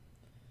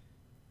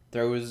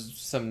throws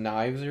some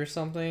knives or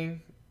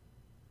something,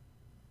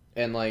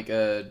 and like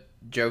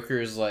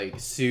Joker's like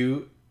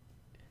suit.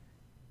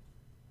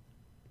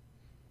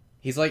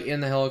 He's like in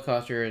the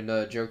helicopter,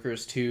 and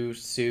Joker's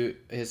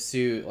his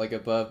suit like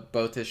above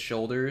both his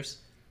shoulders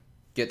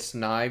gets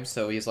knived,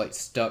 so he's like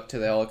stuck to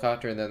the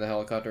helicopter, and then the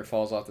helicopter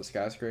falls off the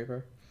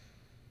skyscraper.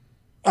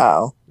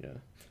 Oh. Yeah.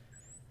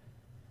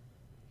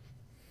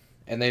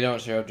 And they don't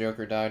show if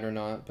Joker died or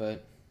not,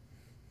 but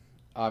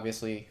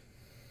obviously.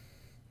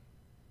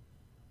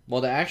 Well,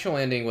 the actual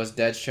ending was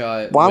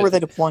Deadshot. Why were they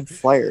deploying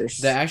flares?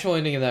 The actual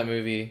ending of that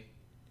movie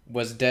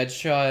was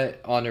Deadshot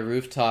on a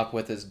rooftop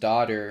with his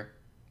daughter,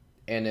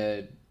 and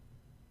it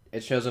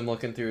shows him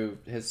looking through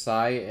his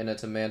sight, and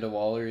it's Amanda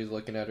Waller. He's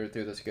looking at her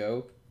through the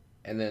scope,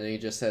 and then he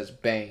just says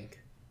 "bang."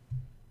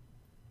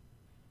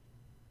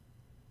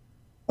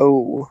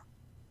 Oh.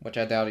 Which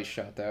I doubt he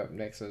shot that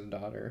next to his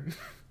daughter.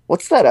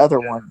 What's that other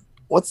one?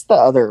 What's the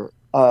other?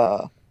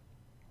 Hell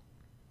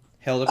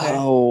to Pay?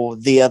 Oh,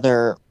 the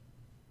other.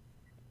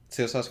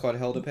 Suicide Squad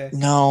Hell to Pay?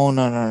 No.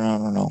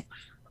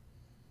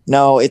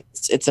 No,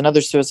 it's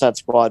another Suicide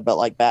Squad, but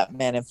like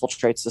Batman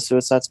infiltrates the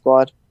Suicide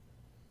Squad.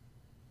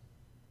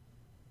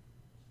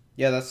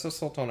 Yeah, that's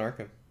Assault on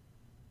Arkham.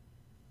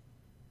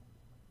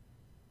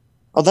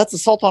 Oh, that's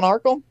Assault on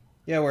Arkham?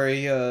 Yeah, where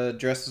he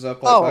dresses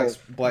up like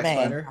Black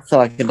Spider. I feel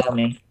like a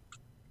dummy.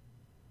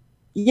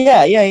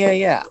 Yeah.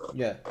 Yeah.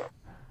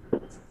 I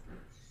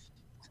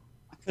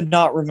could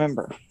not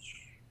remember.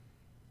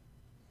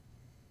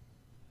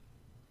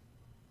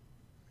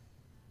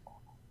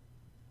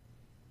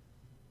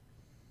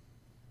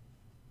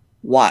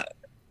 What?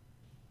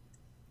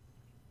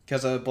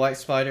 Because a Black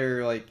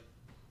Spider, like,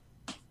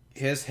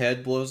 his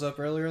head blows up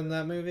earlier in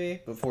that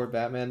movie before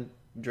Batman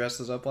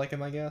dresses up like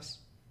him, I guess.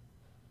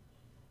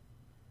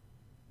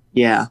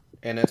 Yeah.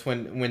 And it's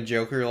when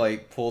Joker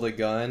like pulled a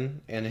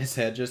gun and his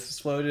head just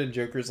exploded. And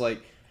Joker's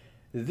like,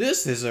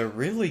 "This is a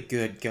really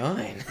good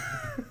gun."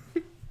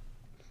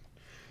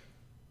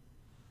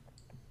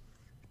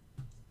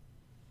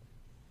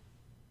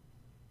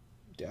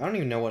 Dude, I don't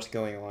even know what's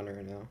going on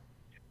right now.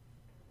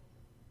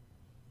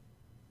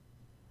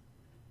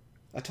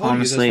 I told you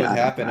this Honestly, would I don't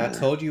happen. I either.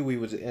 told you we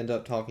would end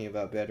up talking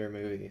about better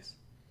movies.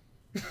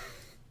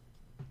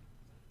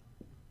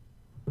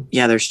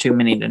 Yeah, there's too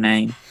many to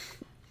name.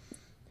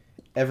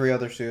 Every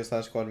other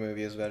Suicide Squad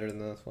movie is better than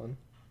this one.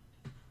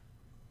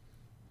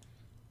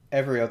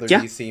 Every other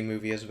Yeah. DC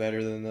movie is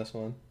better than this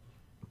one.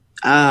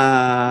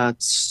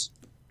 It's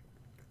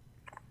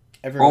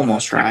Everyone I've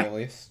almost seen, right. at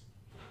least.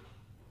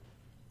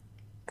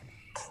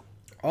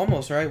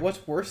 Almost right.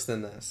 What's worse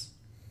than this?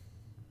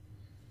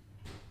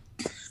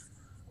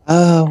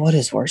 What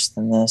is worse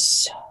than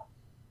this?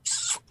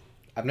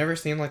 I've never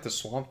seen like the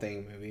Swamp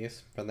Thing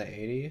movies from the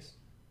 80s.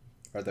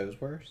 Are those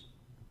worse?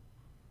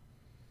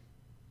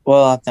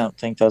 Well, I don't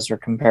think those are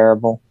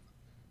comparable.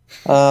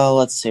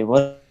 Let's see.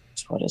 What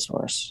is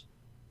worse?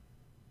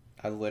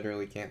 I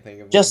literally can't think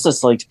of one.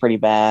 Justice League's pretty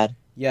bad.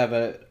 Yeah,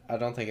 but I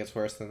don't think it's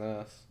worse than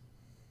this.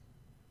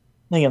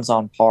 I think it's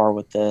on par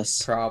with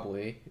this.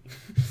 Probably.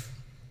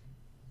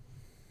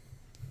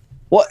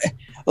 What?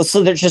 Well,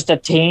 so they're just a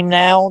team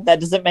now? That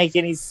doesn't make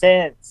any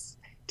sense.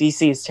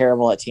 DC is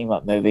terrible at team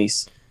up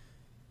movies.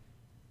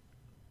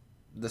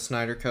 The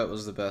Snyder Cut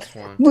was the best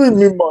one.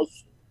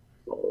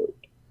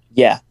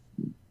 Yeah,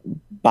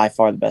 by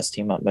far the best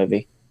team up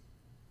movie.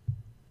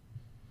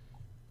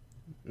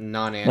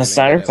 Non-animated. The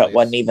Snyder at Cut least.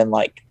 wasn't even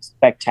like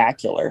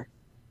spectacular.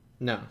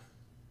 No.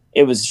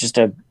 It was just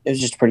a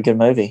pretty good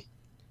movie.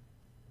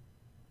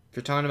 If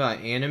you're talking about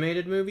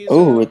animated movies,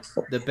 Oh,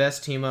 the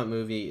best team up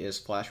movie is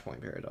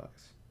Flashpoint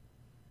Paradox.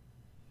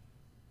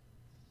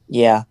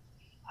 Yeah.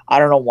 I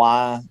don't know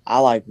why. I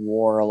like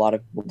War. A lot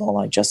of people don't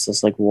like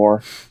Justice League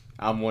War.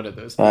 I'm one of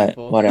those But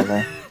people.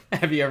 whatever.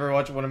 Have you ever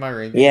watched one of my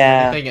rankings?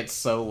 Yeah. I think it's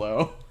so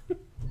low.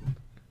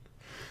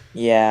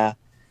 Yeah.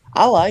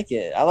 I like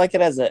it. I like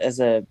it as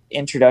a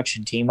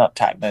introduction team up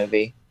type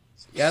movie.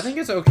 Yeah, I think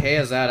it's okay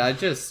as that.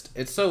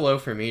 It's so low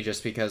for me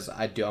just because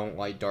I don't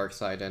like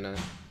Darkseid in it.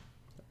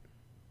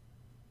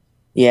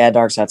 Yeah,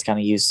 Darkseid's kind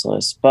of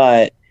useless,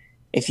 but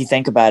if you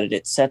think about it,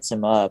 it sets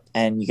him up,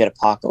 and you get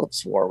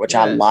Apocalypse War, which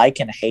I Yeah. like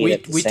and hate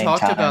at the We same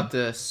talked time. about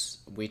this.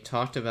 We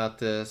talked about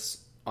this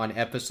on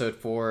episode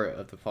 4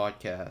 of the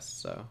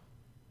podcast. So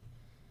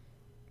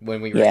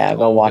when we Yeah, ranked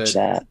go all watch the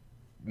that.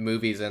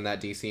 movies in that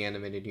DC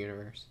animated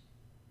universe.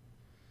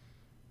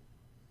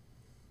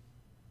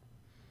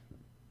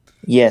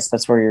 Yes,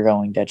 that's where you're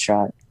going,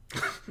 Deadshot.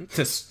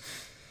 This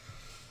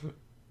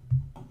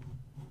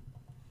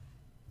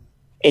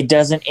It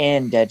doesn't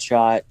end,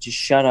 Deadshot. Just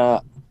shut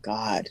up.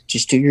 God,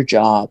 just do your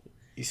job.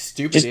 you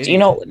stupid Just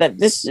idiot. that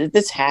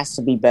this has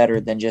to be better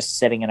than just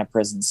sitting in a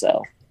prison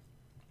cell.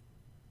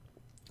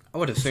 I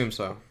would assume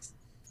so.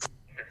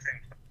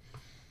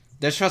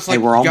 Deadshot's Hey,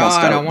 like, we're almost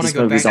God, I over. want to This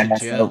go movie's back to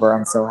almost jail. over.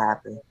 I'm so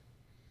happy.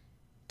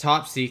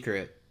 Top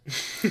secret.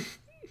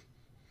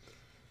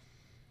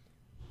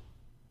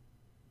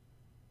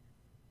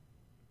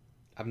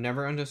 I've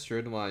never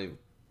understood why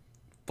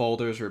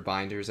folders or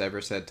binders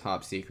ever said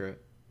top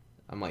secret.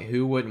 I'm like,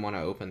 who wouldn't want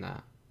to open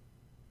that?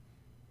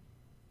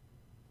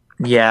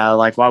 Yeah,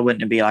 like why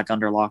wouldn't it be like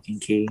under lock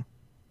and key?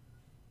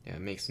 Yeah,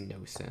 it makes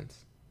no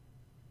sense.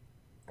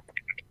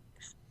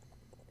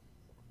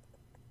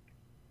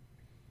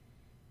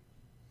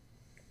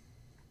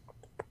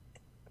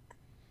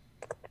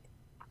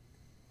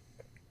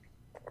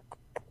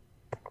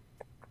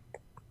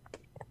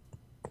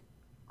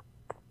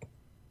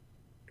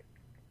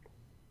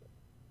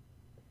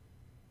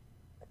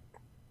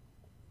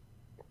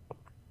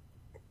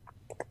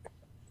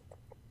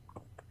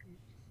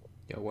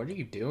 Yo, what are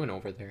you doing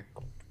over there?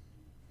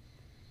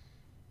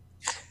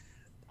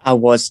 I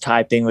was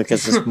typing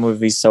because this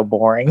movie's so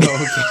boring.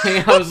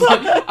 Okay, I was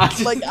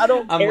like, I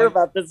don't I'm care like,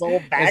 about this whole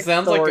backstory it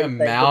sounds like a thing,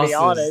 to mouse be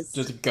honest.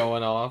 is just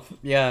going off.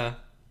 Yeah,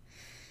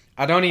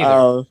 I don't either.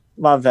 Oh,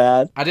 my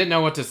bad. I didn't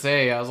know what to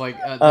say. I was like,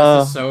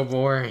 this is so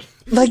boring.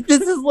 Like,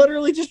 this is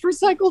literally just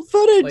recycled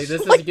footage. Like,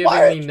 this is Like, giving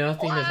why- me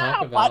nothing to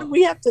talk about. Why do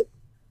we have to...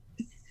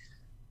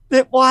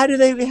 Why do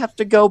they have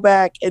to go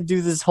back and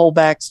do this whole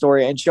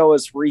backstory and show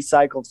us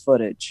recycled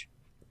footage?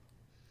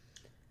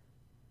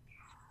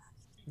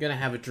 Gonna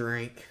have a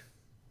drink.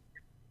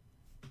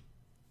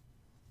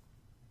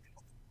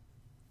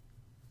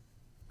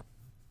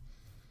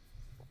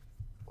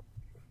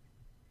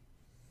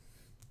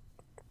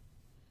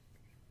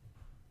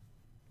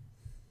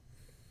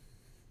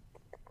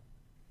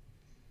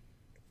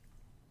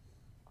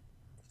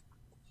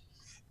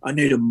 I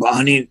need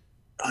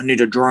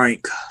a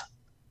drink.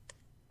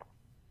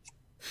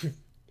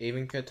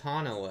 Even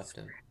Katana left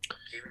him.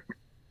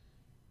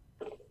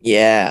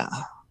 Yeah.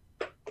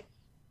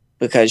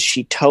 because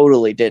she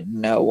totally didn't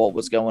know what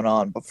was going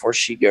on before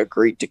she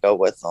agreed to go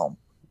with them.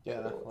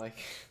 Yeah, like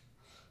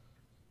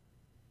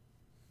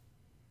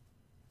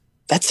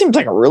that seems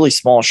like a really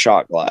small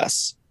shot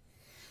glass.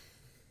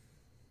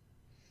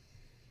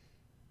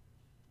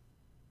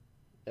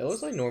 it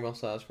looks like normal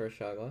size for a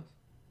shot glass.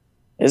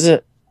 Is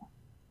it?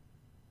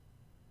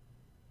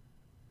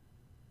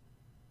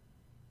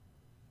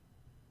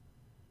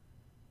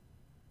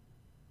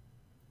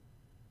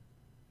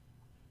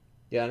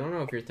 Yeah, I don't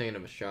know if you're thinking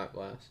of a shot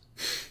glass.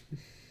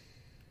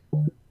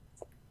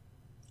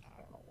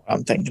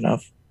 I'm thinking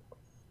of.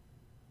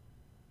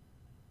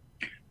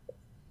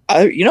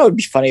 It'd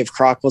be funny if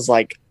Croc was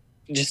like,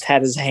 just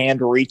had his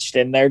hand reached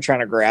in there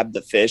trying to grab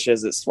the fish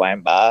as it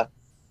swam by.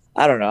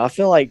 I don't know. I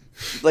feel like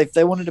if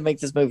they wanted to make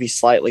this movie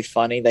slightly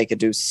funny, they could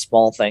do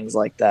small things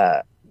like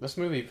that. This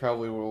movie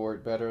probably will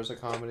work better as a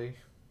comedy.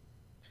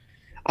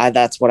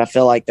 That's what I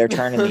feel like they're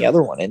turning the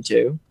other one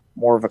into,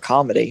 more of a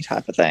comedy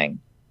type of thing.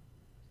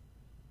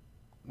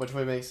 Which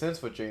would make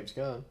sense with James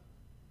Gunn.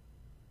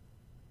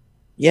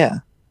 Yeah.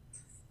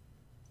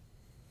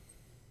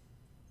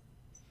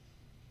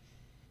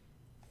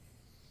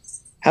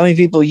 How many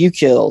people you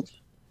killed?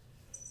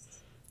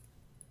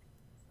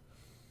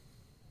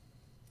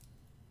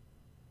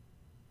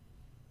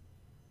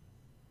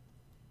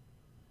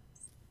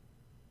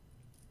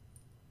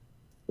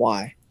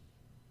 Why?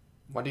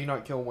 Why do you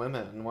not kill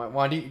women?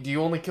 Why do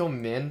you only kill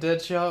men,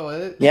 Deadshot?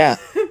 What? Yeah.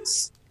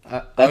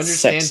 I That's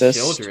understand sexist.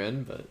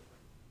 children, but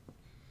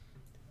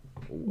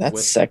That's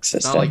it's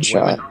sexist, not like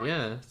Deadshot. women.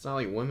 Yeah, it's not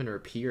like women are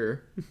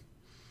pure.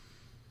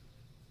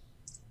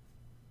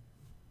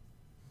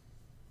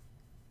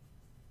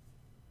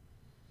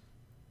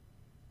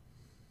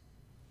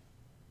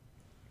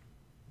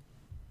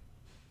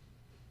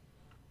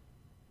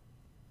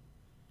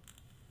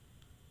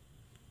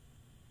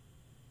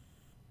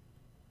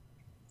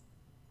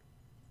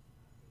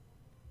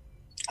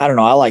 I don't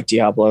know. I like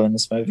Diablo in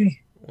this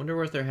movie. Wonder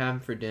what they're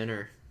having for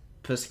dinner.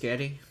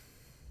 Paschetti?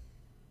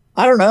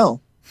 I don't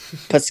know.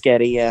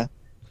 Paschetti, yeah.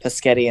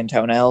 Paschetti and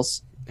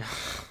toenails.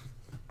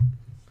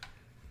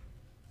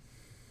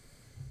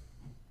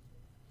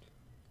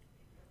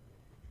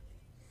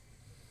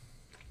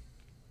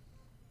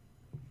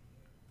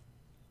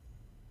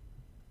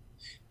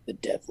 The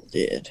devil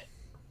did.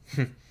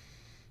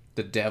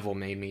 The devil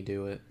made me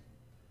do it.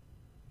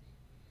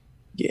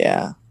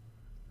 Yeah.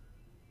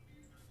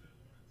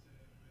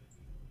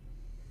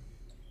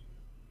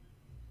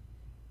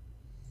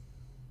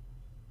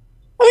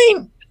 I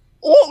mean,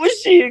 what was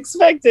she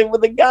expecting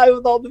with a guy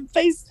with all the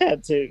face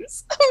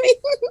tattoos? I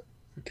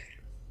mean,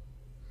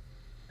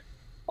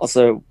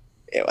 also,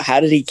 how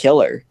did he kill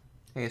her?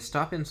 Hey,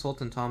 stop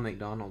insulting Tom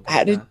McDonald.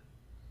 How did-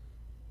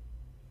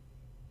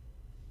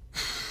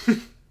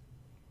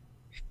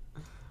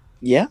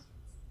 Yeah.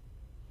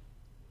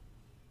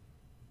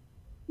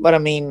 But I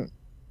mean,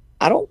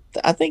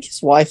 I think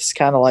his wife's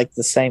kind of like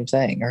the same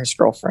thing, or his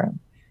girlfriend.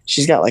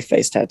 She's got like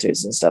face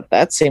tattoos and stuff.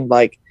 That seemed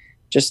like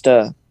just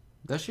a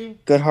Does she?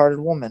 good-hearted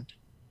woman.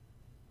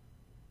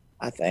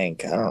 I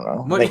think. I don't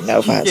know. What, I think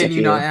Nova has a can you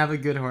few. not have a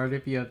good heart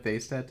if you have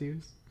face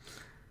tattoos?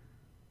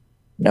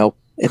 Nope.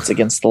 It's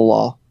against the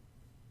law.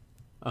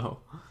 Oh.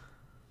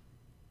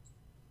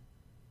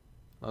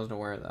 I wasn't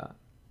aware of that.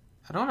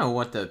 I don't know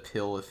what the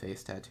appeal of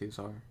face tattoos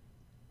are.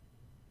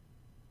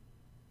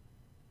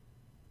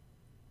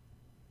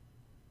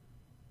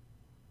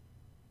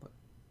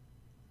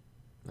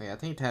 Like, I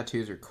think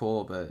tattoos are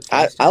cool, but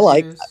I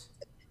like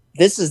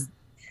this is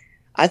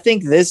I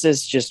think this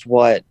is just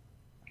what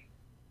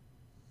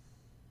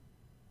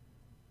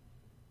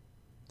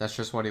that's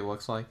just what he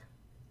looks like.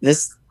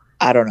 this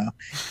I don't know.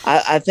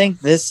 I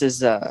think this is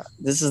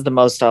the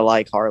most I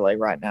like Harley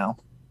right now.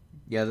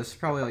 Yeah, this is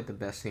probably like the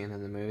best scene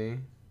in the movie.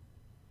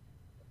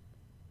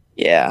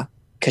 Yeah.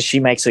 Because she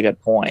makes a good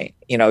point.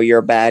 You're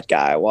a bad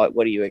guy. What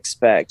do you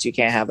expect? You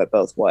can't have it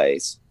both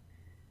ways.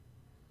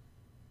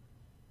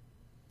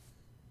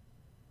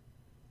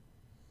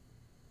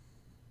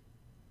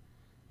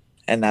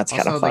 And that's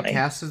kind of Also, the funny.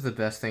 cast is the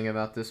best thing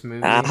about this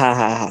movie.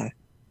 The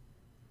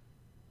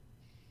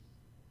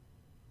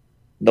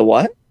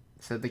what?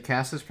 So the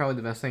cast is probably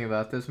the best thing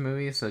about this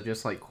movie. So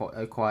just like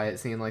a quiet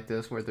scene like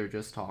this where they're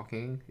just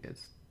talking,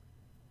 it's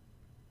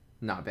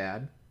not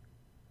bad.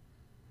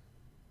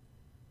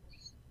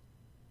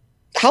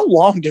 How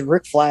long did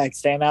Rick Flag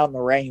stand out in the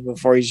rain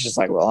before he's just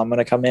like, well, I'm going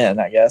to come in,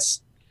 I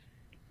guess?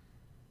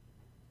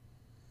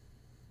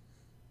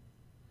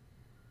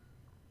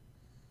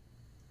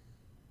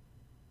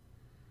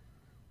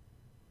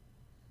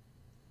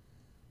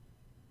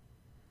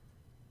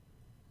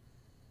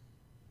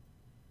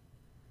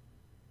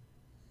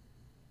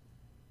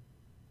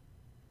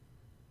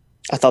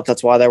 I thought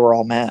that's why they were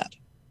all mad.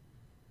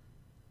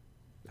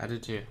 I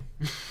did too.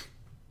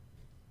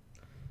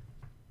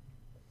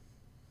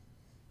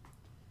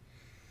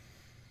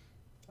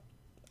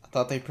 I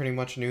thought they pretty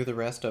much knew the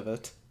rest of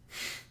it.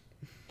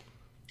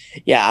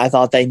 Yeah, I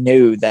thought they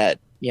knew that,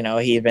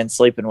 he had been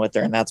sleeping with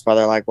her, and that's why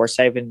they're like, we're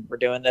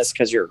doing this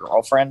because your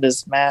girlfriend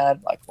is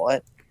mad. Like,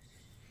 what?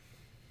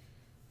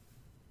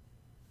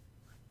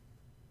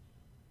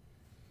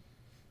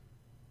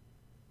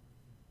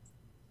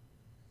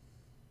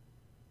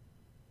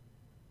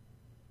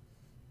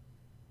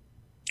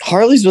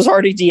 Harley's was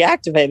already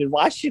deactivated.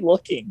 Why is she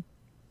looking?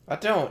 I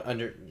don't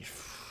under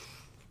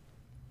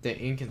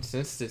the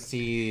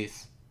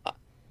inconsistencies.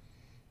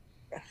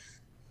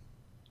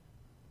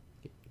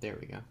 There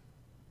we go.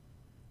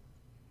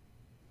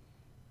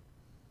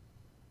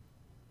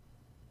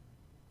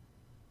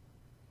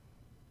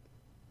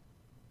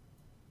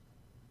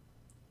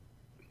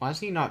 Why is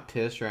he not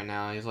pissed right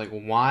now? He's like,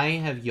 why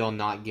have y'all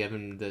not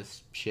given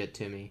this shit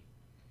to me?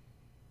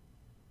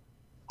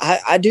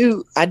 I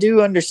do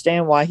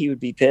understand why he would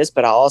be pissed,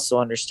 but I also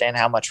understand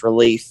how much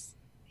relief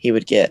he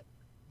would get.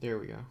 There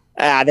we go.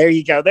 There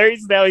you go.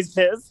 Now he's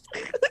pissed.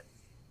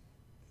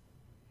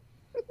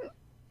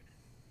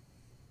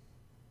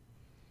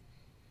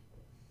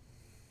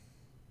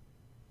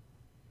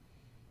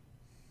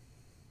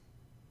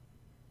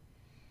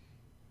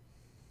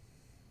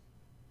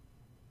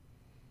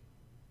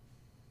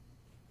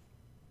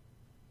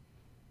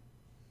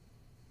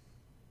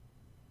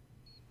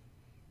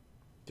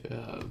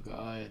 Oh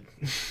god.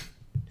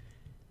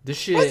 Why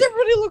does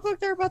everybody look like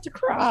they're about to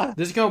cry?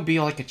 This is gonna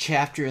be like a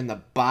chapter in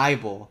the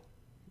Bible.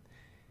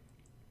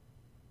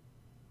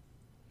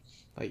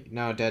 Like,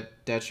 no,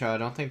 Deadshot, I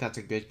don't think that's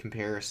a good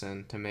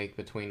comparison to make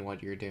between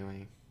what you're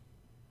doing.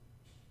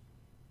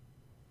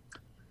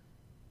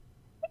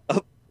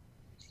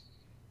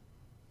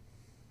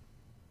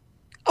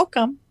 I'll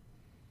come.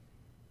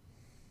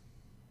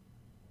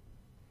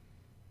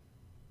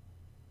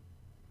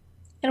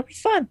 It'll be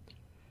fun.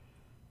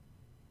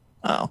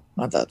 Oh,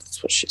 I thought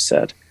that's what she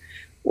said.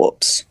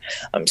 Whoops.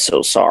 I'm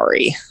so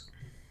sorry.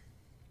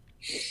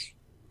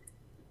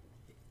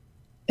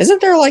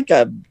 Isn't there like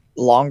a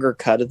longer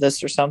cut of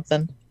this or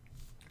something?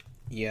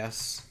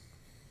 Yes.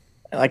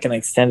 Like an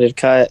extended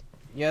cut?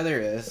 Yeah, there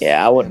is.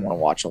 Yeah, I wouldn't want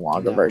to watch a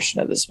longer version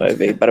of this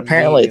movie, but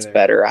apparently it's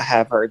better. I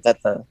have heard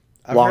that the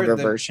longer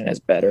version is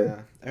better.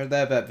 Yeah, I heard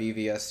that about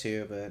BVS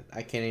too, but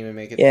I can't even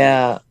make it.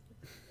 Yeah,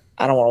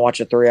 I don't want to watch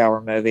a 3-hour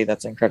movie.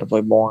 That's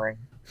incredibly boring.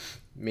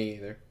 Me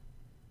either.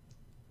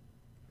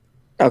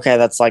 Okay,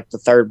 that's like the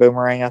third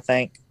Boomerang, I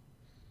think.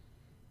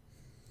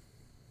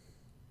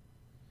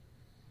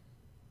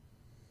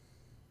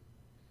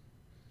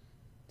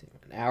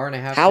 An hour and a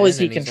half. How is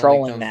he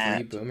controlling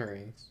that? 3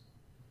 boomerangs.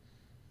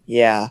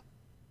 Yeah.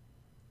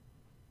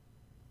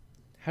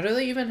 How do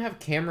they even have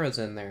cameras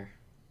in there?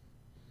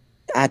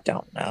 I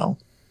don't know.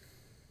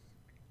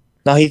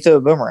 No, he threw a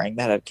boomerang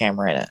that had a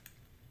camera in it.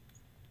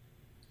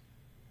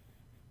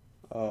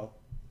 Oh.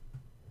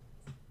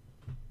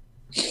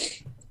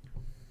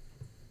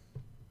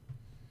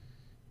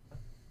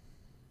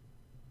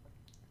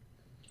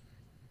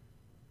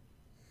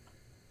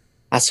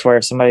 I swear,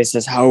 if somebody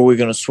says, "How are we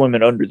going to swim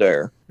it under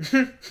there?" It's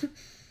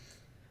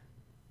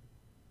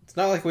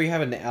not like we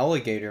have an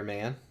alligator,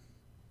 man.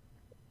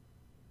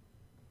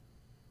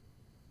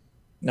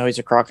 No, he's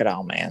a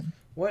crocodile, man.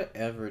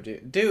 Whatever,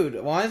 dude.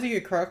 Dude, why is he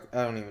a croc?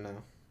 I don't even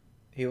know.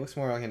 He looks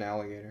more like an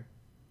alligator.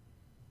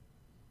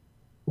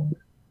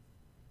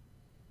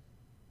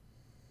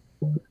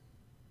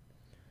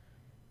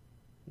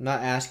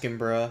 Not asking,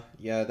 bruh.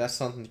 Yeah, that's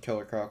something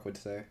Killer Croc would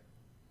say.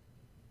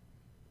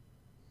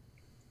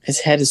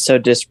 His head is so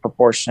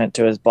disproportionate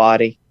to his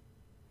body.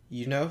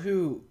 You know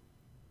who...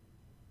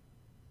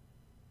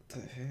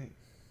 The heck?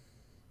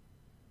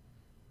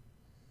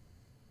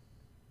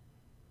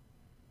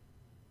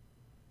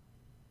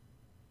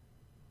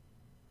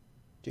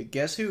 Dude,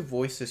 guess who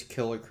voices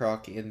Killer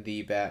Croc in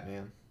the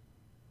Batman?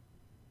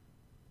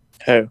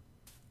 Who?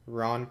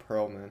 Ron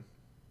Perlman.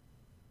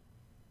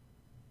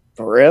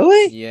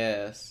 Really?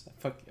 Yes.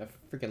 I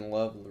freaking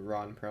love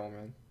Ron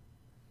Perlman.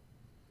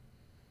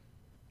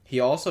 He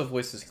also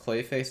voices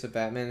Clayface of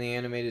Batman the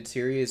Animated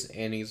Series,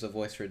 and he's the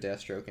voice for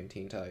Deathstroke and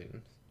Teen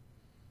Titans.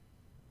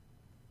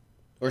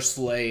 Or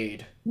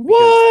Slade.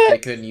 What? They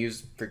couldn't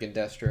use freaking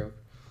Deathstroke.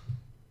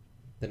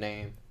 The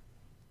name.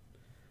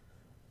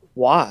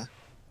 Why?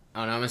 I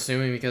don't know, I'm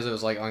assuming because it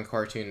was like on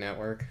Cartoon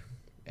Network,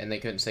 and they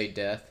couldn't say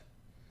death.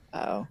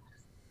 Oh.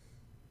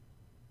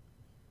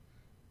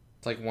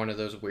 It's like one of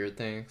those weird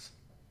things.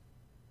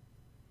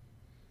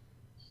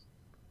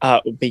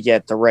 But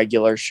yet the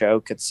regular show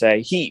could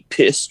say, "He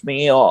pissed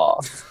me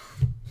off."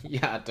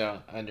 Yeah, I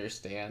don't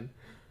understand.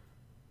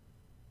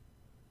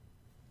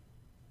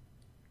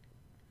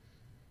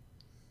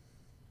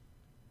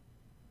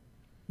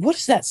 What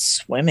is that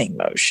swimming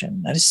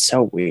motion? That is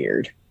so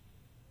weird.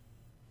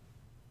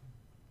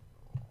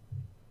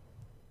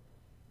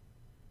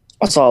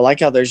 Also, I like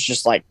how there's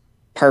just like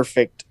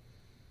perfect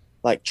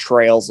like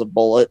trails of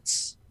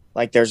bullets.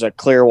 Like there's a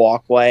clear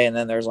walkway and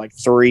then there's like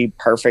 3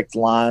 perfect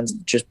lines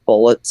of just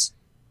bullets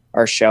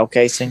or shell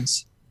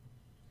casings.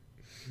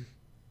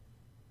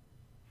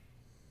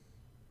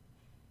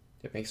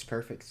 It makes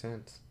perfect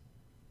sense.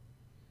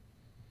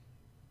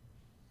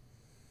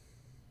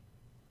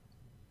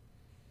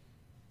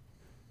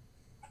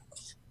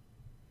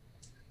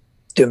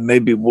 Then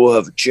maybe we'll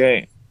have a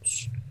chance.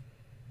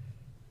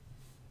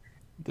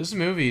 This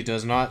movie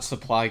does not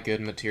supply good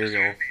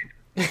material.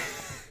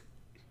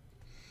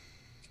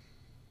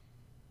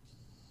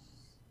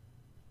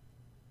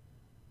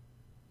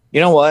 You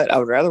know what? I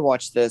would rather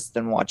watch this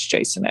than watch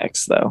Jason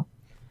X though.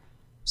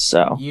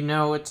 So You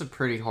know, it's a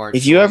pretty hard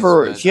if you choice,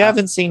 ever, but if you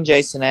haven't seen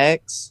Jason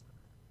X,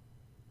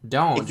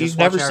 don't if just you've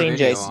watch never our seen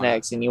video Jason on it.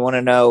 X and you want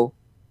to know,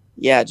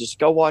 yeah, just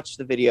go watch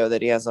the video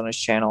that he has on his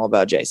channel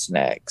about Jason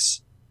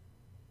X.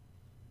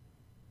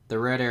 The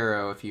red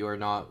arrow if you are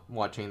not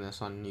watching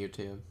this on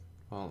YouTube.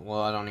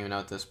 Well, I don't even know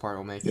if this part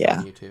will make it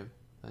on Yeah. YouTube.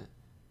 But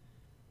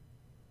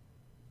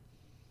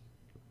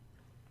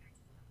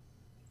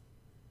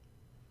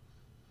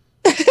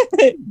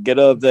Get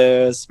up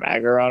there,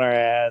 smack her on her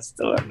ass,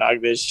 tell her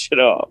knock this shit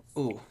off.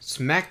 ooh,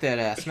 smack that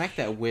ass, smack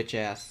that witch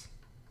ass.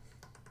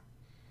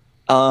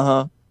 Uh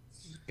huh.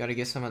 Gotta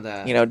get some of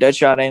that. You know,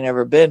 Deadshot ain't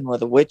ever been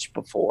with a witch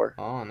before.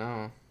 Oh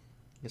no,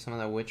 get some of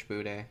that witch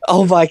booty.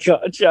 Oh my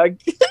god, Chuck.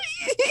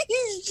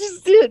 He's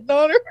just hitting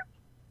on her.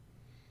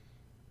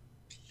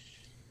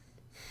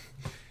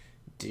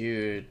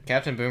 Dude,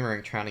 Captain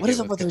Boomerang trying to What get is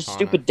up with her Katana.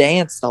 stupid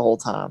dance the whole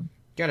time?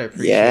 Gotta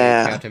appreciate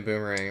Yeah. Captain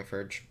Boomerang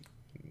for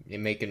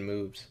making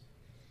moves.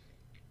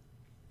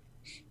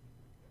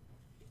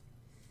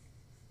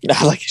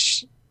 Like,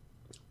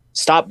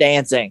 stop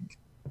dancing.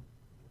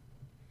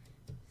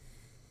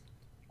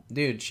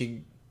 Dude,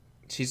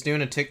 she's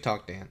doing a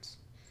TikTok dance.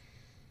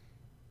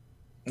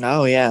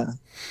 Oh yeah.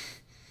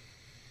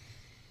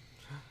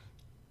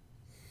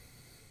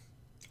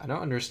 I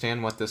don't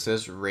understand what this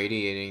is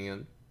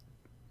radiating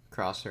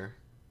across her.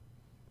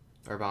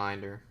 Or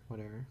behind her,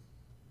 whatever.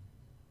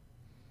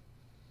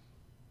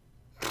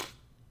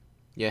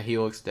 Yeah, he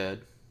looks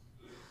dead.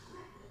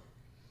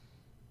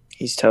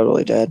 He's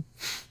totally dead.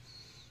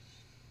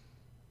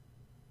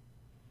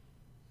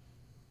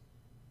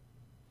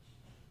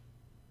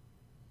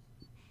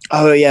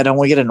 Oh yeah, don't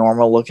we get a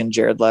normal looking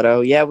Jared Leto?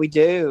 Yeah, we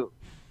do.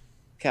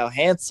 Look how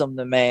handsome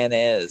the man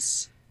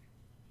is.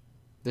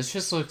 This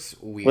just looks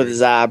weird. With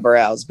his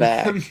eyebrows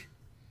back.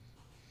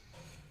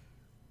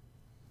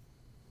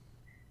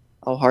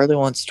 Oh, Harley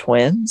wants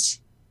twins?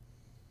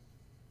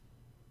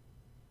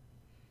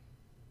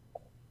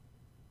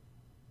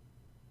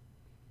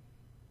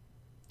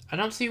 I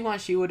don't see why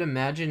she would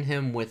imagine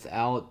him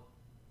without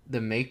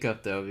the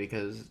makeup though,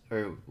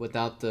 or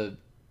without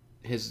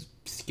his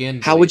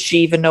skin. How would she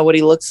even know what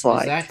he looks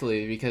like?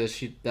 Exactly,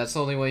 because that's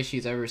the only way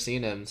she's ever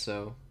seen him,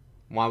 so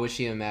why would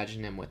she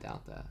imagine him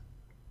without that?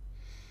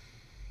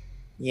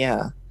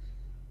 Yeah.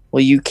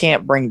 Well, you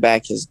can't bring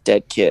back his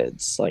dead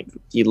kids. Like,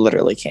 you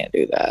literally can't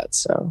do that,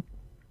 so.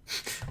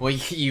 Well,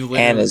 you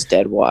literally... And his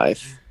dead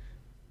wife.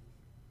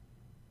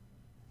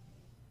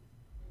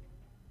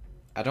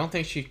 I don't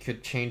think she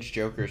could change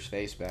Joker's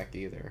face back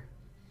either.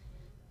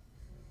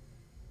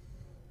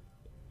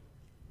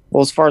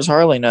 Well, as far as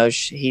Harley knows,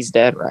 he's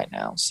dead right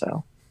now,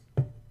 so.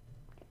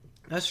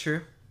 That's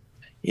true.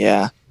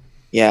 Yeah.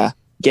 Yeah.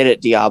 Get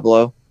it,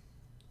 Diablo.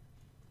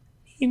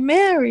 He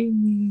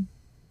married me.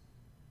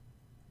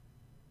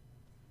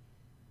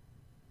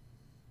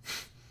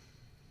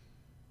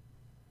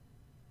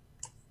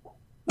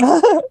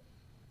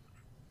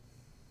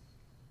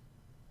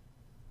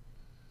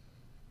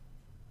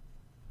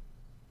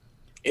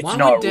 It's why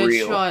not would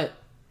real.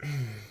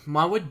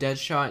 Why would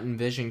Deadshot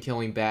envision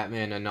killing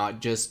Batman and not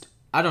just,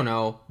 I don't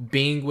know,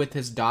 being with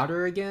his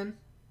daughter again?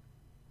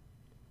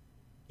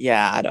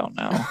 Yeah, I don't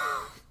know.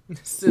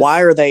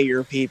 Why are they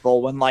your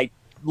people when, like,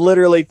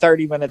 literally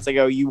 30 minutes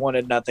ago you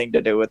wanted nothing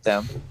to do with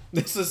them?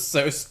 This is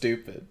so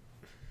stupid.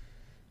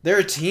 They're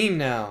a team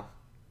now.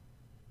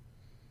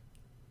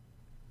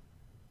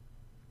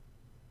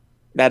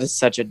 That is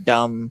such a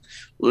dumb...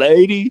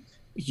 Lady,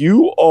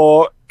 you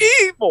are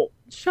evil!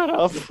 Shut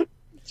up.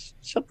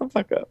 Shut the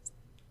fuck up.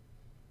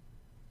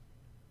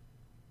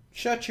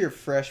 Shut your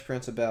Fresh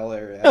Prince of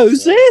Bel-Air ass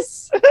Who's up.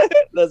 this?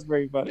 That's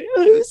very funny.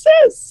 Who's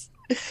this?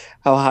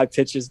 How high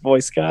pitched his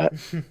voice got.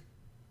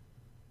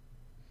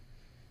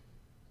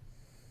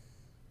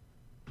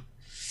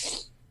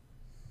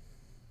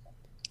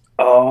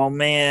 Oh,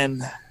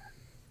 man.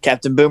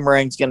 Captain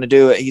Boomerang's going to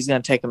do it. He's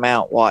going to take him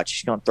out. Watch.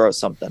 He's going to throw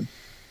something.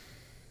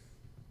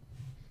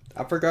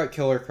 I forgot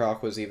Killer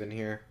Croc was even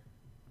here.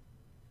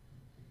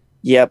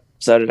 Yep,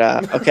 so did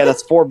I. Okay,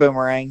 that's 4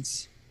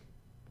 boomerangs.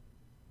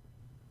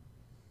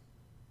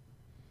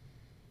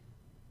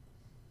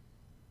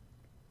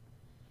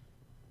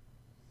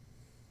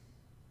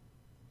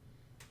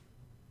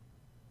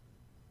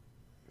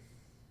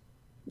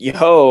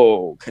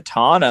 Yo,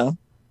 Katana.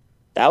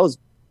 That was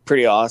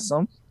pretty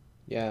awesome.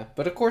 Yeah,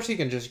 but of course he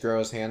can just grow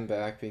his hand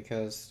back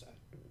because...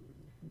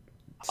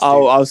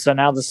 Oh, so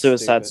now the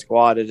Suicide Stupid.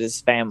 Squad is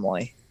his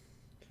family.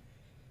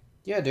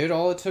 Yeah, dude,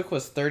 all it took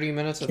was 30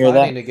 minutes of Hear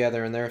fighting that?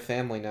 together and they're a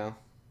family now.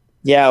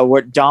 Yeah,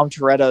 where Dom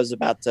Toretto's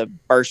about to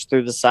burst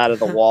through the side of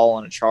the wall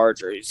on a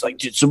charger. He's like,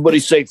 did somebody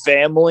say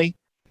family?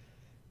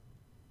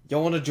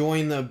 Y'all want to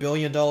join the $1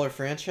 billion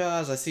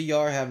franchise? I see y'all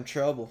are having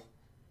trouble.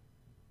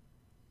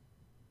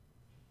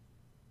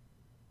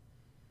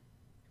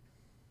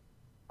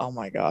 Oh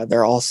my god,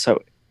 they're all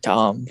so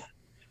dumb.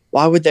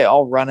 Why would they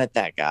all run at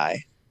that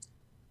guy?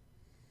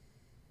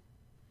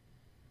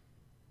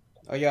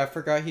 Oh yeah, I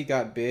forgot he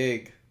got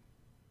big.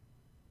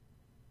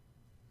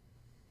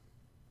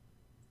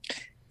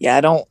 Yeah,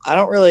 I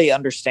don't really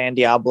understand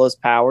Diablo's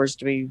powers,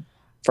 to be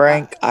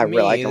frank. I Me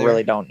either.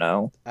 really don't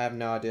know. I have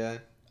no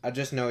idea. I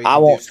just know he I can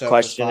do won't stuff with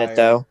question it fire.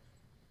 though.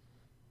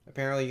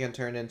 Apparently, he can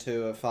turn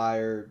into a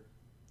fire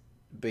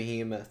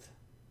behemoth.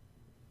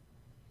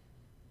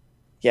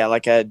 Yeah,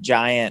 like a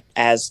giant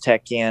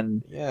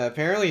Aztecian Yeah,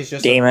 apparently he's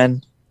just a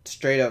demon.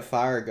 straight up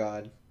fire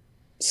god.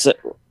 So,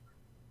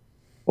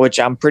 which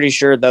I'm pretty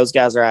sure those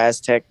guys are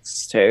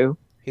Aztecs too.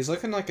 He's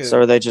looking like So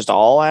a. are they just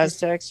all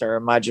Aztecs, or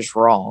am I just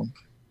wrong?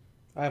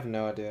 I have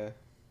no idea.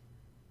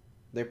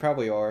 They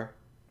probably are.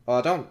 Oh,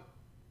 I don't.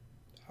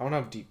 I don't know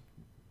if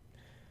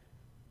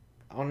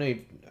I don't know.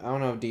 I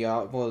don't know if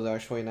Diablo is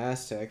actually an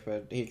Aztec,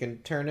 but he can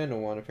turn into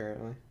one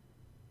apparently.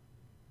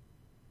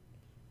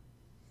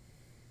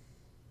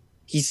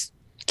 He's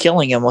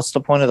killing him. What's the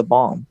point of the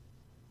bomb?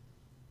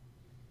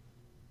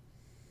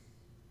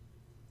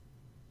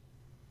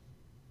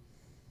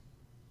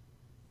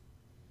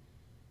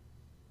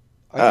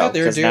 I thought Oh, they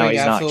were because now doing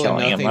he's not absolutely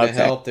killing him. nothing to Okay.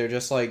 help. They're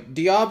just like,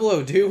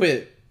 Diablo, do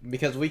it!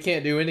 Because we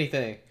can't do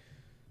anything.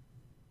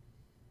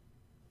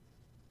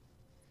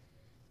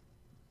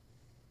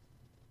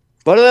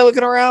 What are they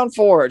looking around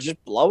for?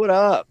 Just blow it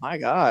up. My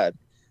God.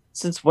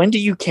 Since when do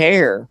you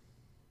care?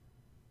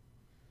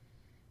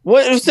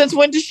 What? Since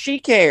when does she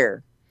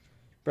care?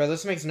 Bro,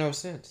 this makes no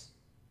sense.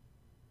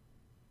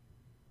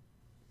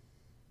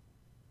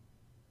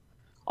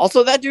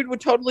 Also, that dude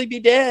would totally be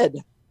dead.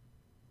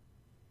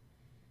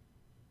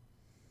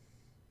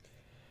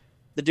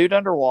 The dude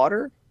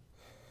underwater?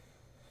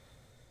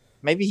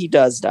 Maybe he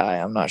does die.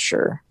 I'm not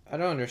sure. I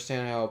don't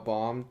understand how a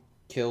bomb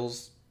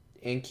kills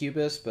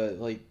Incubus, but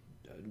like,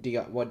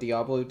 what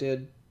Diablo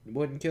did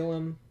wouldn't kill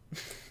him.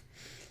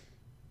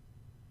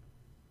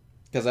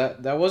 Because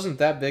that wasn't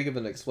that big of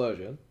an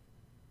explosion.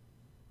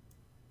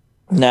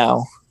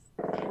 No.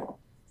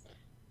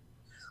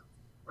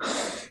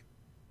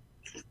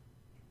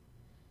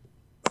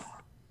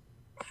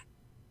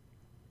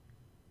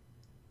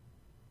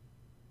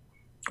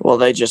 Well,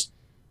 they just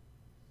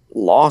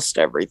lost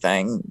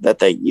everything that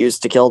they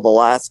used to kill the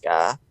last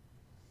guy.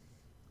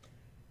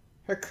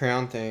 Her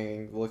crown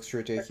thing looks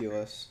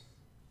ridiculous.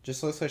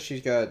 Just looks like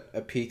she's got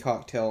a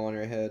peacock tail on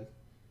her head.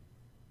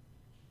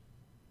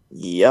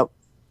 Yep.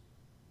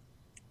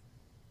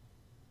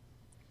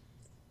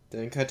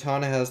 Then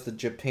Katana has the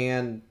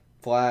Japan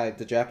flag,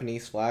 the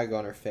Japanese flag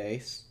on her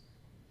face.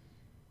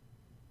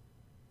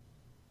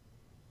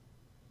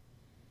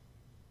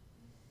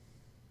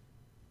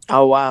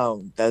 Oh,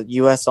 wow. The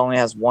U.S. only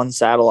has one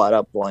satellite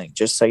uplink,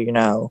 just so you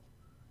know.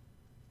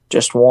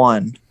 Just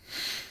one.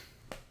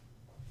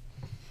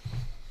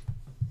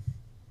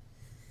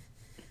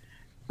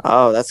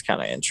 Oh, that's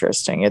kind of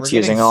interesting. We're It's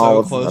getting using all so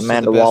of close to the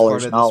Amanda best part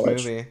Waller's of this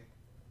knowledge. movie.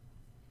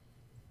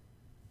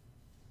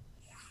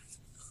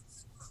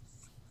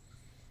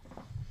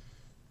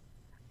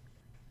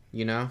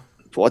 You know?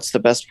 What's the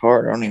best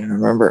part? I don't even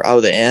remember.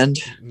 Oh, the end?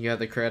 Yeah,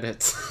 the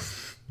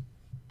credits.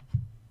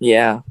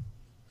 Yeah.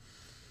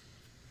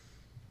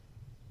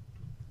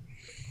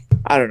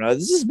 I don't know.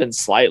 This has been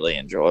slightly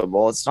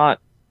enjoyable. It's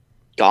not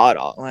god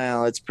awful.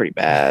 Well, it's pretty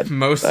bad.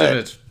 Most of but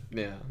it.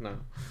 Yeah, no.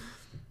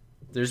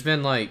 There's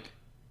been like.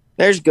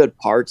 There's good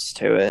parts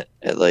to it,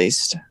 at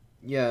least.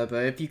 Yeah,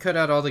 but if you cut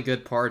out all the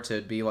good parts,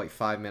 it'd be like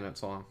 5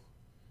 minutes long.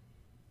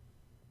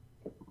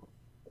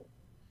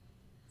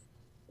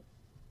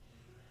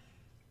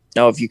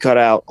 No, if you cut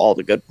out all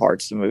the good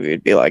parts, the movie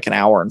would be like an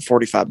hour and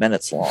 45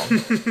 minutes long.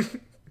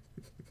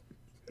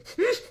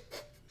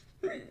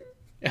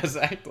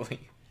 Exactly.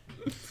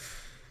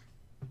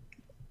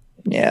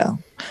 Yeah.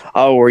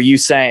 Oh, were you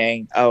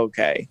saying? Oh,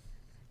 okay.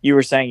 You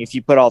were saying if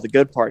you put all the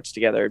good parts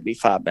together, it'd be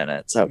 5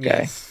 minutes.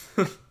 Okay. Yes.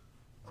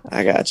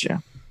 I got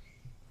you.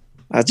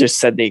 I just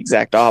said the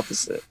exact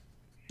opposite.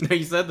 No,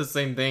 you said the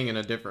same thing in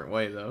a different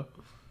way, though.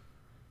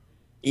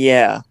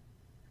 Yeah.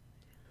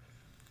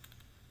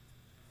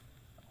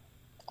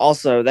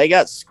 Also, they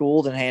got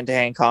schooled in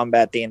hand-to-hand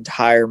combat the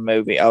entire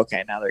movie.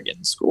 Okay, now they're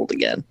getting schooled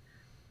again.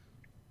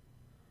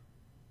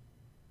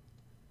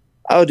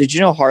 Oh, did you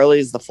know Harley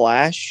is the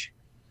Flash?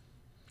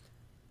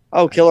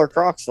 Oh, Killer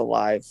Croc's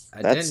alive.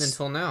 I That's didn't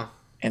until now.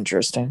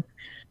 interesting.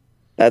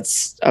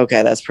 That's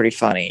okay. That's pretty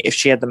funny. If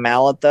she had the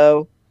mallet,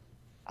 though,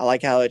 I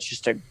like how it's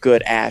just a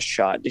good ass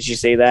shot. Did you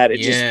see that? It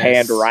just Yes.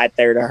 panned right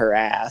there to her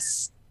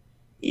ass.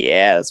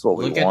 Yeah, that's what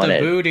we Look at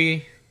wanted. the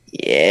booty.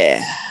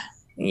 Yeah.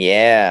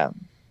 Yeah.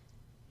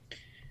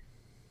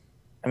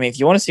 I mean, if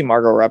you want to see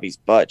Margot Robbie's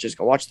butt, just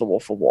go watch The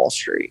Wolf of Wall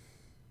Street.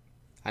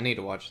 I need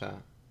to watch that.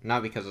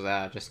 Not because of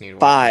that. I just need to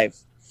watch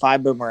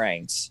Five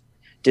boomerangs.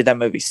 Dude, that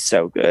movie's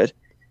so good.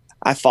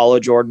 I follow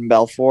Jordan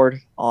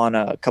Belford on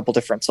a couple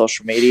different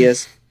social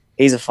medias.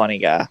 He's a funny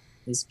guy.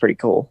 He's pretty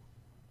cool.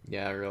 it.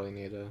 Yeah, I really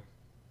need to.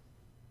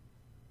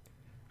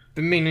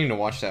 Been meaning to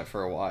watch that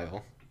for a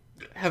while.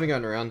 Haven't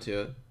gotten around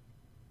to it.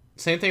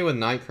 Same thing with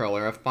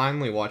Nightcrawler. I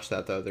finally watched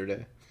that the other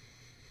day.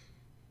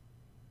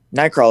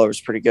 Nightcrawler was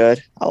pretty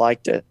good. I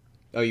liked it.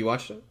 Oh, you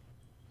watched it?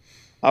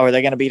 Oh, are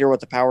they going to beat her with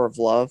the power of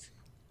love?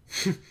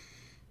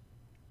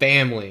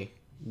 Family.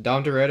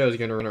 Dom Toretto is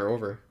gonna run her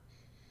over.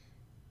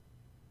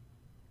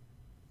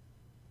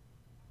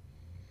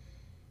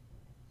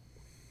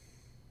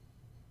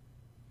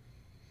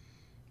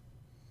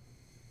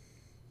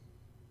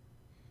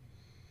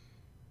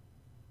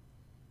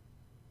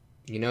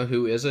 You know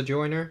who is a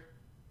joiner?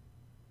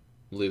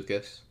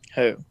 Lucas.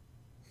 Who?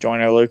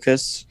 Joyner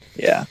Lucas?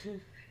 Yeah.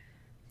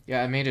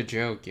 Yeah, I made a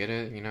joke. Get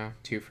it? You know,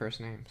 two first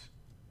names.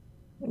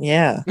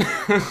 Yeah.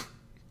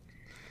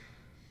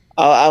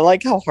 I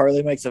like how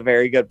Harley makes a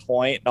very good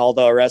point, and all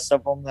the rest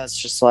of them, that's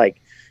just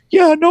like,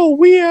 yeah, no,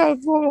 we have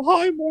a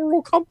high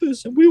moral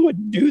compass, and we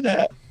wouldn't do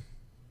that.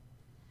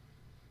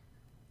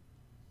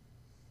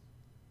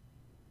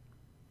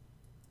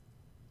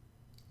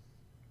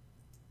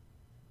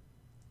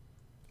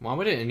 Why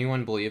would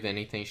anyone believe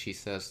anything she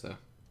says, though?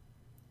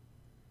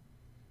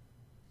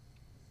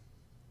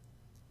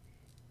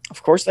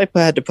 Of course, they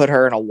had to put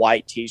her in a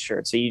white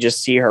T-shirt, so you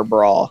just see her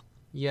bra.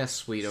 Yes,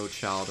 sweet old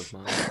child of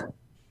mine.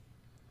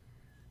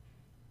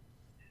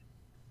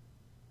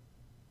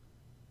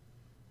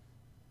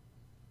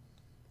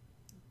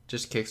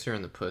 Just kicks her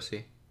in the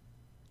pussy.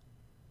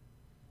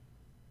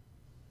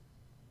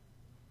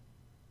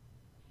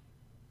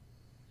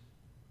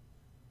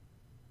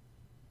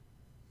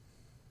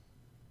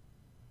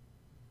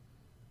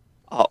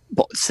 Oh,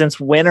 since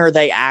when are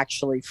they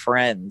actually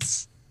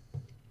friends?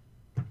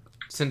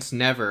 Since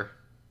never.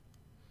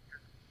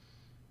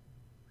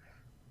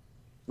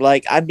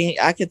 Like, I mean,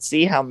 I could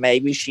see how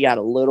maybe she got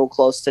a little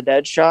close to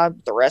Deadshot.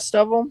 But the rest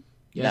of them,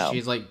 Yeah, no.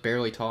 she's like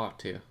barely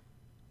talked to.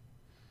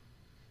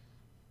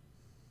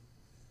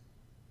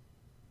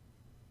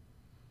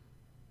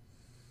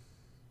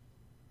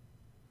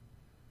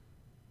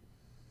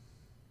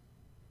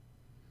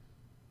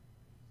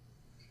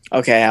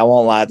 Okay, I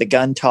won't lie. The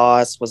gun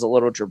toss was a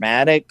little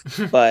dramatic,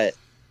 but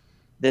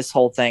this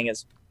whole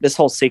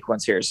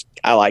sequence here is,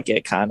 I like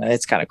it kind of.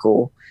 It's kind of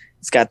cool.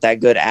 It's got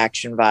that good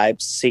action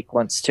vibe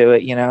sequence to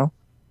it, you know,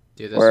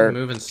 Dude, this where is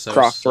moving so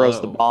Croc slow.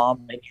 throws the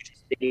bomb and you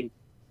just see,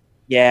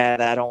 yeah,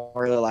 I don't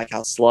really like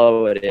how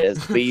slow it is,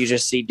 but you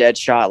just see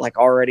Deadshot like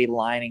already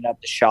lining up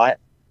the shot,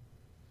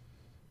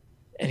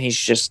 and he's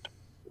just.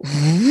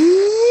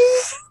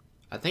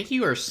 I think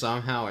you are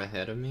somehow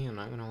ahead of me. I'm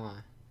not gonna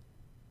lie.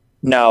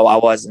 No, I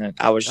wasn't.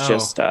 I was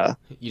just.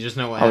 You just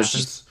know what I was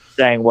happens. just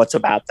saying what's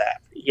about that.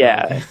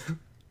 Yeah. Oh, okay.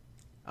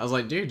 I was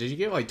like, dude, did you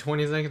get like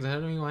 20 seconds ahead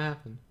of me? What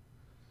happened?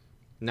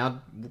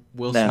 Now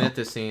Will Smith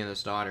is seeing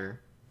his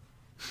daughter.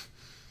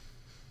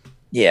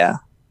 Yeah.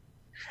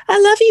 I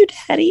love you,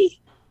 Daddy.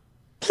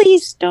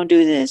 Please don't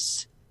do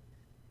this.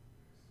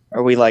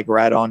 Are we like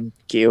right on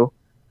cue?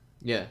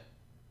 Yeah.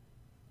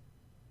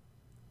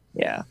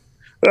 Yeah.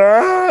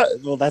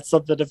 Well, that's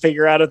something to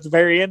figure out at the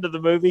very end of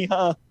the movie,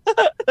 huh?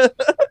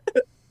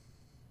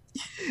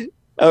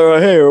 Oh,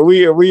 hey, are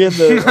we in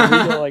the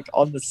are we like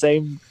on the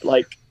same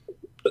like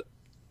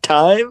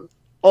time?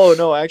 Oh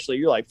no, actually,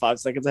 you're like 5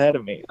 seconds ahead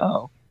of me.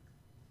 Oh.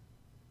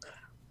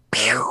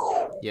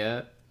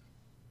 Yeah.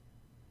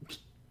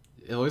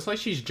 It looks like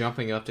she's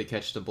jumping up to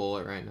catch the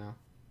bullet right now.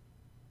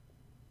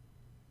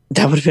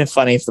 That would have been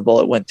funny if the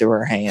bullet went through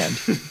her hand.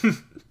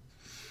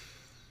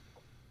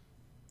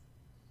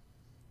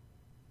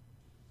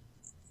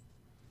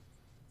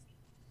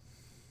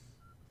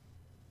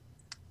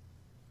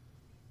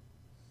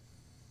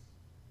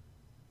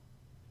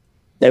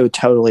 They would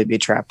totally be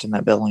trapped in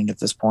that building at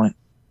this point.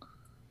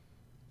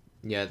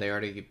 Yeah, they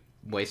already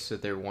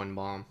wasted their one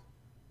bomb.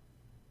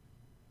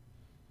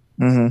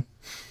 Mm-hmm.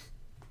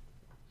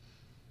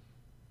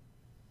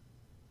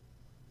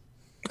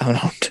 Oh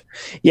no.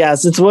 Yeah,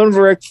 since when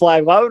Rick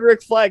Flag? Why would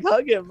Rick Flag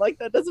hug him? Like,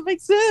 that doesn't make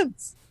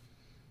sense.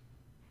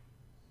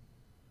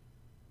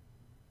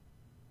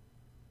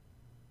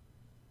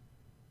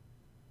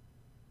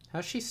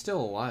 How's she still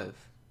alive?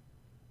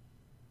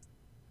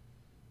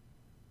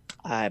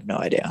 I have no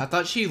idea. I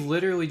thought she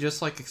literally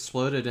just like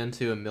exploded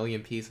into a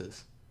million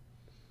pieces.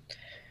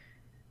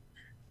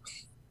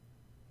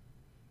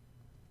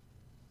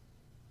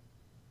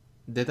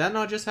 Did that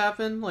not just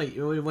happen? Like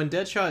when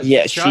Deadshot?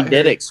 Yeah, she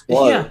did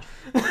explode.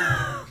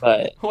 Yeah.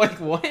 But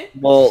like what?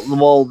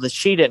 well,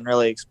 she didn't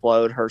really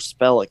explode. Her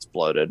spell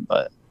exploded,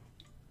 but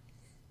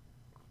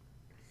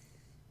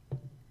I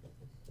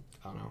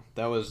don't know.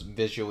 That was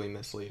visually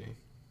misleading.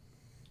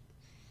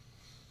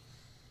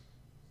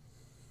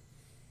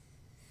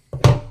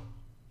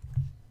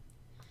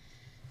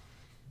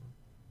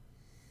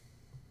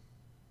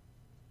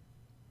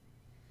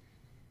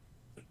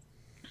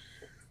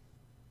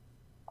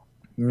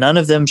 none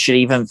of them should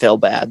even feel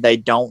bad. They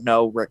don't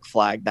know Rick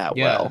Flag that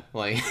well.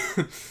 Like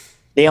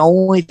the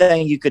only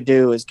thing you could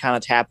do is kind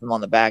of tap him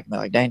on the back and be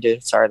like, "Dang,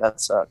 dude, sorry,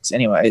 that sucks.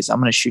 Anyways, I'm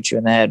gonna shoot you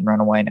in the head and run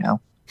away now."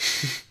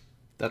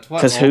 That's what.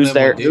 Because who's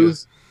there?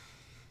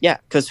 Yeah,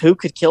 because who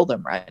could kill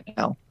them right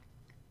now?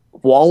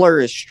 Waller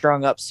is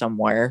strung up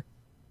somewhere.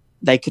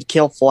 They could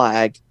kill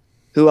Flag.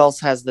 Who else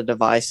has the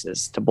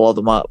devices to blow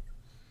them up?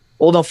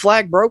 Well, no,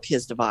 Flag broke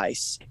his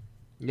device.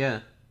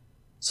 Yeah.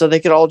 So they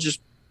could all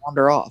just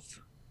wander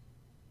off.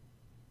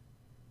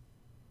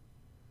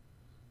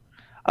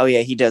 Oh,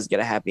 yeah, he does get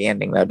a happy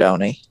ending, though,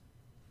 don't he?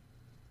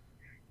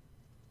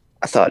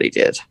 I thought he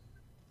did.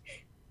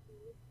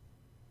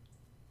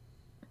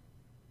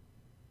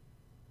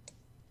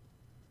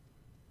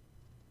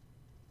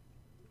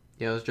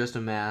 Yeah, it was just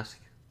a mask.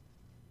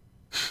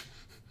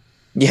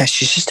 Yeah,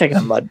 she's just taking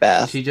a mud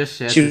bath. She just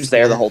shed She the was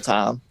there the skin. whole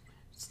time.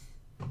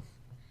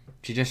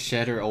 She just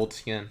shed her old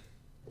skin.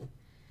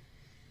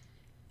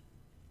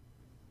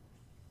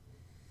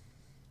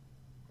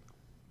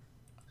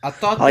 I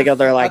thought I like how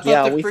they're I like, thought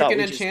yeah, the we thought freaking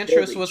we just killed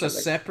enchantress was each a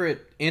other.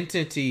 separate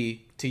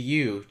entity to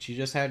you. She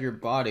just had your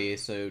body,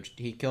 so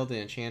he killed the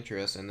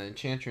enchantress, and the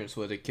enchantress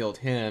would have killed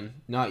him,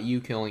 not you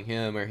killing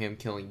him or him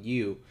killing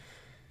you.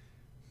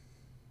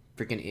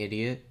 Freaking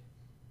idiot.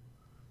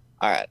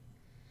 All right.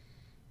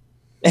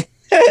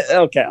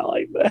 Okay,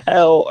 like the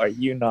hell are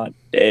you not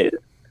dead?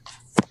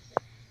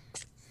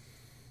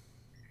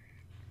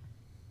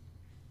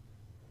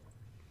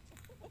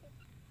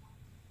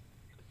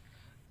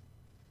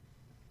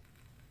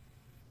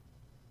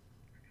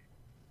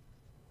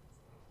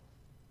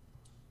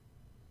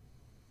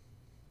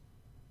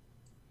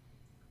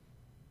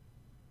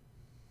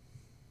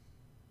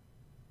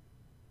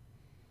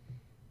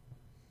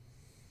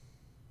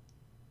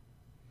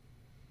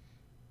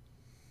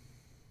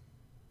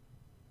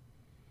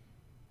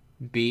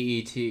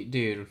 BET,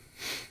 dude.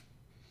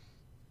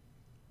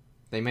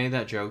 They made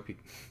that joke.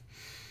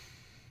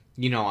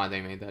 You know why they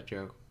made that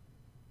joke.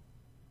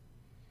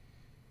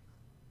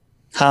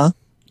 Huh?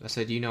 I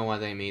said, you know why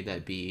they made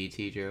that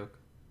BET joke?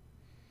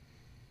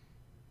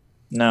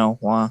 No,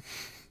 why?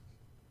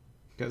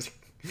 Because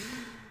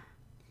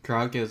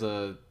Croc is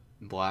a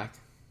black.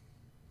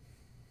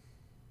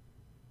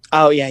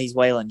 Oh yeah, he's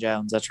Waylon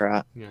Jones. That's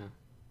right. Yeah.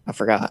 I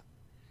forgot.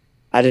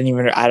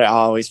 I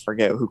always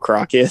forget who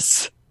Croc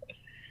is.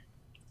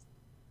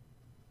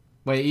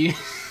 Wait,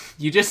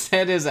 you just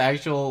said his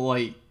actual,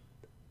 like,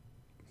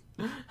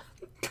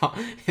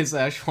 his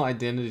actual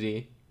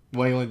identity.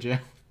 Waylon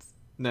Jones.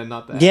 No,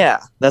 not that.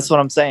 Yeah, that's what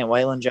I'm saying.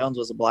 Waylon Jones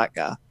was a black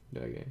guy.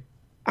 Okay.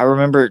 I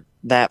remember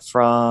that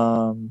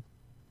from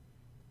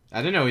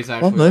I didn't know he's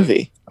actually what movie?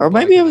 like, Or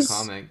black maybe it in the was.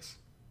 comics.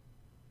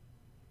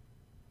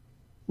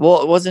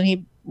 Well, wasn't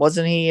he?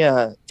 Wasn't he?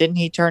 Didn't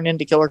he turn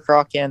into Killer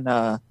Croc in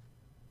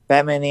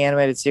Batman the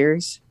Animated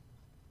Series?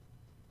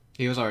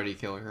 He was already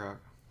Killer Croc.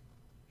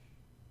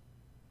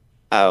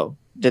 Oh,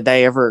 did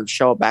they ever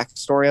show a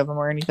backstory of him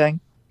or anything?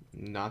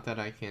 Not that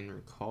I can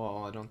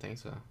recall. I don't think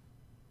so.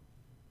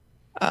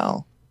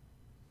 Oh,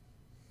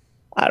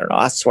 I don't know.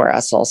 I swear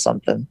I saw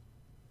something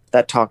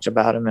that talked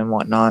about him and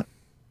whatnot.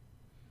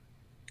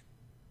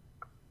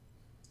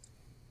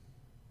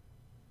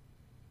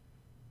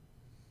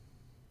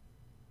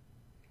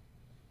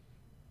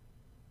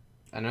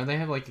 I know they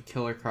have like a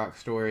Killer Croc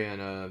story in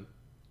a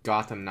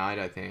Gotham Knight,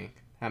 I think.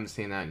 Haven't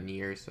seen that in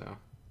years, so.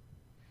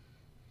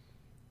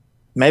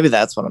 Maybe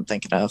that's what I'm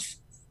thinking of.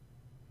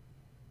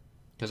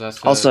 Because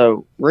that's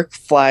Also, Rick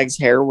Flag's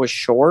hair was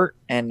short,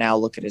 and now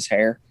look at his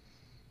hair.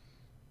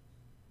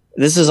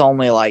 This is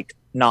only like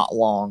not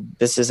long.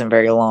 This isn't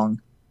very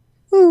long.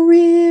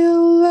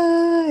 Real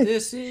life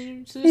this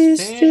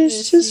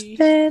is just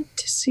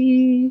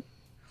fantasy.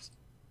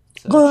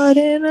 Caught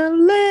in a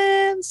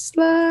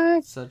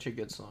landslide. Such a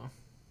good song.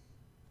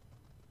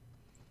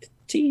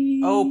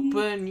 Tea.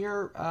 Open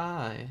your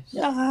eyes. Eyes.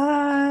 Yeah,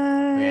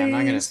 I'm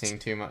not gonna sing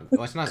too much.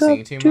 Let's not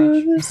sing too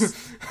much.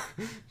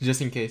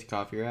 Just in case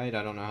copyright.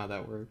 I don't know how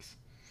that works.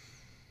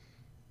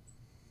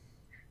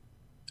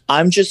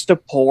 I'm just a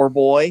poor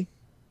boy.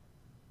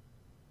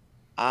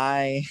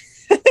 No,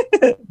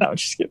 I'm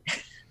just kidding.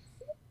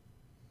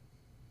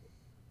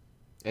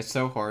 It's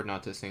so hard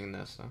not to sing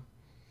this, though.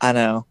 I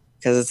know,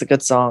 because it's a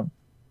good song.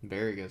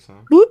 Very good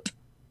song. Whoop.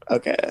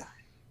 Okay.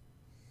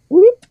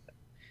 Whoop.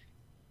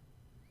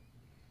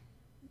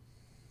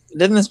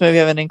 Didn't this movie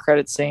have an end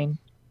credit scene?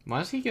 Why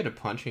does he get a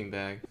punching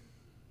bag?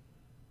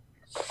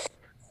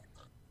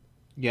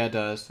 Yeah, it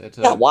does.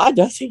 Yeah, why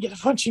does he get a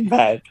punching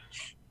bag?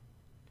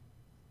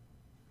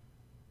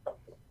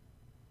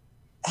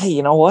 Hey,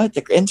 you know what?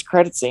 The end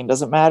credit scene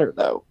doesn't matter,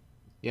 though.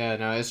 Yeah,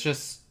 no,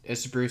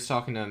 it's Bruce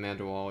talking to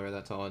Amanda Waller.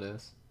 That's all it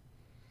is.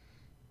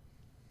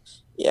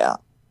 Yeah.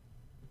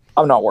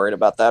 I'm not worried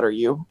about that, are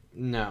you?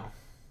 No.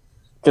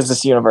 Because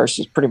this universe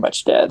is pretty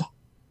much dead.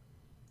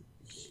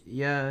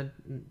 Yeah,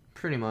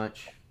 pretty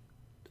much.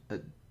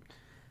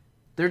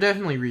 They're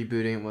definitely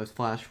rebooting it with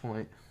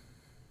Flashpoint.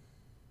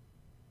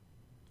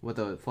 With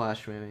the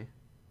Flash movie.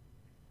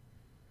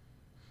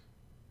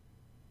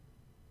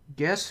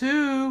 Guess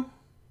who?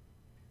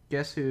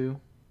 Guess who?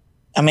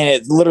 I mean,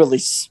 it literally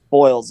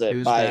spoils it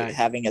Who's by back?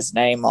 having his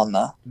name on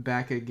the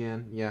Back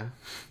again, yeah.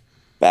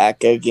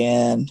 back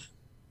again.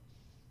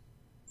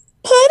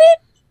 Put it.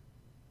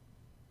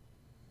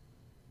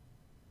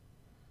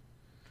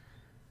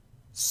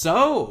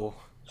 So,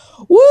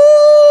 Woo!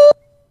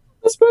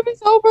 This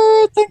movie's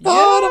over. Thank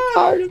God. I'm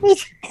tired of it.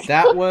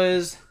 that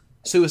was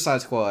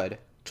Suicide Squad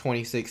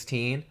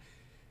 2016.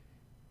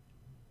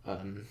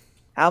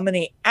 How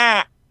many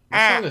What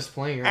song is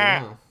playing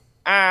right now?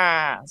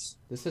 ass?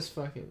 This is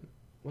fucking.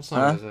 What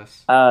song is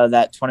this?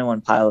 That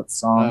 21 Pilots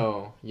song.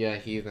 Oh, yeah,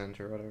 Heathens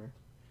or whatever.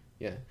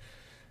 Yeah.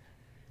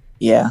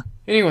 Yeah.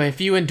 Anyway, if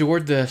you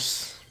endured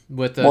this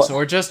with us,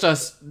 or just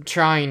us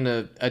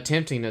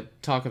attempting to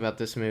talk about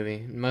this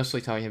movie, mostly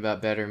talking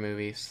about better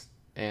movies,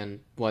 and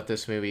what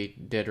this movie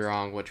did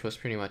wrong, which was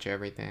pretty much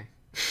everything.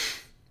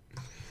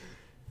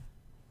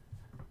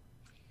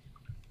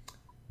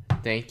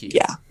 Thank you.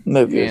 Yeah,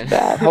 movie was And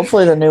bad.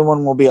 Hopefully the new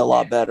one will be a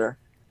lot better.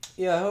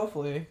 yeah,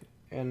 hopefully.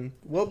 And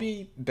we'll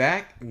be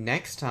back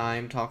next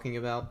time talking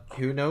about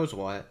who knows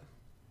what.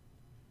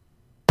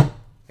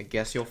 I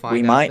guess you'll find We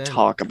out might then.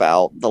 talk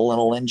about the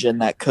little engine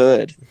that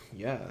could.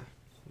 Yeah.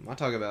 I might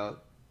talk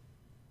about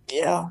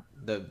Yeah.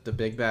 the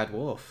big bad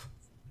wolf.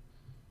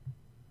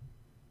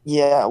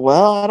 Yeah,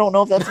 well, I don't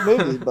know if that's a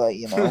movie, but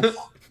you know.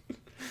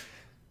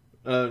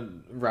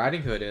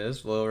 Riding Hood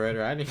is Little Red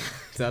Riding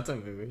Hood. That's a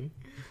movie.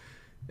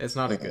 It's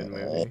not a good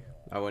movie.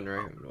 I wouldn't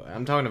recommend.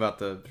 I'm talking about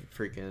the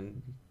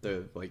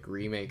like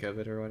remake of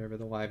it or whatever,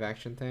 the live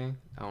action thing.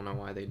 I don't know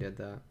why they did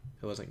that.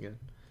 It wasn't good.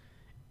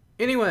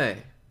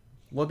 Anyway,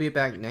 we'll be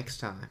back next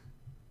time.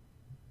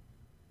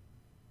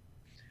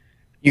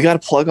 You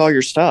got to plug all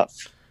your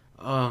stuff.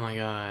 Oh my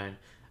god.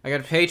 I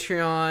got a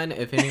Patreon.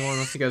 If anyone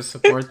wants to go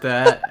support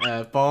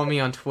that, follow me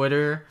on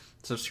Twitter.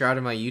 Subscribe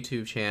to my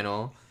YouTube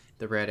channel,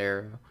 The Red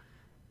Arrow.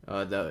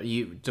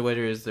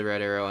 Twitter is The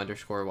Red Arrow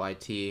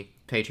 _YT.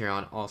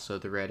 Patreon also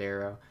The Red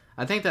Arrow.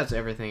 I think that's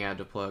everything I had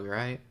to plug,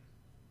 right?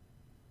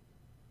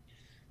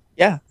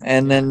 Yeah,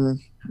 and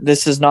then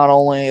this is not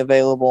only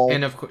available.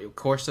 And of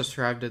course,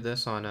 subscribe to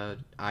this on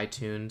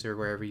iTunes or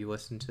wherever you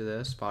listen to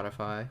this,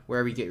 Spotify,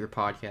 wherever you get your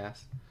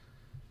podcast.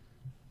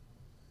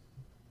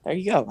 There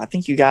you go. I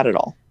think you got it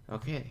all.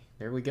 Okay,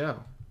 there we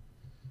go.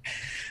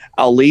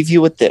 I'll leave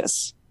you with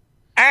this.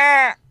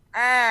 That's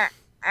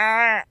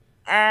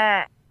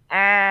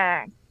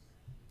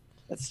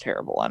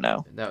terrible, I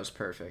know. That was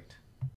perfect.